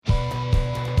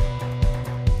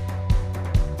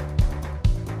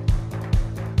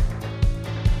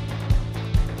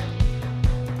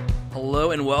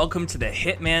Hello and welcome to the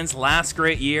Hitman's Last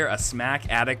Great Year, a Smack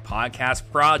Addict podcast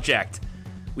project.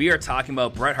 We are talking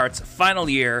about Bret Hart's final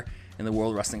year in the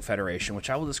World Wrestling Federation, which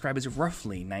I will describe as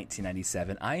roughly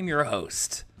 1997. I am your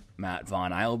host, Matt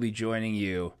Vaughn. I will be joining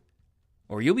you,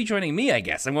 or you'll be joining me, I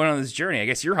guess. I'm going on this journey. I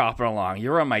guess you're hopping along.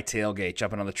 You're on my tailgate,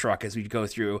 jumping on the truck as we go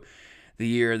through the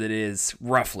year that is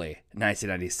roughly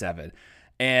 1997.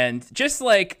 And just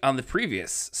like on the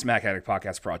previous Smack Addict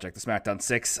podcast project, the SmackDown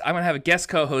 6, I'm going to have a guest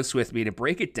co-host with me to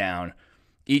break it down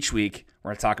each week. We're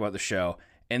going to talk about the show.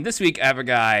 And this week, I have a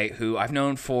guy who I've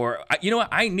known for, you know what,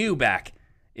 I knew back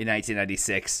in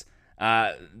 1996.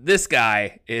 This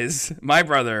guy is my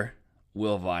brother,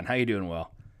 Will Vaughn. How you doing, Will?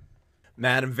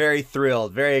 Matt, I'm very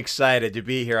thrilled, very excited to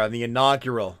be here on the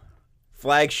inaugural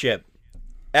flagship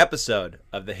episode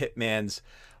of the Hitman's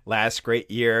Last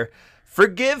Great Year.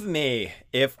 Forgive me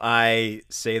if I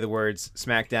say the words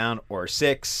SmackDown or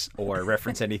 6 or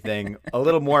reference anything a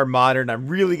little more modern. I'm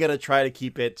really going to try to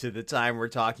keep it to the time we're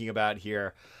talking about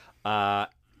here,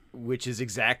 which is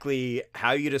exactly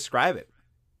how you describe it.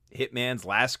 Hitman's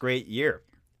Last Great Year.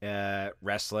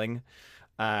 Wrestling.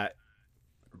 Read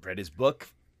his book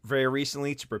very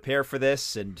recently to prepare for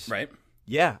this. And right.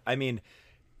 Yeah, I mean,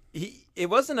 it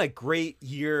wasn't a great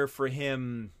year for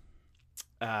him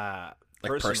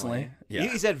personally. Yeah.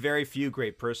 He's had very few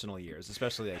great personal years,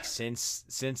 especially like since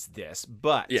this.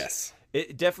 But yes,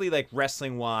 it definitely, like,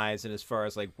 wrestling wise, and as far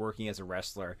as like working as a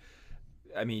wrestler,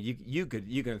 I mean, you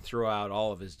can throw out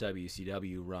all of his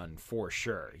WCW run for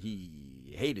sure. He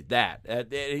hated that,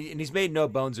 and he's made no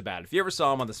bones about it. If you ever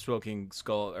saw him on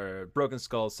the Broken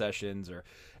Skull sessions or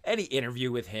any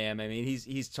interview with him, I mean,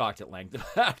 he's talked at length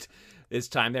about his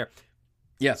time there.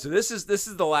 Yeah, so this is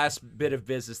the last bit of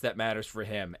business that matters for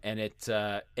him, and it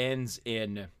ends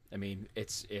in, I mean,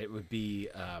 it would be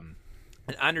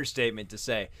an understatement to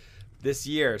say this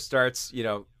year starts,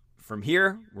 from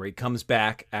here, where he comes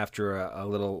back after a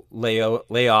little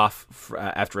layoff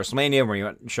after WrestleMania, where he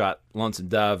went and shot Lonesome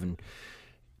Dove, and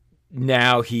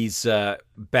now he's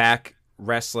back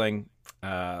wrestling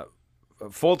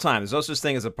full time. There's no such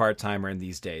thing as a part timer in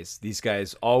these days. These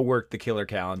guys all work the killer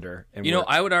calendar. And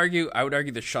I would argue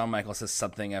that Shawn Michaels has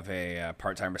something of a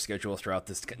part timer schedule throughout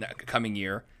this coming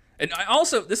year. And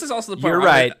this is also the part. You're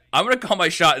right. I'm going to call my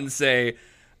shot and say,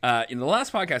 in the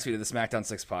last podcast we did, the SmackDown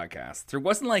 6 podcast, there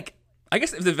wasn't, like, I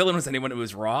guess if the villain was anyone, it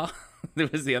was Raw.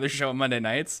 It was the other show on Monday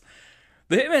nights.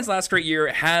 The Hitman's Last Great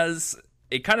Year has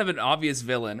a kind of an obvious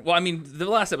villain. Well, I mean, the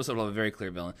last episode will have a very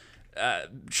clear villain.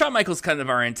 Shawn Michaels kind of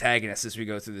our antagonist as we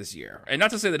go through this year. And not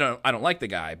to say that I don't like the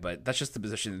guy, but that's just the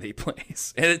position that he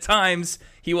plays. And at times,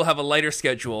 he will have a lighter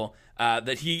schedule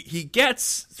that he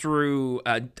gets through,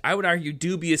 I would argue,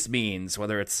 dubious means,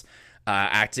 whether it's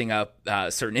acting up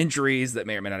certain injuries that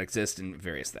may or may not exist and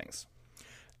various things.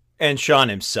 And Shawn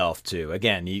himself, too.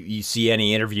 Again, you see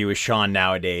any interview with Shawn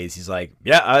nowadays, he's like,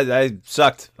 yeah, I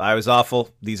sucked. I was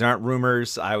awful. These aren't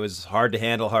rumors. I was hard to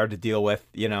handle, hard to deal with,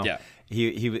 Yeah.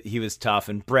 He was tough.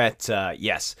 And Bret,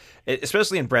 yes,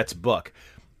 especially in Bret's book.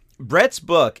 Bret's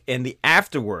book, and the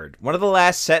afterword, one of the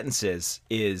last sentences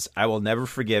is, I will never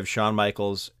forgive Shawn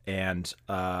Michaels and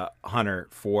Hunter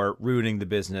for ruining the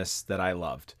business that I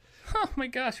loved. Oh, my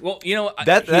gosh. Well,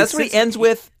 that's what he ends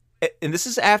with. And this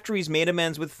is after he's made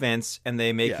amends with Vince and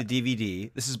they make the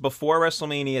DVD. This is before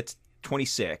WrestleMania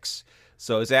 26.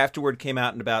 So his afterward came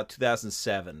out in about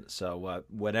 2007. So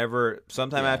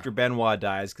sometime after Benoit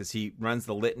dies, because he runs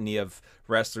the litany of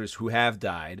wrestlers who have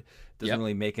died. Doesn't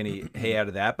really make any hay out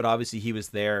of that. But obviously he was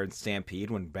there in Stampede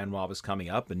when Benoit was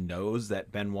coming up and knows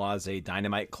that Benoit's a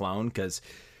Dynamite clone, because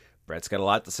Bret's got a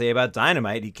lot to say about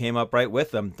Dynamite. He came up right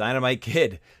with them. Dynamite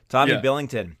Kid, Tommy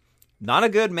Billington. Not a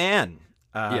good man.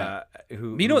 I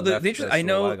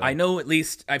know at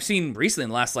least I've seen recently in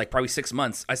the last probably 6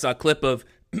 months, I saw a clip of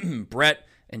Bret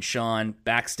and Shawn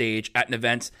backstage at an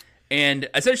event, and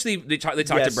essentially they talk to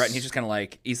Bret, and he's just kind of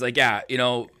like,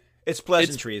 it's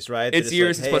pleasantries, right? It's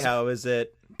years. Like, hey, how is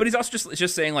it? But he's also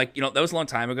just saying, like, that was a long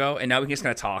time ago, and now we can just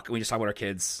kind of talk, and we just talk about our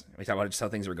kids, we talk about just how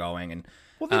things are going, and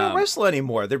well, they don't wrestle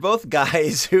anymore. They're both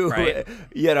guys who,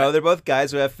 they're both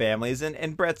guys who have families.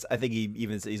 And Bret's, I think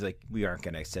he's like, we aren't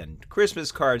going to send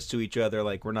Christmas cards to each other.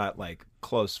 Like, we're not like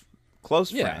close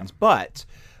friends, but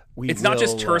it's not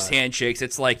just terse handshakes.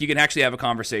 It's like you can actually have a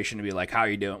conversation to be like, how are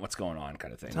you doing? What's going on?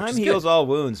 Kind of thing. Time heals all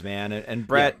wounds, man. And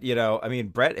Bret,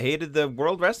 Bret hated the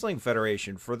World Wrestling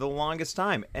Federation for the longest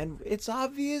time. And it's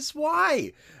obvious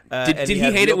why. Did he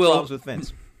hate it, Will? With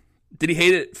Vince. Did he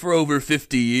hate it for over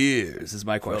 50 years, is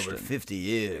my question. For over 50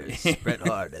 years, Bret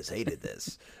Hart has hated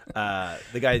this.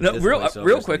 The guy. No,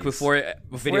 real quick, before I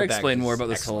explain more about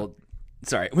this whole...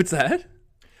 Sorry, what's that?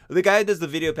 The guy who does the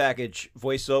video package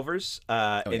voiceovers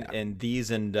yeah.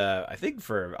 these, and I think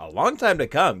for a long time to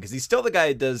come, because he's still the guy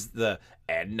who does the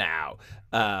and now.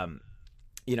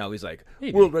 He's like,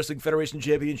 Maybe. World Wrestling Federation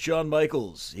champion Shawn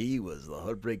Michaels. He was the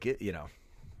Heartbreak Kid,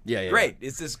 Yeah. Great.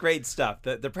 It's this great stuff.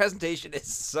 The presentation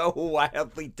is so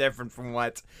wildly different from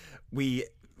what we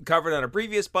covered on a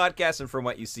previous podcast and from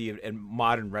what you see in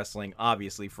modern wrestling,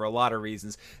 obviously, for a lot of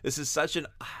reasons. This is such an...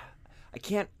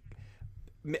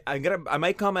 I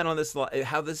might comment on this,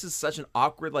 how this is such an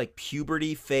awkward, like,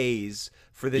 puberty phase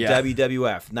for the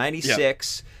WWF.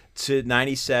 96 to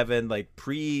 97, like,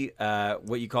 pre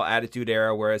what you call Attitude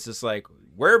Era, where it's just like,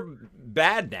 we're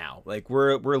bad now. Like,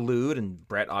 we're lewd, and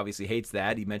Bret obviously hates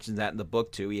that. He mentions that in the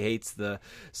book, too. He hates the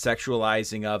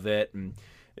sexualizing of it and,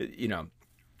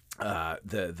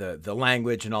 the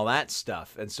language and all that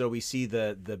stuff. And so we see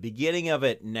the beginning of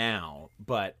it now,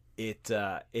 but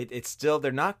it's still,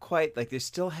 they're not quite, like, they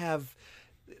still have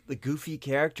the goofy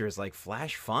characters like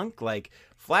Flash Funk. Like,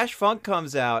 Flash Funk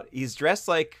comes out, he's dressed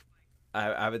like,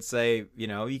 I would say,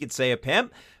 you could say a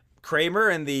pimp. Kramer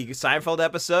in the Seinfeld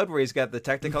episode where he's got the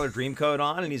Technicolor dream coat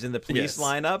on and he's in the police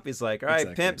lineup. He's like, all right,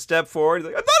 exactly. Pimp, step forward.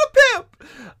 He's like, I'm not a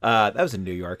pimp. That was in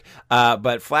New York.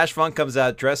 But Flash Funk comes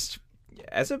out dressed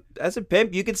as a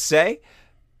pimp, you could say.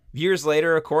 Years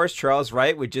later, of course, Charles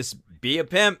Wright would just be a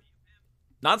pimp.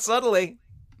 Not subtly.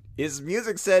 His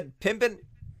music said, pimpin'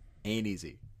 ain't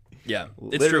easy. Yeah.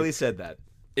 Literally said that.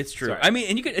 It's true. Sorry. I mean,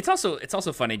 and it's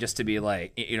also funny just to be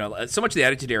like, so much of the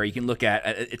Attitude Era you can look at,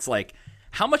 it's like,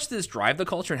 how much does this drive the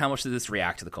culture and how much does this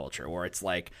react to the culture? Where it's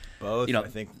like both. I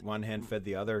think one hand fed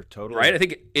the other totally. Right? I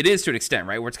think it is to an extent,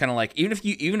 right? Where it's kind of like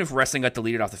even if wrestling got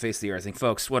deleted off the face of the earth, I think,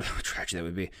 folks, what a tragedy that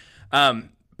would be.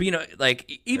 But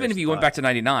like even if you went back to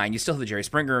 '99, you still have the Jerry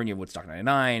Springer and you have Woodstock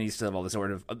 '99, and you still have all this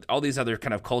sort of all these other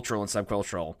kind of cultural and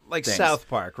subcultural like things. South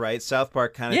Park, right? South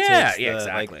Park kind of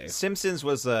exactly. Like, Simpsons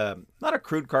was not a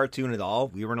crude cartoon at all.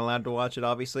 We weren't allowed to watch it,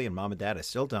 obviously, and Mom and Dad, I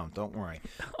still don't worry.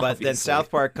 But then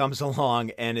South Park comes along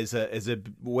and is a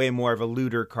way more of a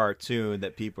lewder cartoon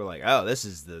that people are like, oh, this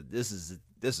is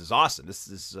awesome. This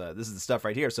is the stuff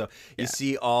right here. So you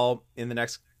see all in the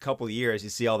next couple of years, you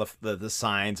see all the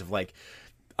signs of like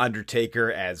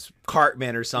Undertaker as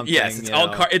Cartman or something. Yes,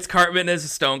 it's Cartman as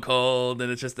Stone Cold,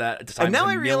 and it's just that. And now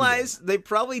I realize they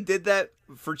probably did that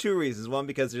for two reasons. One,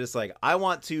 because they're just like, I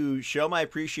want to show my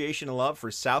appreciation and love for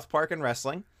South Park and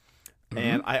wrestling. Mm-hmm.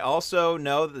 And I also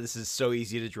know that this is so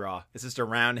easy to draw. It's just a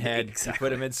round head. Exactly. You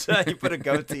put him in. You put a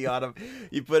goatee on him.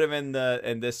 You put him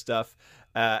in this stuff.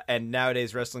 And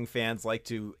nowadays, wrestling fans like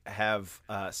to have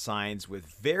signs with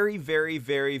very, very,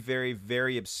 very, very,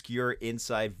 very obscure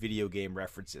inside video game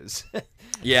references.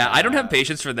 Yeah, I don't have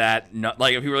patience for that. Not,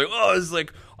 like if people are like, "Oh, it's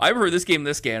like I've heard this game."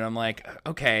 I'm like,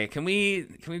 "Okay, can we?"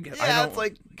 Yeah, it's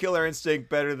like Killer Instinct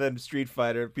better than Street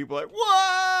Fighter. People are like,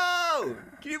 "Whoa!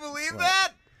 Can you believe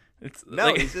that?"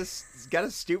 He's got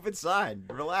a stupid sign.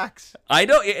 Relax. I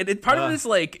know. Part of it is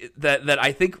like that.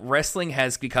 I think wrestling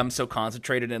has become so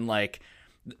concentrated in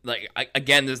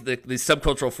again, there's the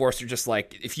subcultural force are just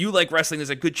like, if you like wrestling,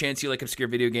 there's a good chance you like obscure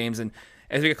video games. And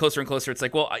as we get closer and closer, it's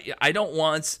like, well, I don't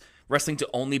want wrestling to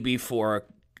only be for,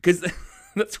 because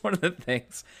that's one of the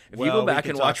things. If you go back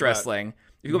and watch wrestling,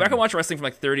 from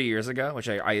like 30 years ago, which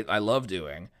I love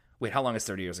doing. Wait, how long is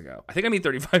 30 years ago? I think I mean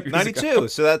 35 years 92, ago.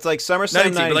 So that's like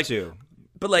SummerSlam 92.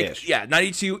 But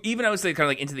 92, even I would say kind of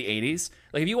like into the 80s.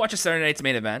 Like if you watch a Saturday Night's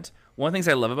Main Event, one of the things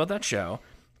I love about that show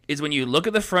is when you look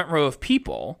at the front row of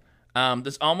people,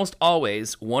 there's almost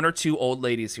always one or two old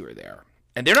ladies who are there.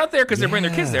 And they're not there because they're bringing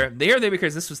their kids there. They are there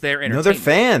because this was their entertainment. No, they're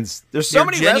fans. There's so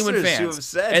many wrestlers who have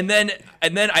said. And then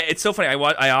it's so funny.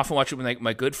 I often watch it with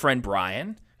my good friend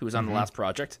Brian, who was on the last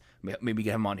project. Maybe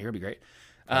get him on here. It'd be great.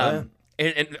 And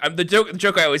the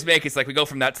joke I always make is like we go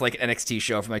from that to like an NXT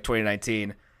show from like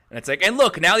 2019. And it's like, and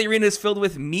look, now the arena is filled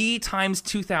with me times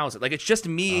 2,000. Like it's just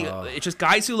me. It's just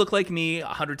guys who look like me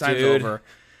 100 times over.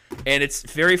 And it's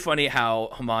very funny how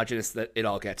homogenous that it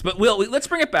all gets. But let's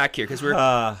bring it back here because we're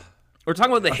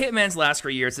talking about the Hitman's last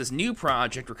great year. It's this new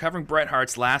project. We're covering Bret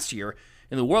Hart's last year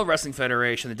in the World Wrestling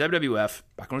Federation, the WWF,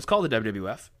 back when it was called the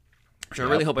WWF, which I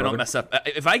really hope I don't mess up.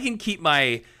 If I can keep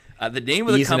my the name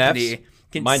of the company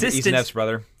consistent. Mine's E's and F's,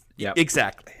 brother. Yeah,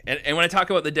 exactly. And when I talk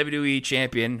about the WWE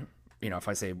champion, if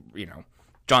I say,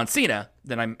 John Cena,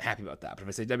 then I'm happy about that. But if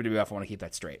I say WWF, I want to keep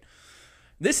that straight.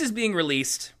 This is being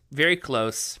released very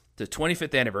close to the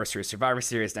 25th anniversary of Survivor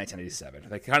Series 1997.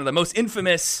 Like kind of the most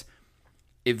infamous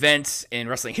event in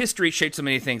wrestling history, shaped so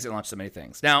many things, and launched so many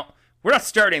things. Now, we're not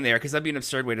starting there because that'd be an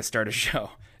absurd way to start a show.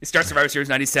 You start Survivor Series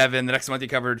 97, the next month you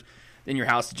covered In Your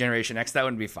House, Generation X. That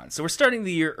wouldn't be fun. So we're starting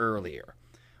the year earlier.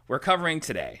 we're covering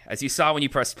today, as you saw when you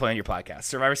pressed play on your podcast,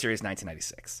 Survivor Series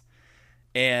 1996.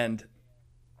 And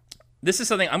this is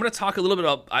something I'm going to talk a little bit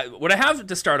about. What I have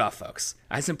to start off, folks,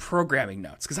 I have some programming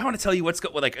notes because I want to tell you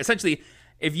like, essentially,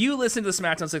 if you listen to the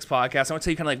SmackDown 6 podcast, I want to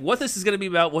tell you kind of like what this is going to be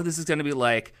about, what this is going to be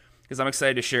like, because I'm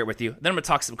excited to share it with you. Then I'm going to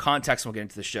talk some context and we'll get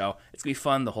into the show. It's going to be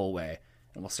fun the whole way,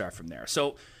 and we'll start from there.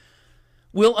 So,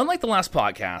 unlike the last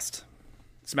podcast,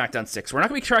 SmackDown 6, we're not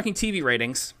going to be tracking TV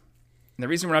ratings. And the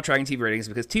reason we're not tracking TV ratings is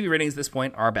because TV ratings at this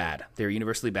point are bad. They're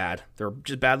universally bad. They're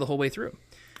just bad the whole way through.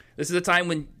 This is a time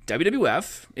when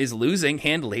WWF is losing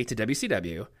handily to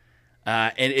WCW.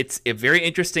 And it's a very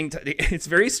interesting. It's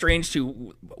very strange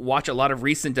to watch a lot of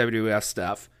recent WWF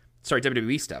stuff. Sorry,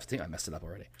 WWE stuff. I think I messed it up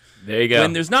already. There you go.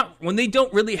 When they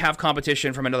don't really have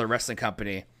competition from another wrestling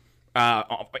company,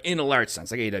 in a large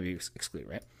sense, like AEW excluded,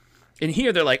 right? And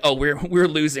here they're like, oh, we're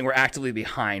losing. We're actively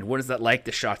behind. What is that like?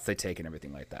 The shots they take and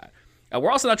everything like that. We're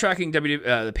also not tracking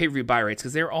the pay-per-view buy rates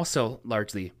because they're also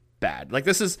largely bad. Like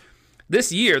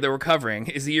this year that we're covering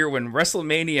is the year when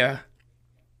WrestleMania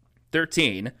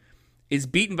 13 is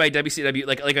beaten by WCW,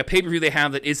 like a pay-per-view they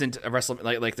have that isn't a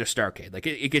like their Starrcade. Like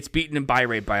it gets beaten in buy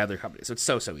rate by other companies. So it's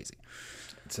so easy.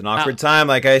 It's an awkward time.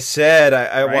 Like I said,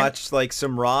 I right? watched like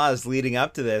some Raws leading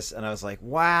up to this, and I was like,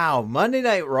 wow, Monday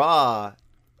Night Raw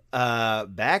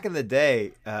back in the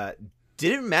day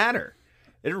didn't matter.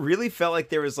 It really felt like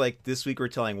there was like this week we're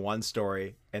telling one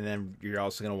story, and then you're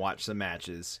also going to watch some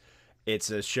matches.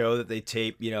 It's a show that they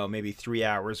tape, maybe 3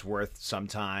 hours worth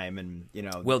sometime, and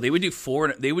Well, they would do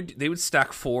four. They would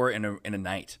stack four in a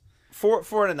night.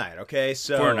 Four in a night. Okay,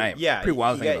 so 4 a night. Yeah, pretty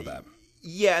wild thing about that.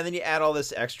 Yeah, and then you add all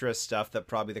this extra stuff that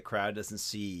probably the crowd doesn't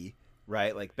see,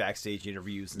 right? Like backstage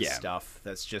interviews and stuff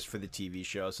that's just for the TV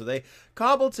show. So they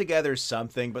cobbled together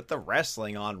something, but the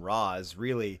wrestling on Raw is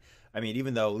really, I mean,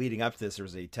 even though leading up to this there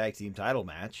was a tag team title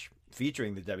match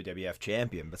featuring the WWF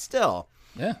champion, but still,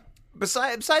 yeah.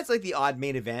 Besides like the odd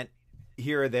main event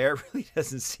here or there, it really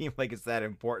doesn't seem like it's that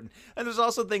important. And there's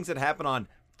also things that happen on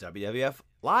WWF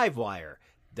Livewire,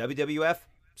 WWF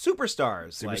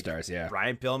Superstars, like, yeah.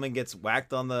 Brian Pillman gets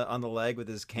whacked on the leg with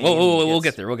his cane. Whoa, we'll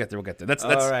get there. That's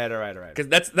all right.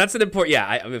 Because that's an important. Yeah,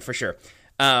 I mean, for sure.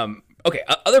 Okay,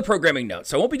 other programming notes.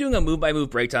 So I won't be doing a move-by-move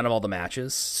breakdown of all the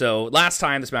matches. So last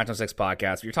time, the SmackDown 6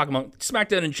 podcast, we were talking about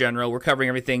SmackDown in general. We're covering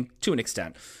everything to an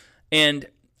extent. And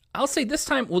I'll say this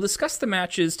time, we'll discuss the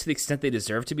matches to the extent they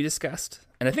deserve to be discussed.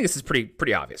 And I think this is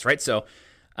pretty obvious, right? So,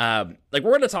 we're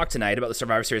going to talk tonight about the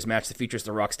Survivor Series match that features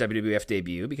The Rock's WWF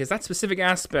debut, because that specific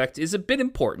aspect is a bit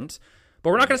important.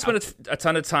 But we're not going to spend a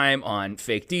ton of time on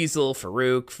fake Diesel,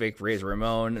 Farouk, fake Razor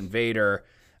Ramon, and Vader,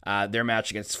 their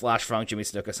match against Flash Funk, Jimmy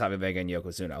Snuka, Savio Vega, and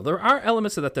Yokozuna. There are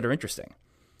elements of that are interesting.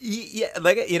 Yeah,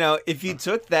 like, if you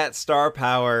took that star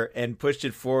power and pushed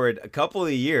it forward a couple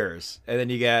of years, and then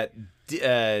you got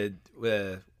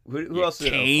who else?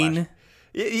 Kane.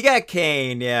 You got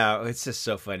Kane. Yeah, it's just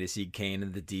so funny to see Kane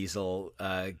and the Diesel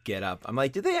get up. I'm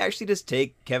like, did they actually just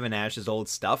take Kevin Nash's old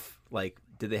stuff? Like,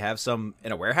 did they have some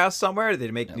in a warehouse somewhere? Or did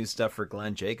they make new stuff for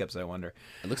Glenn Jacobs? I wonder.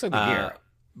 It looks like they're here.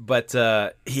 But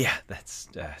yeah, that's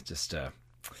just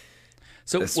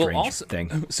so a strange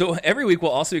thing. So every week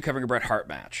we'll also be covering a Bret Hart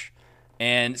match.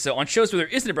 And so on shows where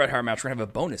there isn't a Bret Hart match, we're going to have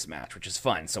a bonus match, which is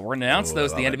fun. So we're going to announce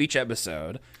those at the end of each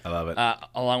episode. I love it.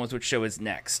 Along with which show is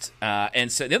next.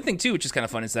 And so the other thing, too, which is kind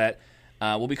of fun, is that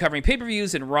we'll be covering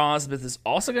pay-per-views and Raws, but there's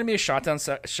also going to be a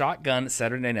shotgun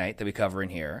Saturday night that we cover in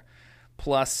here,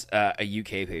 plus a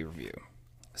UK pay-per-view.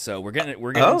 So we're getting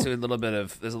into a little bit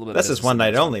of... There's a little bit. This is one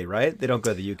night only, right? They don't go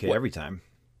to the UK every time.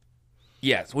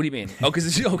 Yes. What do you mean? Oh,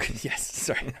 because yes.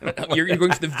 Sorry, you're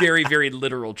going to the very, very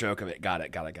literal joke of it. Got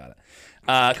it.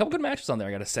 A couple good matches on there,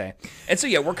 I got to say. And so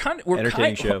yeah, we're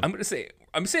entertaining show.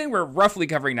 I'm saying we're roughly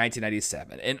covering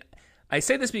 1997, and I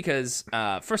say this because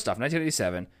first off,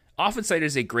 1997 often cited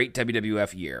as a great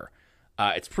WWF year.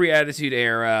 It's pre-Attitude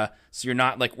Era, so you're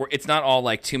not like it's not all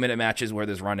like 2-minute matches where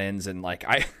there's run-ins, and like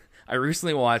I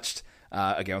recently watched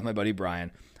again with my buddy Brian.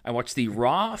 I watched the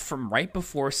Raw from right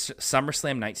before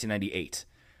SummerSlam 1998.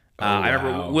 I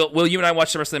remember, Will, you and I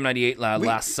watched SummerSlam 98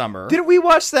 last summer. Didn't we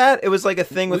watch that? It was like a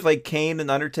thing with like Kane and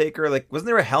Undertaker. Like, wasn't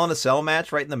there a Hell in a Cell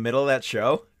match right in the middle of that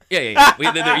show? Yeah.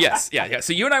 Yes.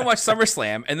 So you and I watched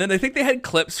SummerSlam, and then I think they had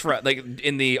clips for like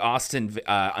in the Austin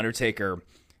Undertaker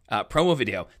promo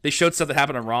video. They showed stuff that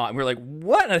happened on Raw, and we were like,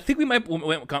 "What?" And I think we went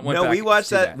back. No, we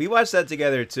watched that. We watched that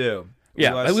together too.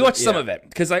 We watched some of it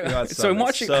because I'm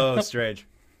watching. So strange.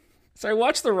 So I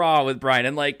watched the Raw with Brian,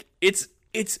 and like it's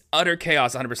utter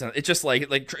chaos, 100%. It's just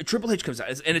like Triple H comes out,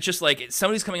 and it's just like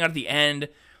somebody's coming out at the end.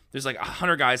 There's like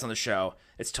 100 guys on the show.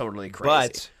 It's totally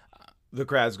crazy. the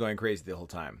crowd's going crazy the whole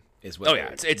time. Is what? Oh yeah,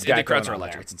 it's the crowds are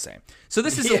electric. It's insane. So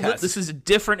this is this is a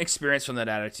different experience from that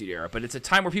Attitude Era, but it's a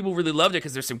time where people really loved it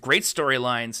because there's some great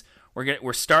storylines.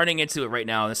 We're starting into it right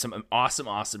now. There's some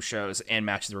awesome shows and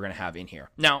matches we're gonna have in here.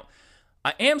 Now,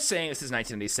 I am saying this is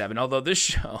 1987, although this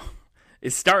show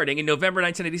is starting in November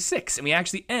 1986, and we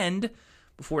actually end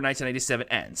before 1987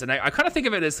 ends. And I kind of think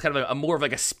of it as kind of a more of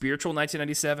like a spiritual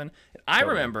 1997. And I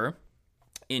remember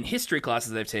in history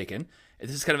classes that I've taken,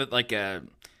 this is kind of like a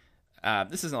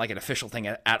this isn't like an official thing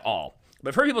at all, but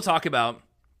I've heard people talk about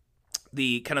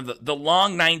the kind of the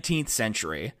long 19th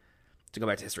century, to go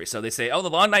back to history. So they say, the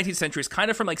long 19th century is kind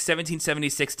of from like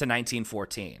 1776 to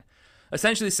 1914,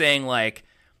 essentially saying like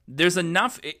there's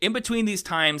enough in between these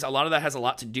times. A lot of that has a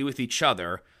lot to do with each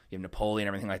other. You have Napoleon,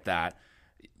 everything like that.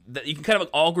 That you can kind of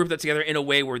all group that together in a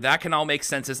way where that can all make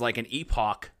sense as like an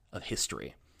epoch of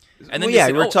history. And then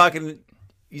we're talking.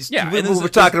 We're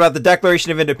talking about the Declaration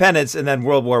of Independence and then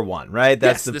World War I, right?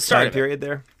 That's the time period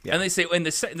there. Yeah. And they say in the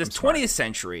 20th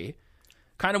century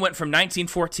kind of went from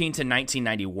 1914 to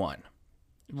 1991.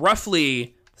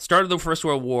 Roughly start of the First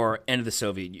World War, end of the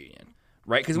Soviet Union,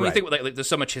 right? Because when you think like there's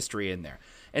so much history in there.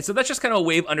 And so that's just kind of a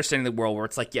way of understanding the world where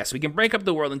it's like, yes, we can break up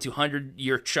the world into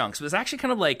 100-year chunks, but it's actually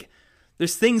kind of like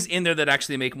there's things in there that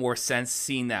actually make more sense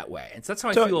seen that way. And so that's how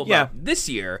I feel about this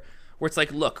year, where it's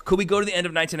like, look, could we go to the end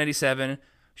of 1997?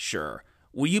 Sure.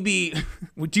 Do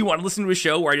you want to listen to a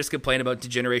show where I just complain about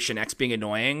Degeneration X being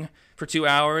annoying for 2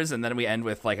 hours and then we end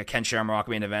with like a Ken Shamrock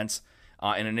main event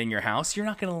in your house? You're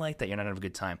not going to like that. You're not going to have a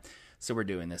good time. So we're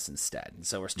doing this instead. And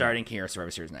so we're starting here,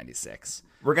 Survivor Series 96.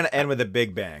 We're going to end with a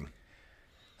big bang.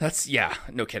 That's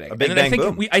no kidding. A big bang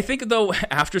boom. I think though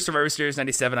after Survivor Series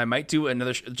 97, I might do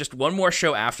just one more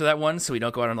show after that one, so we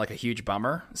don't go out on like a huge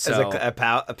bummer. So as a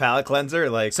palate cleanser,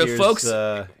 like so, folks,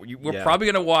 we're probably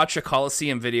gonna watch a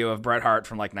Coliseum video of Bret Hart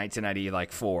from like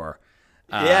 1994.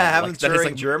 Having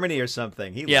touring Germany or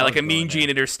something. Like a Mean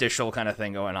Gene interstitial kind of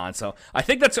thing going on. So I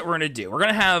think that's what we're gonna do. We're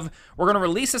gonna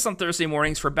release this on Thursday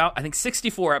mornings for about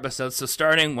 64 episodes. So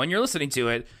starting when you're listening to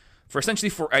it, for essentially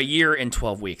for a year and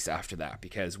 12 weeks after that,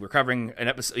 because we're covering an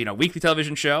episode, weekly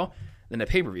television show, then a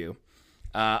pay-per-view.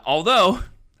 Although,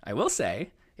 I will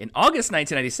say, in August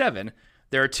 1997,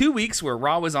 there are 2 weeks where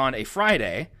Raw was on a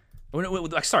Friday.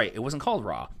 Sorry, it wasn't called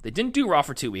Raw. They didn't do Raw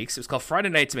for 2 weeks. It was called Friday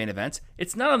Night's Main Event.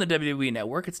 It's not on the WWE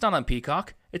Network. It's not on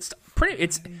Peacock.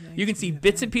 You can see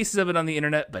bits and pieces of it on the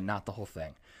internet, but not the whole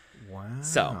thing. Wow.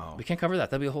 So, we can't cover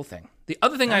that. That'll be a whole thing. The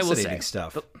other thing I will say,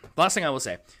 the last thing I will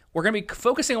say, we're going to be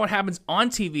focusing on what happens on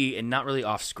TV and not really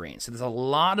off screen. So there's a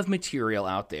lot of material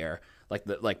out there, like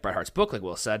Bret Hart's book, like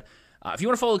Will said. If you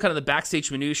want to follow kind of the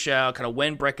backstage minutia, kind of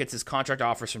when Bret gets his contract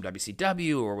offers from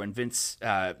WCW, or when Vince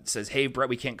says, "Hey, Bret,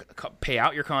 we can't pay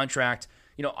out your contract."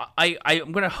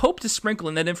 I'm going to hope to sprinkle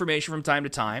in that information from time to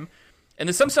time. And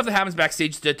there's some stuff that happens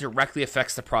backstage that directly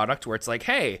affects the product, where it's like,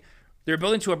 "Hey, they're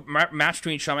building to a match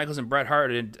between Shawn Michaels and Bret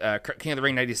Hart in King of the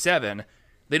Ring 97.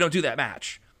 They don't do that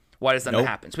match. Why does that not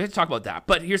happen?" So we have to talk about that.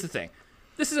 But here's the thing.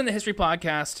 This isn't a history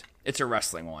podcast. It's a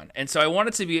wrestling one. And so I want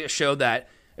it to be a show that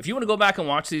if you want to go back and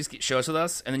watch these shows with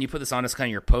us, and then you put this on as kind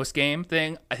of your post-game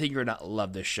thing, I think you're going to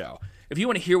love this show. If you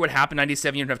want to hear what happened in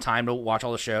 97, you don't have time to watch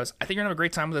all the shows, I think you're going to have a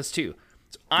great time with us too.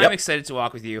 So I'm excited to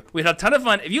walk with you. We had a ton of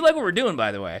fun. If you like what we're doing,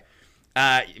 by the way,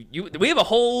 we have a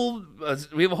whole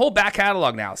back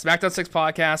catalog now. SmackDown 6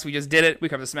 podcast. We just did it. We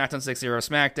covered the SmackDown 6 Zero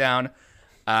SmackDown.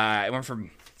 It went from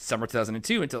summer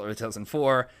 2002 until early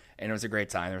 2004, and it was a great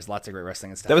time. There was lots of great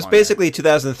wrestling and stuff. That was basically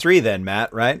 2003 then,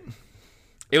 Matt, right?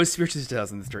 It was spiritually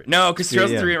 2003. No, because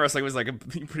 2003 in wrestling was like a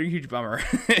pretty huge bummer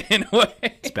in a way.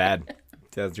 It's bad.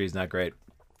 2003 is not great.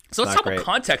 So let's talk about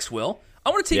context, Will. I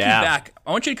want to take you back.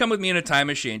 I want you to come with me in a time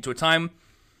machine to a time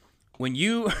when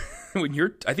you're,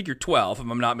 I think you're 12, if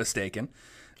I'm not mistaken.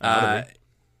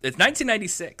 It's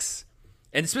 1996.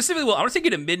 And specifically, I want to take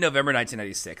you to mid-November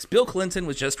 1996. Bill Clinton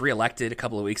was just reelected a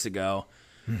couple of weeks ago.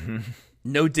 Mm-hmm.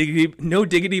 No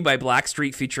Diggity by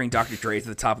Blackstreet featuring Dr. Dre at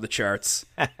the top of the charts.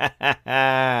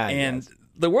 And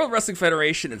the World Wrestling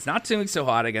Federation is not doing so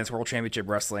hot against World Championship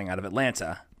Wrestling out of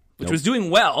Atlanta, which was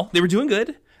doing well. They were doing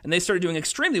good, and they started doing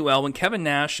extremely well when Kevin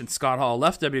Nash and Scott Hall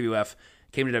left WWF,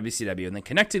 came to WCW, and then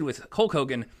connected with Hulk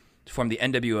Hogan to form the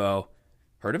NWO.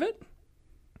 Heard of it?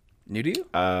 New to you?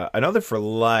 I know they're for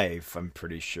life, I'm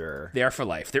pretty sure. They are for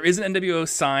life. There is an NWO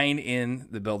sign in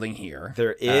the building here.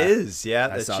 There is, yeah.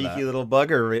 The cheeky little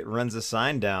bugger runs a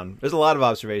sign down. There's a lot of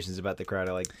observations about the crowd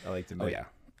I like to make.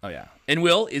 Oh, yeah. And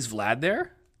Will, is Vlad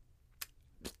there?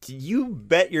 You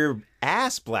bet your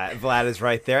ass Vlad is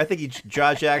right there. I think he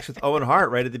jaw jacks with Owen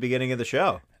Hart right at the beginning of the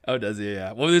show. Oh, does he?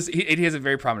 Yeah. Well, he has a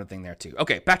very prominent thing there, too.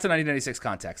 Okay, back to 1996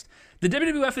 context. The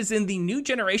WWF is in the new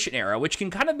generation era, which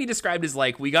can kind of be described as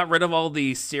like, we got rid of all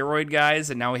the steroid guys,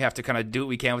 and now we have to kind of do what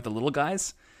we can with the little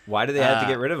guys. Why do they have to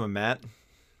get rid of them, Matt?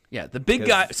 Yeah, the big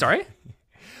guy... Sorry?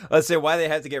 Let's say why they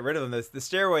had to get rid of them. The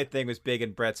steroid thing was big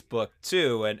in Bret's book,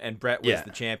 too, and Bret was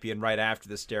the champion right after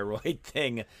the steroid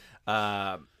thing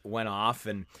went off,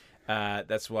 and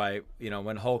that's why,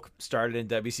 when Hulk started in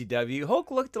WCW,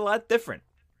 Hulk looked a lot different.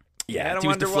 Yeah, he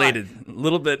was deflated, a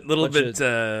little bit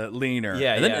leaner.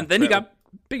 Yeah, and then he got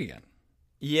big again.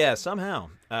 Yeah, somehow.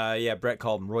 Bret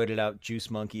called them roided out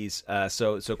juice monkeys.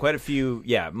 So quite a few.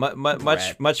 Yeah,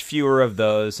 much fewer of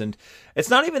those, and it's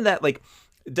not even that like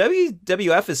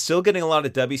WWF is still getting a lot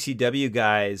of WCW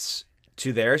guys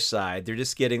to their side. They're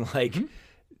just getting like.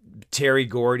 Terry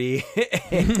Gordy.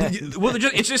 Well,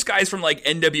 it's just guys from like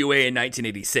NWA in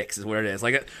 1986 is what it is.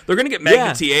 Like they're going to get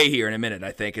Magna TA here in a minute.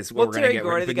 I think is what we're going to get.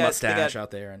 Gordy, big mustache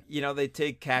out there, and they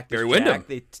take Cactus Barry Jack.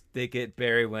 Windham. They get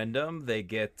Barry Windham. They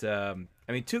get.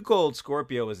 Too Cold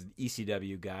Scorpio was an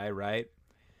ECW guy, right?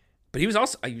 But he was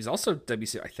also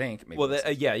WC. I think.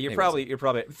 Maybe you're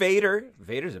probably Vader.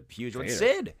 Vader's a huge one.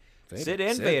 Sid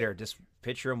and Vader. Just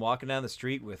picture him walking down the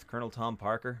street with Colonel Tom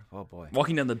Parker. Oh boy,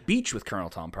 walking down the beach with Colonel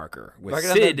Tom Parker with walking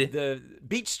Sid. Down the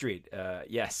beach street.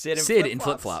 Sid in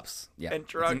flip flops. Yeah, and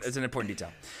trunks. It's an important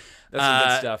detail. That's some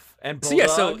good stuff. And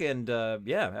Bulldog and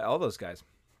all those guys.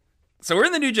 So we're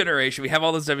in the new generation. We have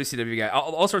all those WCW guys,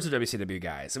 all sorts of WCW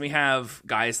guys, and we have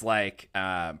guys like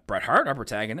Bret Hart, our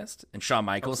protagonist, and Shawn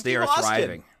Michaels. They are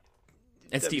thriving.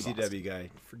 And Steve WCW guy,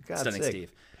 for God's sake.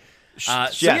 Steve.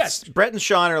 Yes, Bret and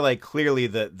Shawn are like clearly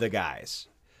the guys.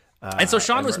 And so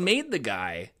Shawn was made the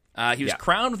guy. He was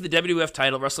crowned with the WWF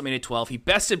title at WrestleMania 12. He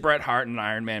bested Bret Hart in an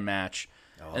Iron Man match.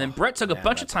 And then Bret took a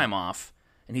bunch of time off,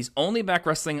 and he's only back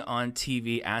wrestling on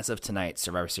TV as of tonight,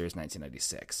 Survivor Series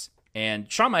 1996.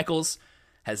 And Shawn Michaels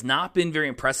has not been very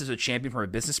impressive as a champion from a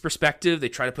business perspective. They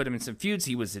try to put him in some feuds.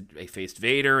 He faced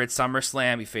Vader at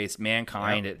SummerSlam. He faced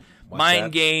Mankind at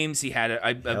Mind Games. He had,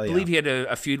 I believe he had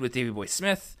a feud with Davey Boy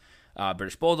Smith,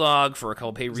 British Bulldog, for a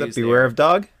couple pay-per-views. Is that Beware of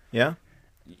Dog? Yeah?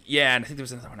 Yeah, and I think there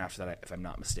was another one after that, if I'm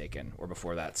not mistaken, or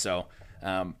before that. So,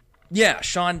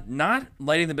 Shawn not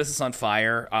lighting the business on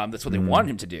fire. That's what they wanted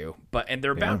him to do. And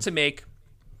they're about to make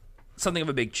something of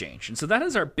a big change. And so that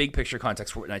is our big picture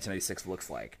context for what 1996 looks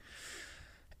like.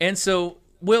 And so,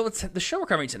 it's the show we're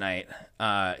covering tonight,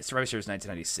 Survivor Series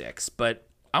 1996. But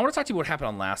I want to talk to you about what happened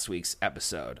on last week's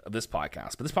episode of this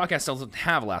podcast. But this podcast doesn't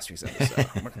have last week's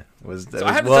episode.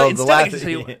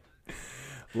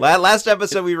 Last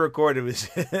episode we recorded was.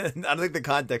 I don't think the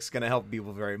context is going to help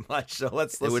people very much. So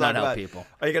let's it would talk not help about people.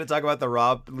 Are you going to talk about the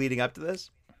Raw leading up to this?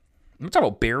 I'm going to talk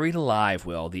about Buried Alive,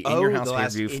 Will, the In Your House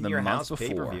pay-per-view from the month before.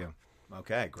 Pay-per-view.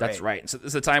 Okay, great. That's right. So this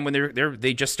is a time when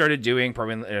they just started doing,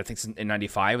 probably I think in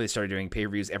 '95, they started doing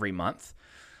pay-per-views every month.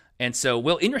 And so,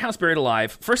 Will, In Your House Buried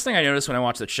Alive, first thing I noticed when I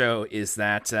watched the show is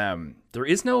that there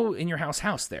is no In Your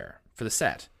House there for the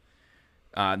set.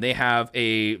 They have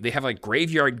like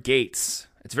graveyard gates.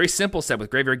 It's a very simple set with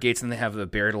graveyard gates, and they have the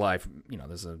Buried Alive.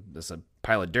 There's a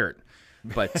pile of dirt.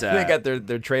 But they got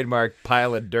their trademark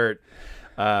pile of dirt.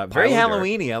 Very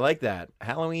Halloween-y. I like that.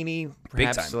 Halloween-y,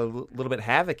 perhaps a little bit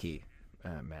Havoc-y,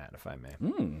 Matt, if I may.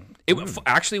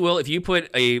 Actually, Will, if you put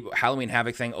a Halloween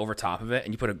Havoc thing over top of it,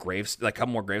 and you put a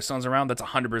couple more gravestones around, that's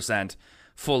 100%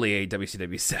 fully a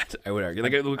WCW set, I would argue.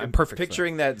 I'm perfect.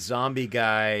 Picturing that zombie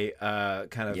guy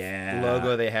kind of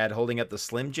logo they had holding up the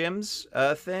Slim Jims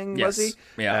thing, yes. was he?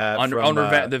 Yeah, on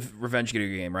the Revenge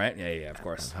game, right? Yeah, of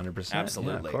course. 100%.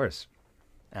 Absolutely. Yeah, of course.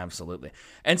 Absolutely.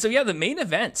 And so, the main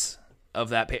event of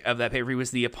that pay-per-view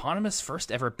was the eponymous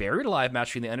first ever Buried Alive match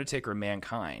between The Undertaker and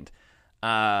Mankind.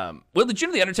 Did you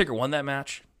know The Undertaker won that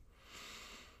match?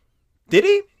 Did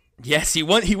he? Yes, he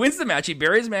won. He wins the match. He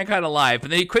buries Mankind alive, but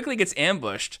then he quickly gets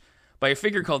ambushed by a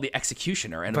figure called the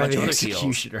Executioner and a bunch of other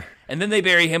heels. And then they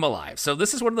bury him alive. So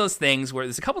this is one of those things where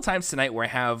there's a couple times tonight where I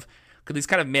have these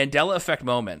kind of Mandela effect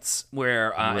moments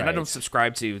where, and I don't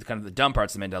subscribe to kind of the dumb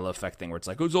parts of the Mandela effect thing where it's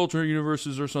like, it's alternate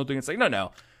universes or something. It's like,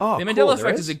 no. Oh, the Mandela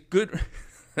effect is a good...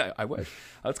 I wish.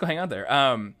 Let's go hang out there.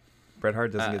 Bret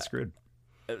Hart doesn't get screwed.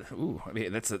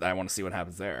 I want to see what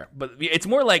happens there. But it's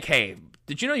more like, hey,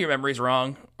 did you know your memory's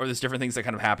wrong? Or there's different things that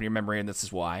kind of happen in your memory, and this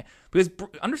is why. Because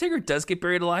Undertaker does get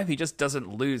buried alive. He just doesn't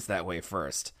lose that way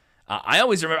first. I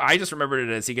just remembered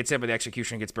it as he gets hit by the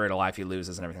execution, gets buried alive, he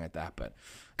loses, and everything like that. But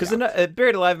because a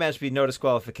buried alive match would be no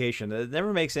disqualification. It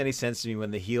never makes any sense to me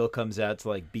when the heel comes out to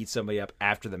like beat somebody up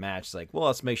after the match. It's like, well,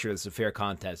 let's make sure it's a fair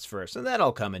contest first, and then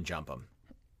I'll come and jump him.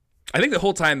 I think the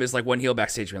whole time is like one heel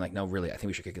backstage being like, no, really, I think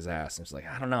we should kick his ass. And it's like,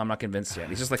 I don't know, I'm not convinced yet.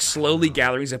 He's just like slowly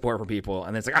gathering support from people,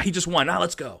 and then it's like, he just won.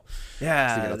 Let's go.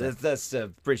 Yeah, that's a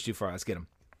bridge too far. Let's get him.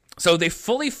 So they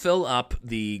fully fill up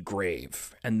the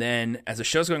grave, and then as the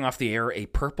show's going off the air, a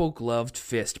purple gloved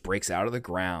fist breaks out of the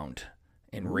ground,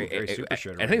 and very super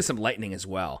show. I think it's some lightning as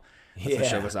well. As the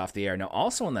show goes off the air. Now,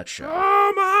 also on that show,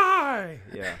 oh my,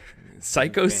 yeah,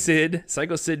 Sycho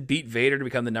Sid beat Vader to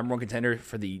become the number one contender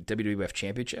for the WWF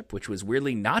Championship, which was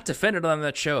weirdly not defended on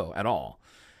that show at all.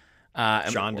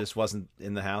 Shawn just wasn't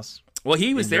in the house. Well,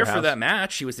 he was there for that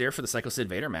match. He was there for the Sycho Sid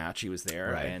Vader match. He was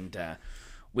there, right. And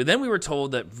then we were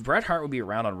told that Bret Hart would be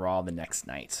around on Raw the next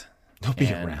night. He'll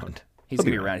be around. He's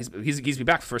going to be around. He's going to be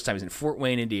back the first time. He's in Fort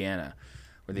Wayne, Indiana,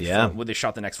 where they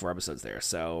shot the next 4 episodes there.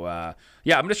 So, I'm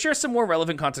going to share some more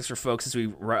relevant context for folks as we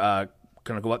going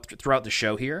to go up throughout the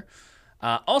show here.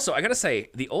 Also, I got to say,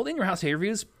 the old In Your House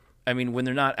pay-per-views, I mean, when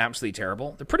they're not absolutely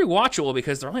terrible, they're pretty watchable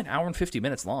because they're only an hour and 50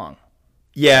 minutes long.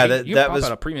 Yeah, that was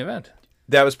a premium event.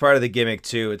 That was part of the gimmick,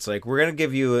 too. It's like, we're going to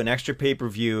give you an extra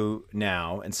pay-per-view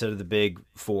now instead of the big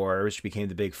 4, which became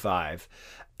the big 5.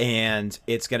 And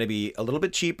it's going to be a little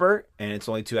bit cheaper, and it's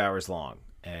only 2 hours long.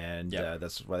 And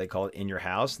that's why they call it In Your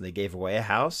House. And they gave away a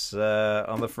house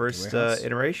on the first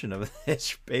iteration of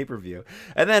this pay-per-view.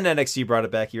 And then NXT brought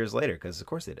it back years later, because of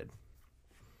course they did.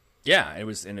 Yeah, it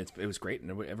was great,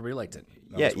 and everybody liked it.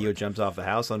 Io jumped off the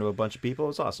house onto a bunch of people. It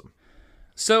was awesome.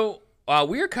 So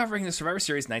we are covering the Survivor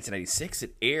Series 1996.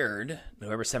 It aired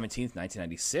November 17th,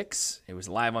 1996. It was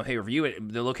live on pay-per-view.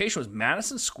 The location was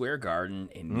Madison Square Garden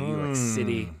in New York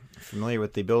City. Familiar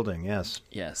with the building, yes.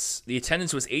 Yes. The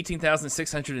attendance was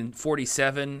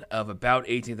 18,647 of about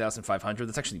 18,500.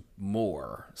 That's actually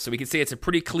more. So we can say it's a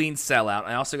pretty clean sellout.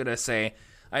 I also got to say,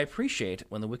 I appreciate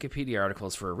when the Wikipedia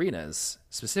articles for arenas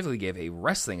specifically give a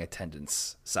wrestling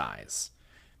attendance size.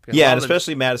 Yeah, and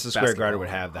especially Madison Square Garden would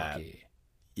have that. Hockey.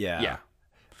 Yeah.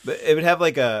 But it would have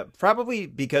like probably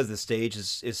because the stage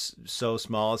is so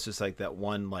small, it's just like that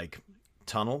one like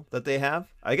tunnel that they have.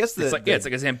 I guess it's like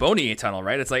a Zamboni tunnel,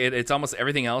 right? It's like it's almost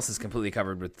everything else is completely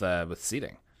covered with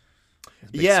seating.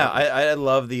 Yeah, I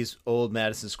love these old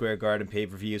Madison Square Garden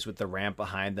pay-per-views with the ramp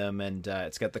behind them, and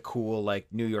it's got the cool like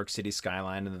New York City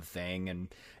skyline and the thing, and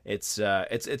it's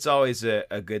always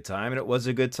a good time, and it was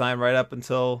a good time right up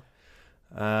until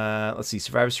let's see,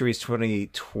 Survivor Series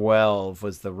 2012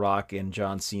 was The Rock and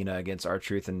John Cena against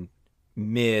R-Truth and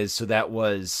Miz, so that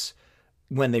was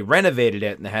when they renovated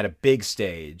it and they had a big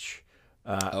stage.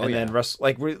 Then we can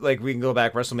go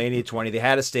back WrestleMania 20, they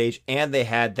had a stage and they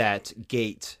had that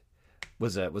gate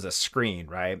was a screen,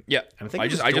 right? Yeah. And I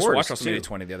just watched WrestleMania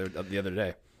 20 the other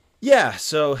day. Yeah,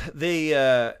 so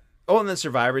they and then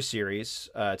Survivor Series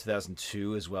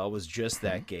 2002 as well was just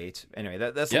that gate. Anyway,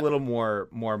 that's a little more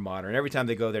modern. Every time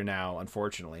they go there now,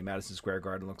 unfortunately, Madison Square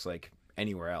Garden looks like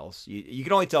anywhere else. You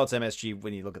can only tell it's MSG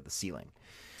when you look at the ceiling.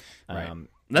 Right.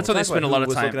 That's why they spend a lot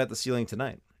of time looking at the ceiling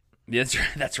tonight. Yeah,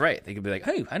 that's right. They could be like,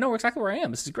 hey, I know exactly where I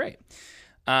am. This is great.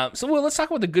 Let's talk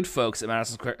about the good folks at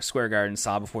Madison Square Garden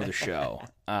saw before the show.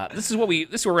 This is where we're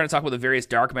going to talk about the various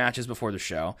dark matches before the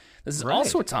show. This is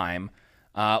also a time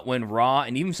when Raw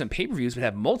and even some pay-per-views would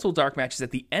have multiple dark matches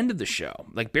at the end of the show.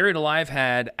 Like Buried Alive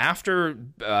had, after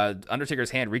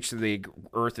Undertaker's hand reached the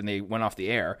earth and they went off the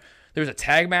air, there was a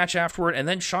tag match afterward, and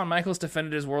then Shawn Michaels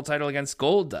defended his world title against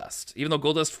Goldust, even though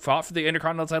Goldust fought for the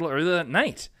Intercontinental title earlier that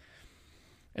night.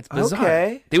 It's bizarre.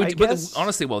 Okay, they would,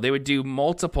 honestly, they would do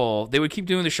multiple. They would keep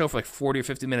doing the show for like 40 or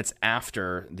 50 minutes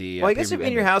after the. Well, I guess if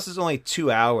In Your House is only 2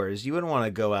 hours, you wouldn't want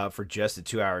to go out for just a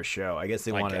 2-hour show. I guess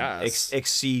they want to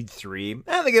exceed 3.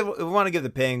 They want to give the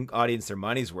paying audience their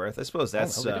money's worth. I suppose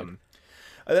that's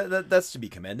that's to be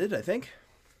commended. I think.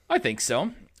 I think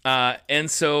so.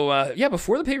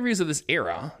 Before the pay-per-views of this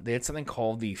era, they had something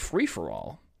called the Free for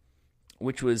All,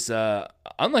 which was unlike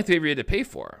the pay-per-view you had to pay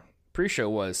for. Pre-show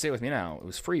was, say it with me now, it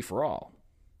was free for all.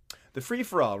 The free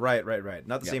for all, right.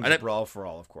 Not the same as Brawl for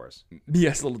All, of course.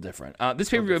 Yes, a little different. This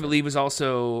pay-per-view, I believe, was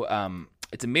also,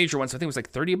 it's a major one, so I think it was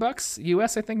like $30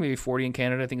 US, I think, maybe 40 in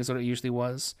Canada, I think is what it usually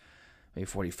was. Maybe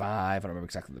 45, I don't remember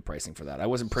exactly the pricing for that. I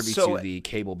wasn't privy to the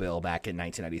cable bill back in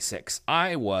 1996.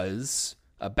 I was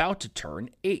about to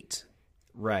turn 8.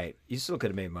 Right. You still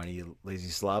could have made money, you lazy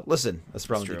slob. Listen, that's the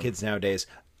problem with the kids nowadays.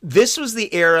 This was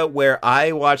the era where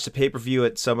I watched a pay-per-view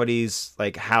at somebody's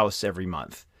like house every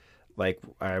month. Like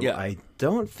I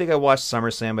don't think I watched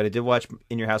SummerSlam, but I did watch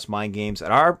In Your House Mind Games at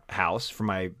our house for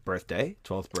my birthday,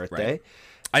 12th birthday. Right.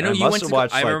 I know you went to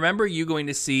I remember you going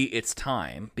to see It's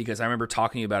Time because I remember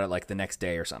talking about it like the next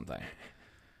day or something.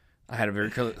 I had a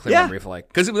very clear memory of like,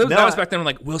 because that was back then. I'm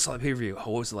like, Will saw the pay-per-view.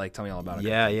 Oh, what was it like? Tell me all about it.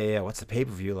 Yeah. What's the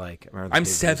pay-per-view like? I'm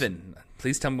 7.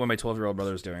 Please tell me what my 12-year-old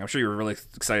brother is doing. I'm sure you were really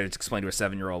excited to explain to a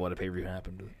 7-year-old what a pay-per-view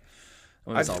happened.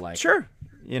 What was all like? Sure.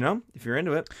 If you're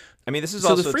into it. I mean, this is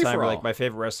also the time where like my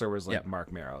favorite wrestler was like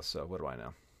Mark Marrow. So what do I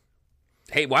know?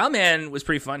 Hey, Wildman was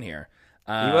pretty fun here.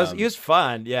 He was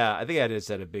fun. Yeah, I think I just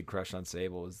had a big crush on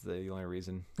Sable. Was the only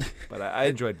reason, but I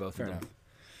enjoyed both of them.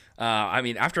 I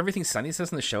mean, after everything Sonny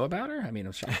says in the show about her, I mean,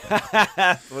 I'm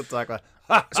shocked. We'll talk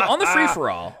about. So on the free for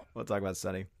all, we'll talk about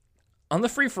Sonny. On the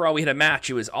free for all, we had a match.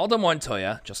 It was Aldo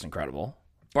Montoya, just incredible.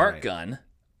 Bart Gunn,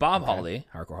 Bob Holly,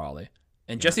 Hardcore Holly,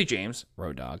 and Jesse James,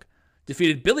 Road Dogg,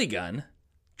 defeated Billy Gunn,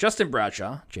 Justin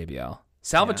Bradshaw, JBL,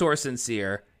 Salvatore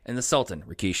Sincere, and the Sultan,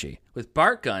 Rikishi, with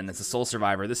Bart Gunn as the sole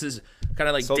survivor. This is kind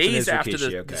of like Sultan days after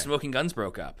the Smoking Guns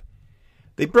broke up.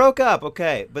 They broke up,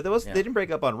 okay, but they didn't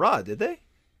break up on Raw, did they?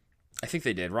 I think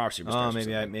they did. Raw Superstars. Oh,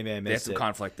 maybe I missed it. They had some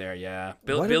conflict there, yeah.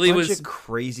 Billy was of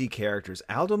crazy characters.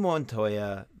 Aldo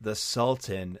Montoya, the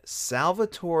Sultan,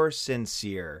 Salvatore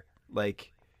Sincere.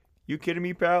 Like, you kidding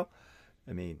me, pal?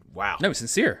 I mean, wow. No,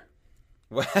 Sincere.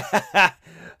 All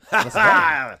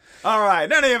right,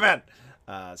 in any event.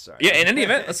 Sorry. Yeah, in any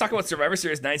event, let's talk about Survivor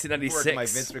Series 1996. Work my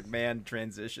Vince McMahon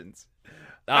transitions.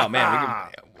 Oh, man.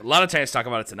 A lot of time to talk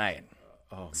about it tonight.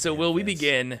 Oh, so, will we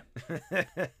begin?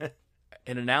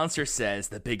 An announcer says,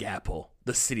 the Big Apple,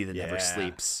 the city that never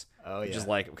sleeps. Oh, yeah. Just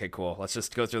like, okay, cool. Let's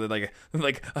just go through like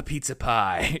a pizza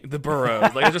pie, the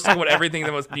boroughs. Like, just talk about everything,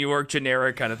 the most New York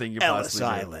generic kind of thing you possibly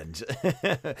Island.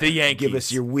 The Yankees. Give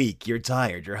us your weak, you're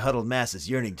tired, your huddled masses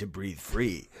yearning to breathe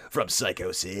free. From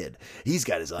Sycho Sid. He's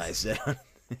got his eyes set on.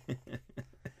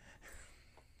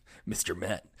 Mr.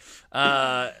 Met.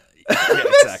 Yeah,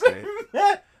 exactly.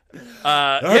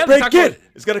 Heartbreak Kid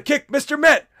is going to kick Mr.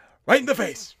 Met right in the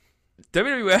face.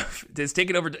 WWF is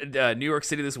taking over New York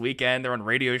City this weekend. They're on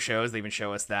radio shows. They even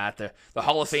show us that. The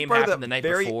Hall of Fame happened the night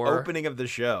before. Very opening of the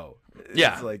show.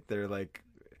 Yeah. It's like they're like...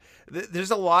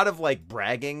 There's a lot of like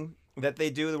bragging that they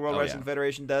do, the World Wrestling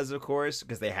Federation does, of course,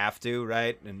 because they have to,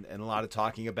 right? And a lot of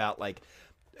talking about like...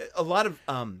 A lot of...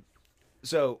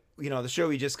 So, the show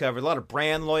we just covered, a lot of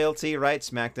brand loyalty, right?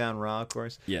 SmackDown, Raw, of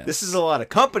course. Yes. This is a lot of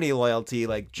company loyalty,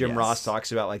 like Jim Ross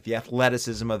talks about, like the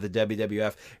athleticism of the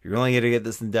WWF. You're only going to get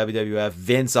this in WWF.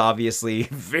 Vince, obviously,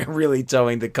 really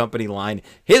towing the company line.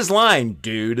 His line,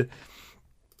 dude.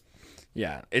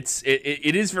 Yeah, it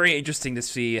is very interesting to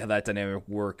see how that dynamic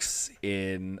works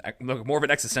in more of an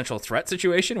existential threat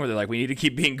situation where they're like, we need to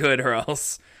keep being good or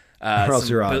else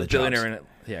you're out of the jobs.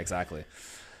 Yeah, exactly.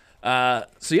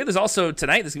 There's also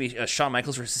tonight, there's going to be Shawn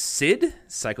Michaels versus Sid,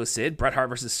 Sycho Sid, Bret Hart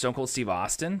versus Stone Cold Steve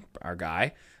Austin, our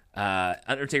guy,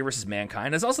 Undertaker versus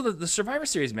Mankind. There's also the Survivor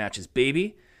Series matches,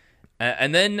 baby.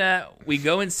 And then we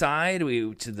go inside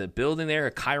to the building there.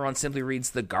 Chiron simply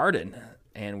reads The Garden,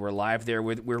 and we're live there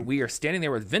where we are standing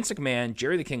there with Vince McMahon,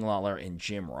 Jerry the King Lawler, and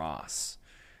Jim Ross.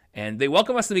 And they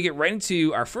welcome us, and we get right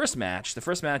into our first match. The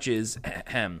first match is,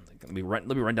 let me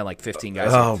run down like 15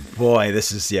 guys. Oh, boy,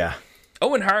 this is,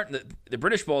 Owen Hart, the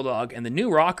British Bulldog, and the New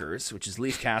Rockers, which is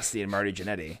Leif Cassidy and Marty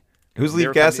Jannetty. Who's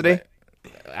Leif Cassidy?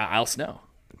 Al Snow.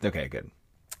 Okay, good.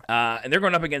 And they're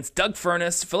going up against Doug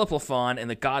Furness, Philip LaFawn, and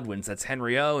the Godwins. That's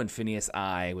Henry O and Phineas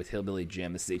I with Hillbilly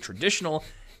Jim. This is a traditional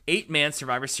 8-man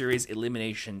Survivor Series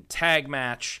elimination tag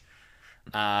match.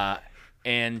 So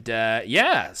the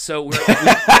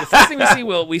first thing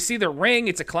we see the ring.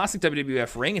 It's a classic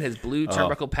WWF ring. It has blue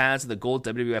turnbuckle pads with the gold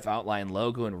WWF outline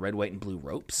logo and red, white, and blue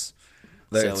ropes.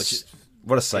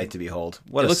 What a sight to behold!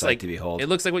 What a sight to behold! It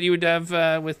looks like what you would have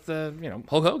with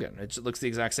Hulk Hogan. It looks the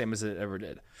exact same as it ever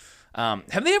did.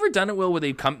 Have they ever done it, Will, where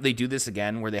they do this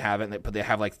again, where they have it, but they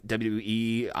have like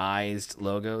WWE-ized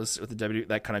logos with the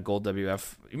that kind of gold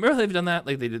WWF? You remember they've done that?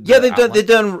 Like they did. Yeah, they've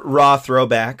done Raw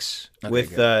throwbacks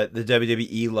with the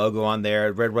WWE logo on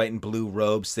there, red, white, and blue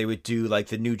robes. They would do like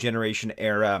the New Generation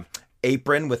era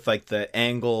apron with like the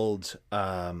angled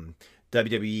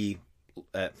WWE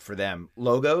for them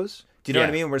logos. Do you know what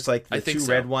I mean? Where it's like the two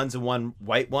red ones and one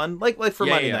white one, like for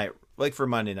Monday night. Like for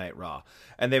Monday Night Raw.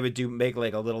 And they would make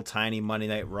like a little tiny Monday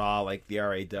Night Raw, like the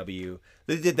RAW. They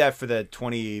did that for the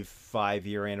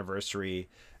 25-year anniversary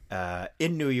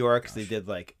in New York. They did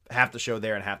like half the show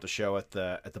there and half the show at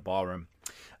the ballroom.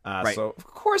 Right. So of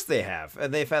course they have.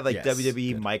 And they've had like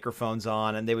WWE microphones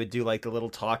on, and they would do like the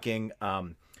little talking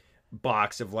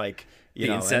box of like,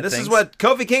 and this is what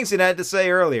Kofi Kingston had to say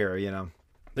earlier,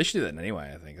 They should do that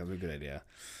anyway, I think. That would be a good idea.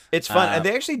 It's fun, and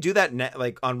they actually do that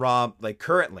like on Raw. Like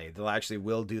currently,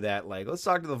 will do that. Like, let's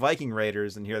talk to the Viking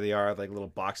Raiders, and here they are, like a little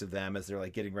box of them as they're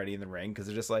like getting ready in the ring because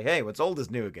they're just like, hey, what's old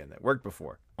is new again. That worked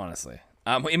before. Honestly,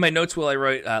 In my notes, Will, I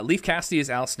wrote, Leif Cassidy is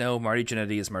Al Snow, Marty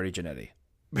Jannetty is Marty Jannetty.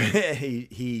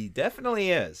 he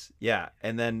definitely is. Yeah.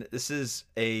 And then this is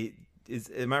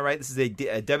am I right? This is a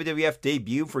WWF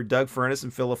debut for Doug Furnas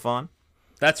and Phil LaFon.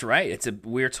 That's right.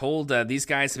 We're told these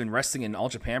guys have been wrestling in All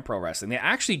Japan Pro Wrestling. They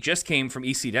actually just came from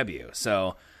ECW,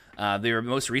 so they were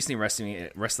most recently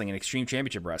wrestling in Extreme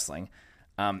Championship Wrestling.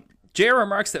 JR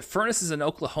remarks that Furnas is an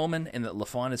Oklahoman and that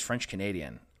LaFon is French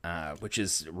Canadian, which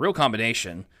is a real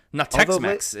combination. Not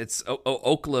Tex-Mex, it's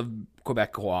Okla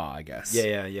Quebecois, I guess.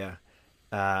 Yeah.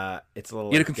 It's a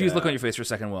little. You had a confused look on your face for a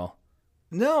second, Will.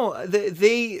 No,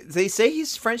 they say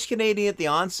he's French Canadian at the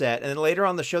onset, and then later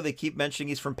on the show they keep mentioning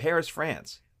he's from Paris,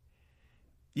 France.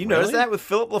 You notice that with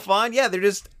Philip LaFon? Yeah, they're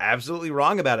just absolutely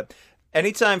wrong about it.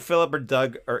 Anytime Philip or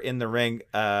Doug are in the ring,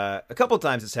 a couple of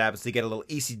times this happens, they get a little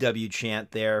ECW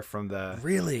chant there from the...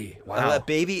 Really? Wow.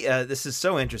 Baby, this is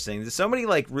so interesting. There's so many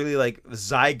really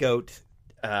zygote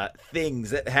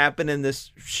things that happen in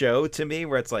this show to me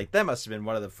where it's like, that must have been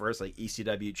one of the first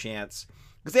ECW chants.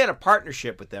 Because they had a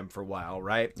partnership with them for a while,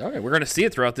 right? Okay, we're going to see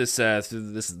it throughout this year.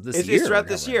 It's throughout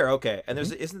this year, okay. And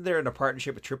isn't there a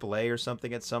partnership with AAA or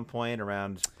something at some point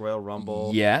around Royal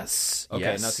Rumble? Yes. Okay,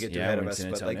 yes. not to get too ahead of us,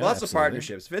 but lots of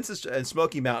partnerships. Vince and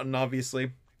Smoky Mountain, obviously.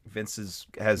 Vince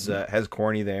has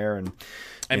Corny there, and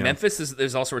Memphis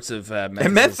there's all sorts of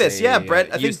Memphis, yeah. Brett,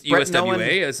 I think Brett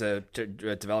USWA as a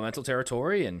developmental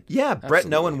territory, and Brett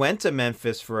Nolan went to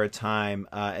Memphis for a time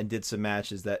and did some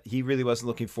matches that he really wasn't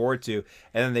looking forward to,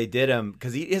 and then they did him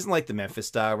because he isn't like the Memphis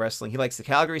style wrestling. He likes the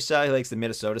Calgary style. He likes the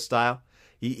Minnesota style.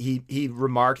 He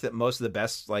remarked that most of the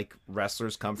best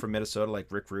wrestlers come from Minnesota, like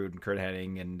Rick Rude and Kurt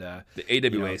Hennig and the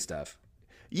AWA stuff.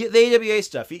 Yeah, the AWA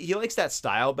stuff. He likes that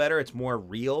style better. It's more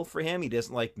real for him. He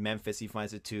doesn't like Memphis. He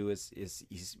finds it too,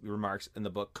 he remarks in the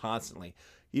book constantly.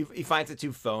 He finds it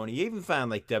too phony. He even found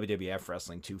WWF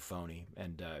wrestling too phony.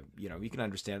 And, you can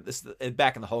understand this is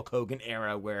back in the Hulk Hogan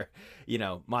era where,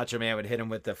 Macho Man would hit him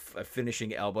with a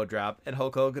finishing elbow drop and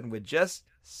Hulk Hogan would just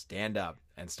stand up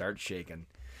and start shaking.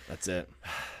 That's it.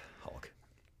 Hulk.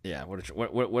 Yeah,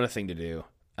 what a thing to do.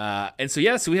 And so we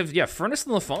have Furnas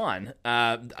and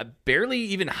LaFon, barely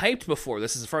even hyped before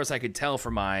this, as far as I could tell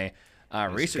from my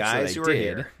research guys that I who did. Are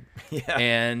here. Yeah.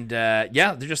 And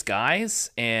they're just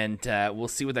guys, and we'll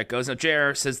see where that goes. Now,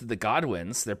 JR says that the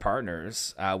Godwins, their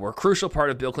partners, were a crucial part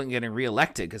of Bill Clinton getting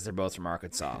reelected because they're both from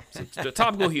Arkansas. So it's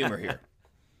topical humor here.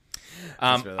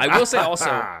 I will say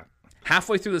also,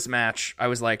 halfway through this match, I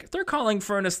was like, they're calling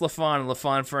Furnas LaFon and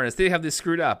LaFon Furnas. They have this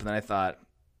screwed up. And then I thought,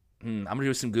 I'm going to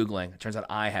do some Googling. It turns out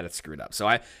I had it screwed up. So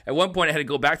at one point I had to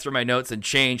go back through my notes and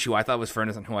change who I thought was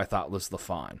Furnas and who I thought was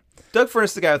LaFon. Doug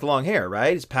Furnas, the guy with the long hair,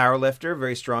 right? He's a power lifter,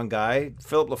 very strong guy.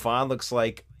 Philip LaFon looks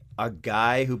like a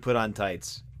guy who put on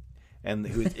tights and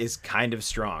who is kind of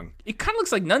strong. He kind of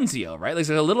looks like Nunzio, right?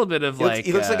 There's a little bit of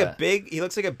he looks like a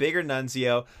bigger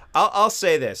Nunzio. I'll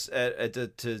say this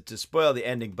to spoil the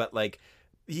ending, but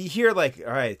you hear all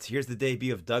right, here's the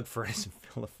debut of Doug Furnas and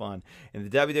Phil LaFon in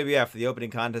the WWF for the opening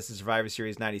contest of Survivor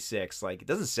Series 96. It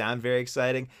doesn't sound very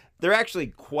exciting. They're actually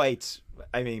quite,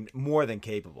 more than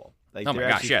capable. They're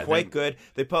actually quite good.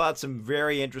 They pull out some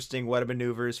very interesting what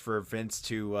maneuvers for Vince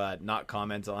to not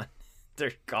comment on.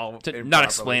 They're called to not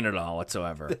explain it all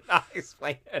whatsoever. Not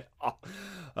explain it all.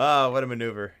 Oh, what a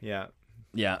maneuver! Yeah.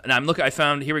 Yeah, and I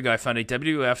found a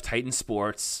WWF Titan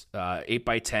Sports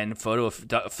 8x10 photo of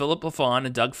Philip LaFon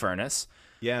and Doug Furnas.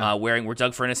 Yeah, where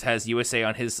Doug Furnas has USA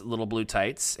on his little blue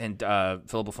tights, and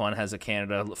Philip LaFon has a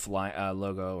Canada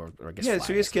logo, or I guess. Yeah,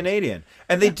 so he's Canadian,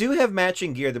 and they do have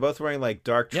matching gear. They're both wearing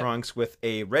dark trunks with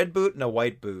a red boot and a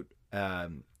white boot,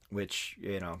 which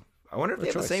I wonder if they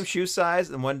have the same shoe size.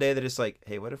 And one day they're just like,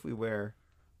 hey, what if we wear?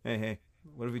 Hey,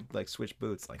 what if we switch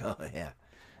boots? Oh yeah.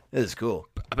 This is cool.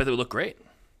 I bet they would look great.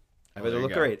 I bet they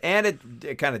look great. And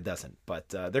it kind of doesn't, but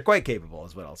they're quite capable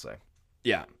is what I'll say.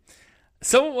 Yeah.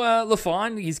 So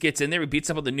LaFon, he gets in there. He beats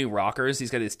up on the new Rockers. He's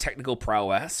got his technical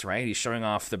prowess, right? He's showing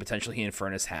off the potential he and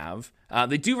Furnas have.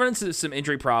 They do run into some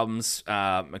injury problems.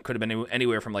 It could have been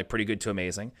anywhere from pretty good to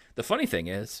amazing. The funny thing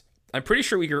is, I'm pretty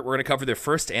sure we're going to cover their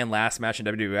first and last match in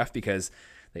WWF because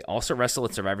they also wrestle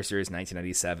at Survivor Series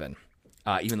 1997,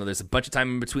 even though there's a bunch of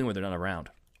time in between where they're not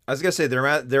around. I was gonna say they're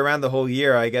around the whole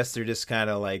year. I guess they're just kind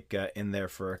of in there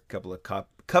for a couple of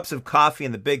cups of coffee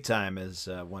in the big time, as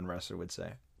one wrestler would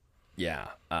say. Yeah.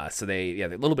 So a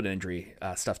little bit of injury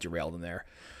stuff derailed in there.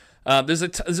 There's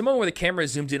a moment where the camera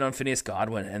is zoomed in on Phineas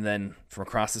Godwin, and then from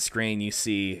across the screen you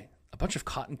see a bunch of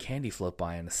cotton candy float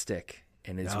by on a stick,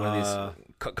 and it's one of these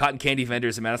cotton candy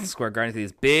vendors in Madison Square Garden.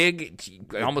 These big,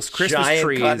 almost Christmas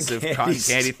trees of cotton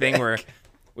candy thing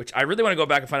which I really want to go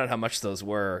back and find out how much those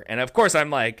were. And of course, I'm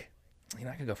like, you're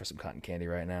not gonna go for some cotton candy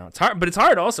right now. It's hard, but it's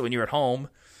hard also when you're at home.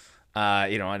 At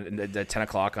 10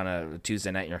 o'clock on a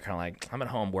Tuesday night, you're kind of like, I'm at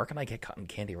home. Where can I get cotton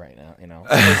candy right now?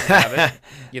 Have it.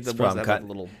 You have the ones that have a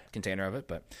little container of it,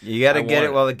 but you got to get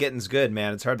it while the getting's good,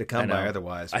 man. It's hard to come by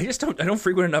otherwise. I don't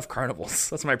frequent enough carnivals.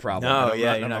 That's my problem. No,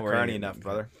 you're not carny enough,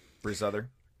 brother. Bruce Other.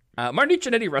 Martin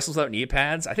Jannetty wrestles without knee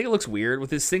pads. I think it looks weird with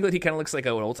his singlet. He kind of looks like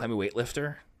an old timey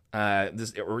weightlifter.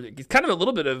 Kind of a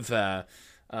little bit of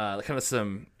kind of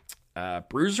some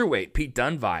bruiserweight Pete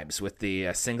Dunne vibes with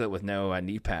the singlet with no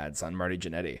knee pads on Marty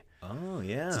Jannetty. Oh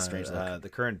yeah, it's a strange look. The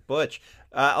current Butch.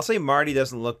 I'll say Marty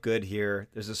doesn't look good here.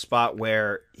 There's a spot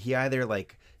where he either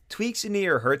like tweaks a knee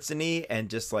or hurts a knee and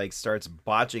just like starts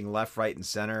botching left, right, and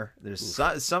center. There's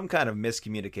some kind of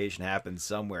miscommunication happens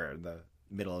somewhere in the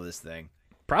middle of this thing.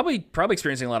 Probably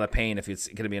experiencing a lot of pain if it's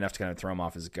going to be enough to kind of throw him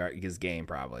off his game.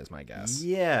 Probably is my guess.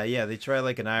 Yeah. They try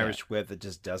like an Irish whip that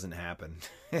just doesn't happen.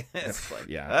 It's like,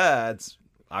 it's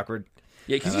awkward.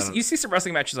 Yeah, because you see some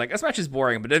wrestling matches like this match is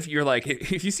boring, but if you're like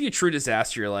if you see a true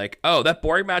disaster, you're like, oh, that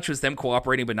boring match was them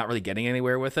cooperating but not really getting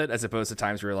anywhere with it, as opposed to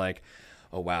times where you're like,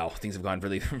 oh wow, things have gone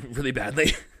really really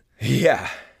badly. Yeah,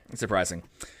 it's surprising.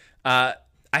 I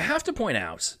have to point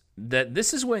out that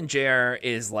this is when JR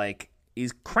is like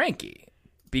he's cranky.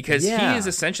 Because he is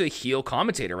essentially a heel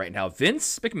commentator right now.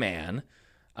 Vince McMahon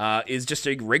is just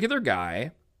a regular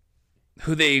guy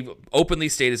who they openly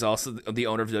state is also the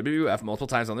owner of WWF multiple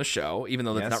times on the show, even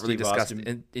though that's not really discussed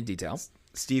in detail.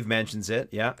 Steve mentions it,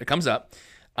 yeah. It comes up.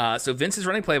 So Vince is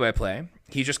running play-by-play.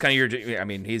 He's just kind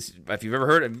of he's if you've ever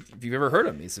heard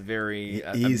him, he's a very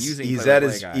amusing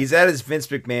play-by-play guy. He's at his Vince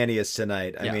McMahoniest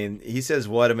tonight. I mean, he says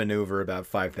 "what a maneuver" about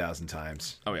 5,000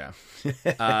 times. Oh yeah.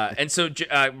 And so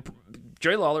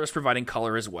Jerry Lawler is providing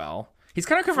color as well. He's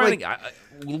kind of providing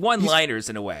one-liners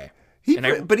in a way.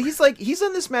 But he's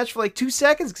on this match for like 2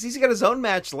 seconds because he's got his own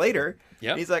match later.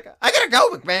 Yep. He's like, I gotta go,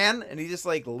 McMahon, and he just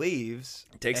like leaves.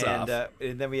 Takes off.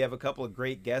 And then we have a couple of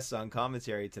great guests on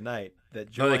commentary tonight that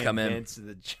join Vince and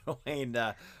that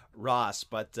join Ross.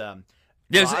 But and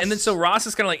then so Ross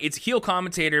is kind of like it's heel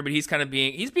commentator, but he's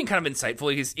being kind of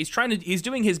insightful. He's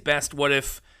doing his best. What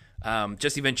if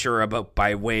Jesse Ventura, but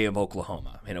by way of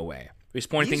Oklahoma in a way. He's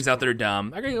pointing things out that are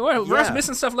dumb. Ross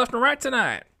missing stuff left and right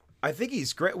tonight. I think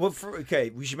he's great. Well,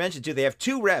 we should mention, too, they have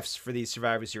two refs for these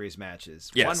Survivor Series matches.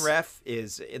 Yes. One ref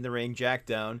is in the ring, Jack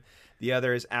Doan. The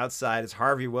other is outside. It's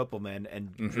Harvey Whippleman.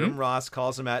 And Jim Ross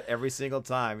calls him out every single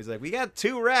time. He's like, we got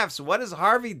two refs. What is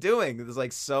Harvey doing? There's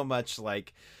like so much,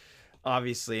 like,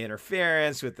 obviously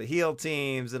interference with the heel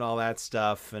teams and all that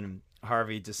stuff. And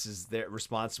Harvey just is there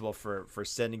responsible for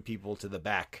sending people to the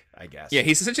back, I guess. Yeah,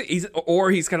 he's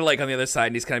kind of like on the other side,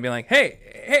 and he's kind of being like,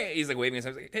 hey, he's like waving his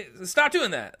hand, like, hey, stop doing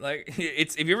that. Like,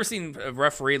 if you ever seen a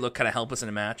referee look kind of helpless in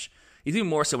a match, he's even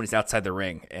more so when he's outside the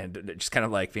ring and just kind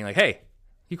of like being like, hey,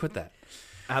 you quit that.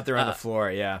 Out there on the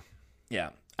floor, yeah. Yeah.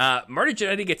 Marty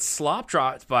Jannetty gets slop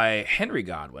dropped by Henry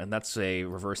Godwin. That's a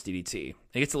reverse DDT.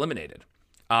 He gets eliminated.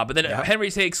 But then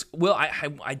Henry takes,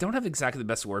 I don't have exactly the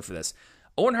best word for this.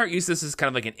 Owen Hart used this as kind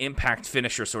of like an impact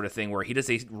finisher sort of thing where he does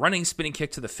a running spinning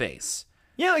kick to the face.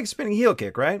 Yeah, like a spinning heel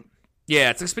kick, right?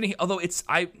 Yeah, it's like spinning, although it's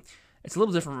a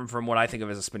little different from what I think of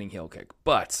as a spinning heel kick,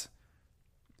 but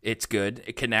it's good.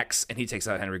 It connects, and he takes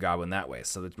out Henry Godwin that way.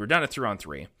 So we're down to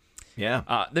 3-on-3.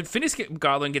 Yeah. Then Phineas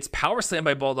Godwin gets power slammed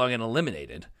by Bulldog and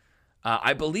eliminated.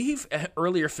 I believe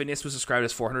earlier Phineas was described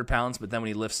as 400 pounds, but then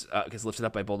when he gets lifted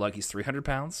up by Bulldog, he's 300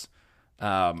 pounds.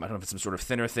 I don't know if it's some sort of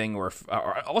thinner thing or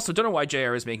also don't know why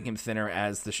JR is making him thinner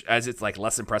as it's like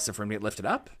less impressive for him to get lifted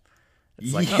up.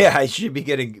 It's like, he should be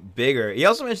getting bigger. He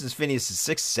also mentions Phineas is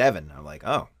 6'7". I'm like,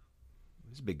 oh,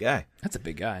 he's a big guy. That's a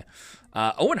big guy.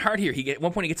 Owen Hart here, at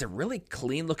one point he gets a really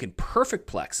clean looking perfect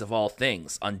plex of all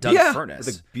things on Doug Furnace.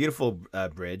 With a beautiful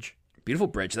bridge. Beautiful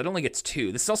bridge. That only gets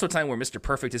 2. This is also a time where Mr.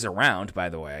 Perfect is around, by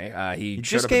the way. He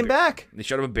just came back. They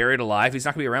showed him buried alive. He's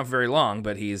not going to be around for very long,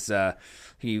 but he's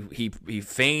he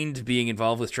feigned being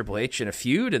involved with Triple H in a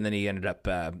feud, and then he ended up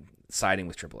siding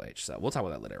with Triple H. So we'll talk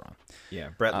about that later on. Yeah,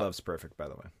 Brett loves Perfect, by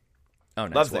the way. Oh,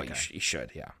 nice. Loves well, that guy. He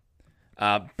should,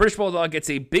 yeah. British Bulldog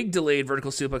gets a big delayed vertical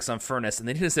suplex on Furnace, and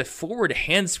then he does a forward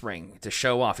handspring to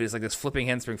show off. He does like this flipping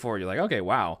handspring forward. You're like, okay,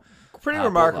 wow. Pretty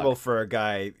remarkable for a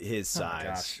guy his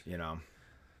size, you know.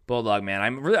 Bulldog, man,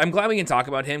 I'm glad we can talk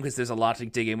about him because there's a lot to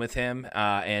dig in with him,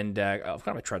 and kind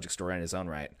of a tragic story in his own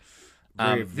right.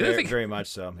 Very much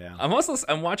so. Yeah.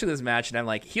 I'm watching this match and I'm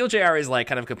like, heel JR is like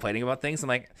kind of complaining about things. I'm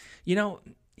like,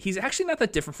 he's actually not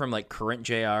that different from like current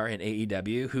JR in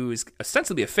AEW, who is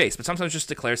ostensibly a face, but sometimes just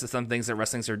declares that some things that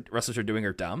wrestlers are doing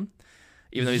are dumb.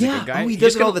 even though he's a good guy. Oh, he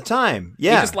does it all the time.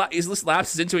 Yeah. He just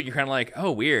lapses into it, and you're kind of like,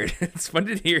 oh, weird. It's fun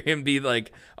to hear him be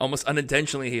like almost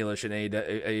unintentionally heelish in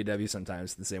AEW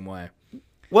sometimes the same way.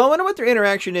 Well, I wonder what their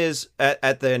interaction is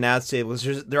at the announce table.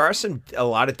 There are a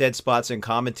lot of dead spots in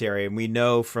commentary, and we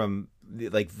know from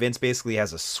like Vince basically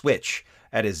has a switch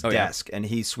at his desk, and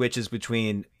he switches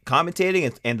between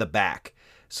commentating and the back.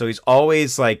 So he's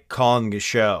always like calling the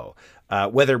show,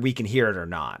 whether we can hear it or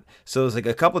not. So there's like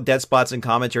a couple of dead spots in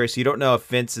commentary, so you don't know if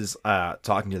Vince is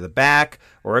talking to the back,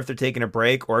 or if they're taking a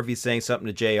break, or if he's saying something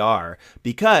to JR.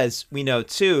 Because we know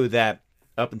too that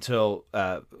up until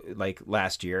like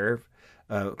last year,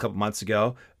 a couple months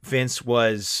ago, Vince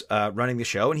was running the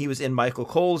show, and he was in Michael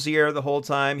Cole's ear the whole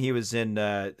time. He was in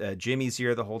Jimmy's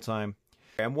ear the whole time.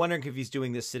 I'm wondering if he's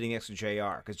doing this sitting next to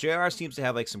JR, because JR seems to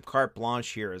have like some carte blanche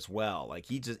here as well. Like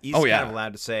he's kind of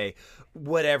allowed to say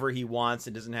whatever he wants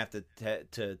and doesn't have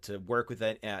to work with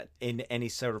that in any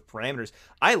sort of parameters.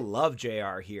 I love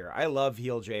JR here. I love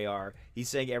heel JR. He's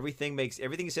saying everything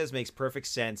he says makes perfect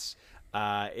sense.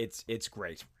 It's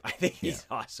great. I think he's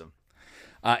awesome.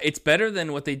 It's better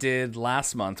than what they did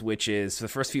last month, which is for the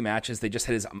first few matches they just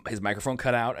had his microphone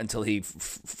cut out until he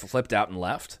flipped out and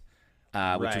left.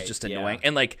 Which was just annoying.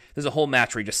 And like, there's a whole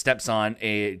match where he just steps on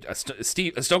a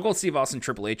Stone Cold Steve Austin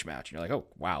Triple H match, and you're like, oh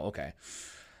wow, okay,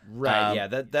 right,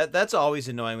 that's always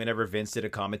annoying. Whenever Vince did a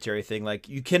commentary thing, like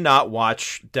you cannot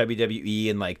watch WWE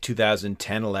in like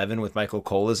 2010-11 with Michael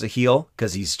Cole as a heel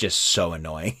because he's just so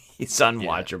annoying. He's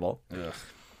unwatchable. Ugh.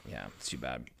 Yeah, it's too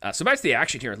bad. So back to the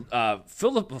action here.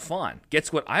 Philip Lafon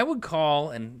gets what I would call,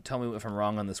 and tell me if I'm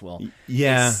wrong on this, Will.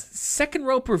 Yeah, second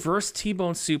rope reverse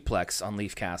T-bone suplex on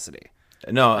Leif Cassidy.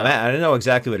 No, I don't know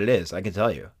exactly what it is. I can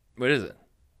tell you. What is it?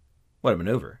 What a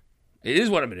maneuver. It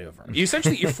is what a maneuver. You're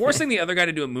forcing the other guy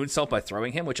to do a moonsault by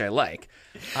throwing him, which I like.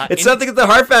 It's something that the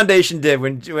Hart Foundation did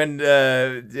when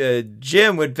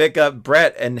Jim would pick up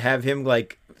Bret and have him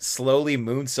like slowly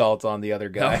moonsault on the other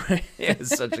guy. Oh, right. It's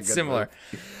such a good similar.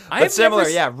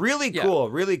 Move.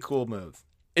 Really cool move.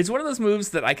 It's one of those moves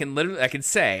that I can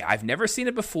say I've never seen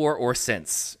it before or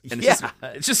since. And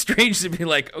it's just strange to be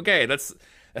like, okay,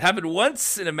 it happened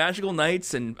once in a magical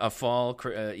night and a fall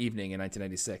evening in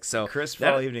 1996. So crisp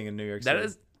fall evening in New York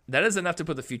City. That is enough to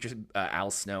put the future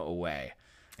Al Snow away.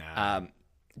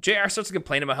 JR starts to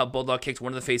complain about how Bulldog kicked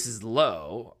one of the faces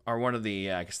low, or one of the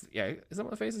is that one of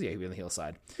the faces? Yeah, he'd be on the heel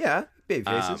side. Yeah, baby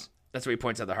faces. That's where he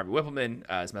points out that Harvey Whippleman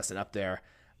is messing up there.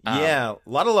 A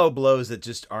lot of low blows that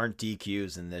just aren't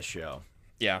DQs in this show.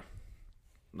 Yeah,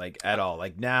 like at all.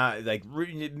 Like now, like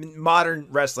modern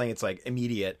wrestling, it's like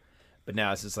immediate. But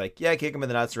now it's just like, kick him in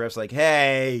the nuts. The ref's like,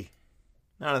 hey,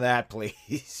 none of that,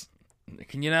 please.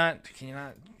 Can you not? Could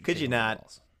you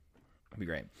not? That'd be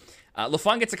great.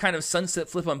 LaFon gets a kind of sunset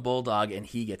flip on Bulldog, and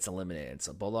he gets eliminated.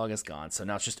 So Bulldog is gone. So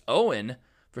now it's just Owen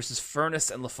versus Furnace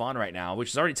and LaFon right now, which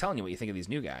is already telling you what you think of these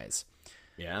new guys.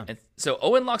 Yeah. And so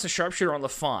Owen locks a sharpshooter on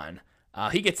LaFon.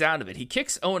 He gets out of it. He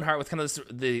kicks Owen Hart with kind of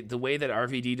the way that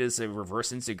RVD does a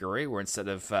reverse enziguri, where instead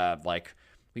of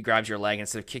he grabs your leg,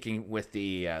 instead of kicking with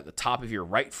the top of your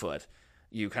right foot,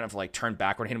 you kind of like turn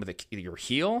backward, hit him with your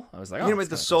heel. I was like, hit him with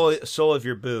the sole of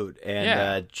your boot.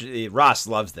 And Ross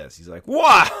loves this. He's like,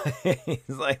 wow. He's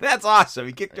like, that's awesome.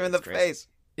 He kicked her in the face.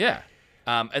 Yeah.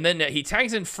 And then he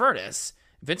tags in Furnace.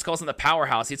 Vince calls him the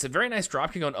powerhouse. It's a very nice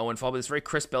dropkick on Owen fall, but it's very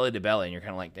crisp belly to belly, and you're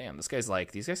kind of like, damn, these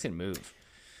guys can move.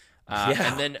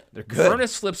 And then they're good.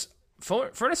 Furnace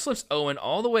flips Owen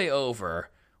all the way over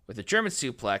with a German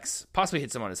suplex, possibly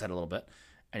hits him on his head a little bit,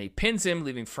 and he pins him,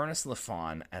 leaving Furnace and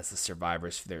LaFon as the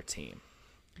survivors for their team.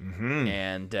 Mm-hmm.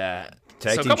 And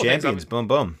tag team champions, boom,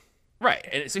 boom. Right.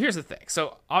 And so here's the thing.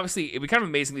 So obviously, it'd be kind of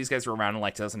amazing these guys were around in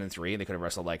like 2003. They could have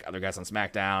wrestled like other guys on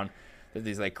SmackDown.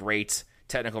 These like great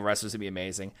technical wrestlers would be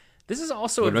amazing. This is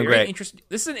also a very interesting.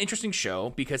 This is an interesting show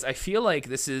because I feel like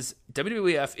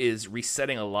WWF is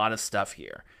resetting a lot of stuff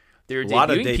here. They're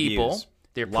debuting people.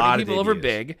 They're putting people over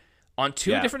big. On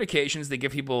two different occasions, they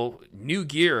give people new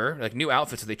gear, like new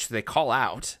outfits. So they call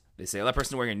out. They say, that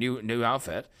person's wearing a new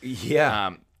outfit.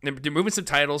 Yeah. They're moving some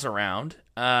titles around.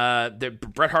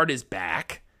 Bret Hart is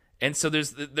back. And so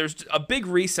there's a big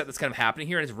reset that's kind of happening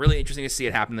here, and it's really interesting to see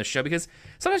it happen in this show because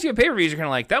sometimes you have pay-per-views, you're kind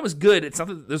of like, that was good. It's not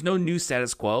that there's no new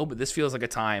status quo, but this feels like a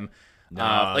time,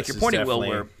 like you're pointing, Will,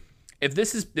 where if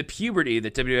this is the puberty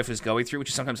that WWF is going through, which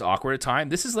is sometimes awkward at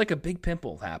times, this is like a big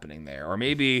pimple happening there, or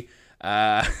maybe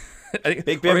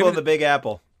big pimple in the Big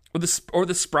Apple, or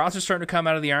the sprouts are starting to come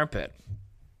out of the armpit.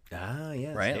 Ah,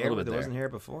 yeah, right. A little bit there wasn't hair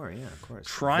before. Yeah, of course.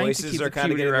 Voices to keep are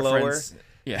kind of getting reference. Lower.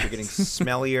 Yeah, they're getting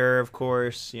smellier, of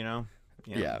course. You know.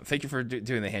 Yeah. Thank you for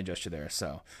doing the hand gesture there.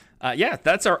 So,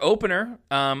 that's our opener,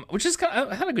 which is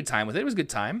I had a good time with it. It was a good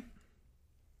time.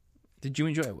 Did you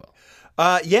enjoy it, Will?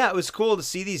 Yeah, it was cool to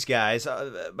see these guys.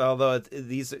 Although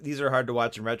these are hard to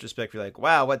watch in retrospect. You're like,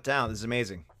 wow, what talent! This is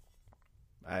amazing.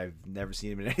 I've never seen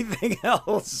them in anything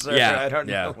else. I don't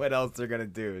know what else they're gonna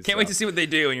do. Can't wait to see what they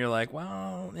do. And you're like,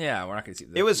 well, yeah, we're not gonna see.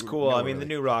 It was cool. I mean, the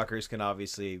new rockers can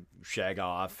obviously shag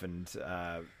off, and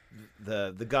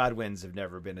the Godwins have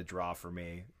never been a draw for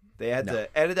me. They had to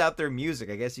edit out their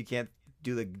music. I guess you can't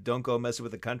do the "Don't Go Messing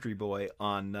with the Country Boy"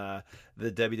 on the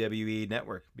WWE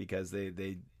network because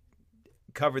they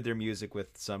covered their music with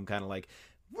some kind of like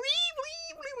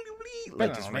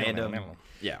just random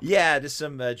just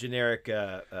some generic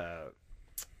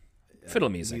fiddle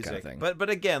music kind of thing. But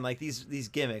again, like these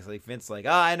gimmicks, like Vince, like,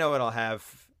 I know what I'll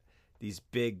have these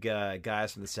big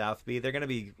guys from the South be. They're gonna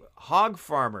be hog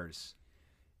farmers,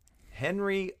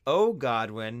 Henry O.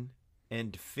 Godwin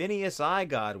and Phineas I.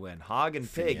 Godwin. Hog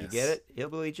and pig, you get it?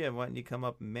 Hillbilly Jim, why don't you come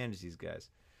up and manage these guys?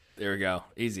 There we go.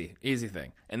 Easy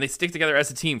thing. And they stick together as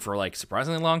a team for like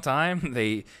surprisingly long time.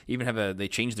 They even they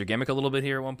changed their gimmick a little bit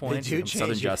here at one point. They do change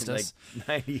Southern Justice.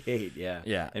 Like 98, yeah.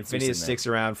 Yeah. And Phineas sticks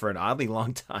around for an oddly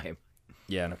long time.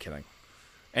 Yeah, no kidding.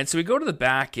 And so we go to the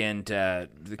back, and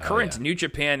the current New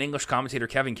Japan English commentator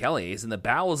Kevin Kelly is in the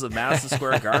bowels of Madison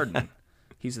Square Garden.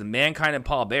 He's the Mankind and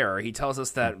Paul Bearer. He tells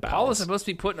us that Paul is supposed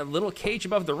to be put in a little cage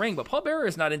above the ring, but Paul Bearer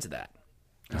is not into that.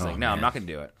 He's like, no, man. I'm not going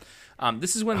to do it.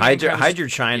 This is when hide your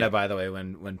china, by the way,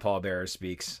 when Paul Bearer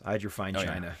speaks. Hide your fine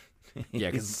china. Yeah,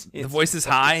 because the voice is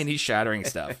high and he's shattering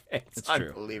stuff. It's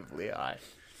unbelievably high.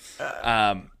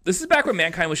 This is back when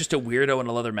Mankind was just a weirdo in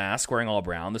a leather mask wearing all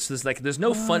brown. This is like, there's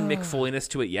no fun Mick Foley-ness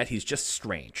to it yet. He's just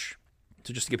strange.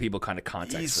 So just to give people kind of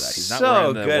context for that. He's not so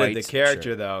wearing the good white at the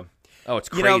character, shirt. though. Oh, it's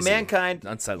crazy. Mankind,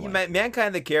 unsettling.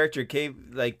 Mankind, the character,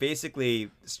 came like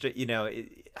basically,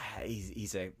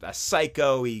 he's a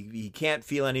psycho. He can't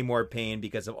feel any more pain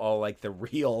because of all like the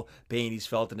real pain he's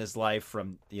felt in his life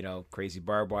from crazy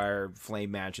barbed wire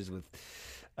flame matches with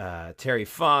Terry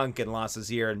Funk and lost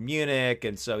his ear in Munich,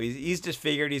 and so he's just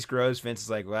figured he's gross. Vince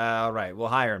is like, well, all right, we'll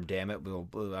hire him. Damn it,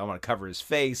 I want to cover his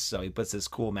face, so he puts this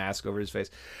cool mask over his face,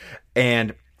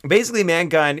 and basically,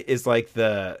 Mankind is like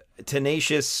the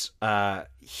tenacious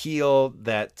heel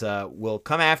that will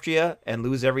come after you and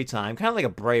lose every time. Kind of like a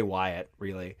Bray Wyatt,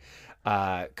 really.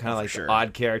 Kind of like the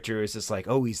odd character is just like,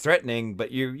 oh, he's threatening, but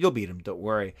you'll beat him, don't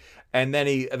worry. And then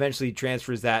he eventually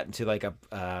transfers that into like a,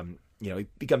 he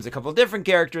becomes a couple of different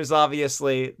characters,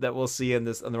 obviously, that we'll see on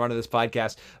the run of this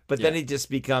podcast. But then he just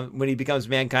when he becomes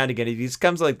Mankind again, he just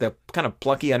becomes like the kind of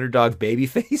plucky underdog baby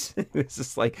face. It's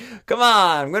just like, come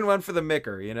on, win one for the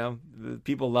Micker,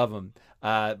 people love him.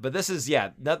 But this is,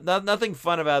 nothing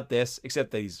fun about this, except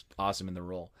that he's awesome in the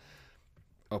role.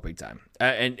 Oh, big time.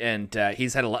 And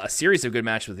he's had a series of good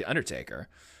matches with The Undertaker,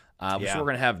 which we're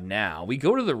going to have now. We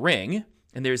go to the ring,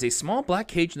 and there's a small black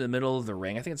cage in the middle of the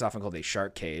ring. I think it's often called a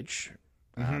shark cage.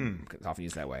 It's often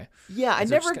used that way. Yeah, I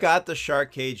never got the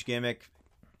shark cage gimmick.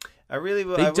 I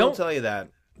will tell you that.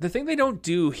 The thing they don't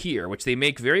do here, which they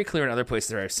make very clear in other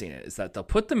places where I've seen it, is that they'll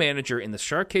put the manager in the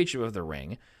shark cage above the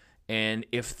ring, and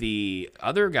if the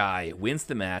other guy wins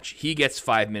the match, he gets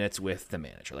 5 minutes with the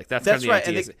manager. Like that's kind of the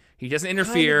idea. He doesn't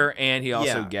interfere, and he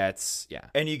also gets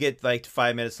and you get like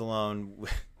 5 minutes alone.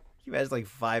 You imagine like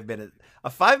 5 minutes. A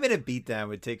 5-minute beatdown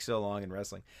would take so long in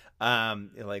wrestling.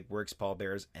 It like works Paul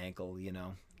Bearer's ankle,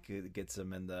 gets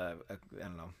him in the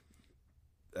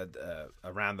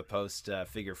around the post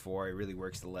figure four. It really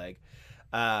works the leg.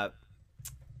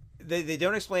 They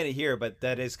don't explain it here, but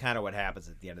that is kind of what happens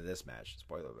at the end of this match.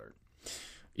 Spoiler alert.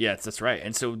 Yes, that's right.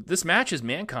 And so this match is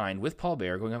Mankind with Paul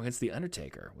Bearer going up against The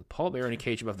Undertaker, with Paul Bearer in a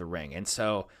cage above the ring. And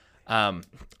so I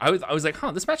was like,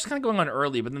 this match is kind of going on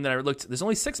early, but then I looked, there's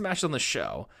only 6 matches on the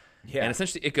show. Yeah. And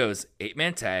essentially it goes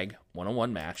 8-man tag,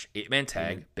 1-on-1 match, 8-man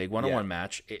tag, big 1-on-1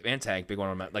 match, 8-man tag, big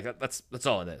 1-on-1 match. Like that's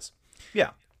all it is.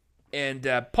 Yeah. And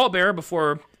Paul Bearer,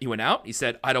 before he went out, he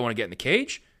said, I don't want to get in the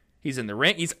cage. He's in the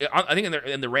ring. I think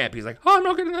in the ramp, he's like, oh, I'm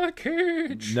not getting in that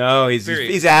cage. No, he's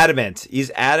adamant.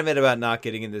 He's adamant about not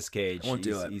getting in this cage. I won't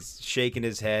do it. He's shaking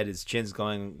his head. His chin's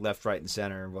going left, right, and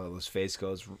center, while his face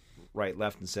goes right,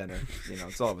 left, and center.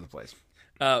 It's all over the place.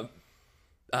 And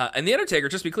The Undertaker,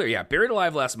 just to be clear, buried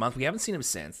alive last month. We haven't seen him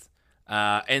since.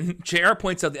 And JR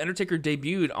points out The Undertaker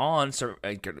debuted on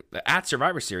at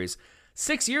Survivor Series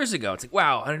 6 years ago. It's like,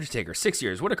 wow, Undertaker, 6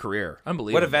 years. What a career.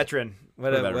 Unbelievable. What a veteran.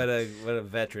 What a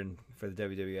veteran for the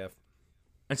WWF.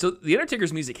 And so The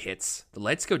Undertaker's music hits, the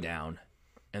lights go down,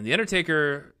 and The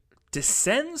Undertaker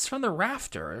descends from the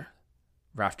rafters,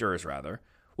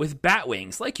 with bat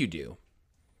wings like you do.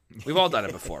 We've all done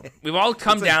it before. We've all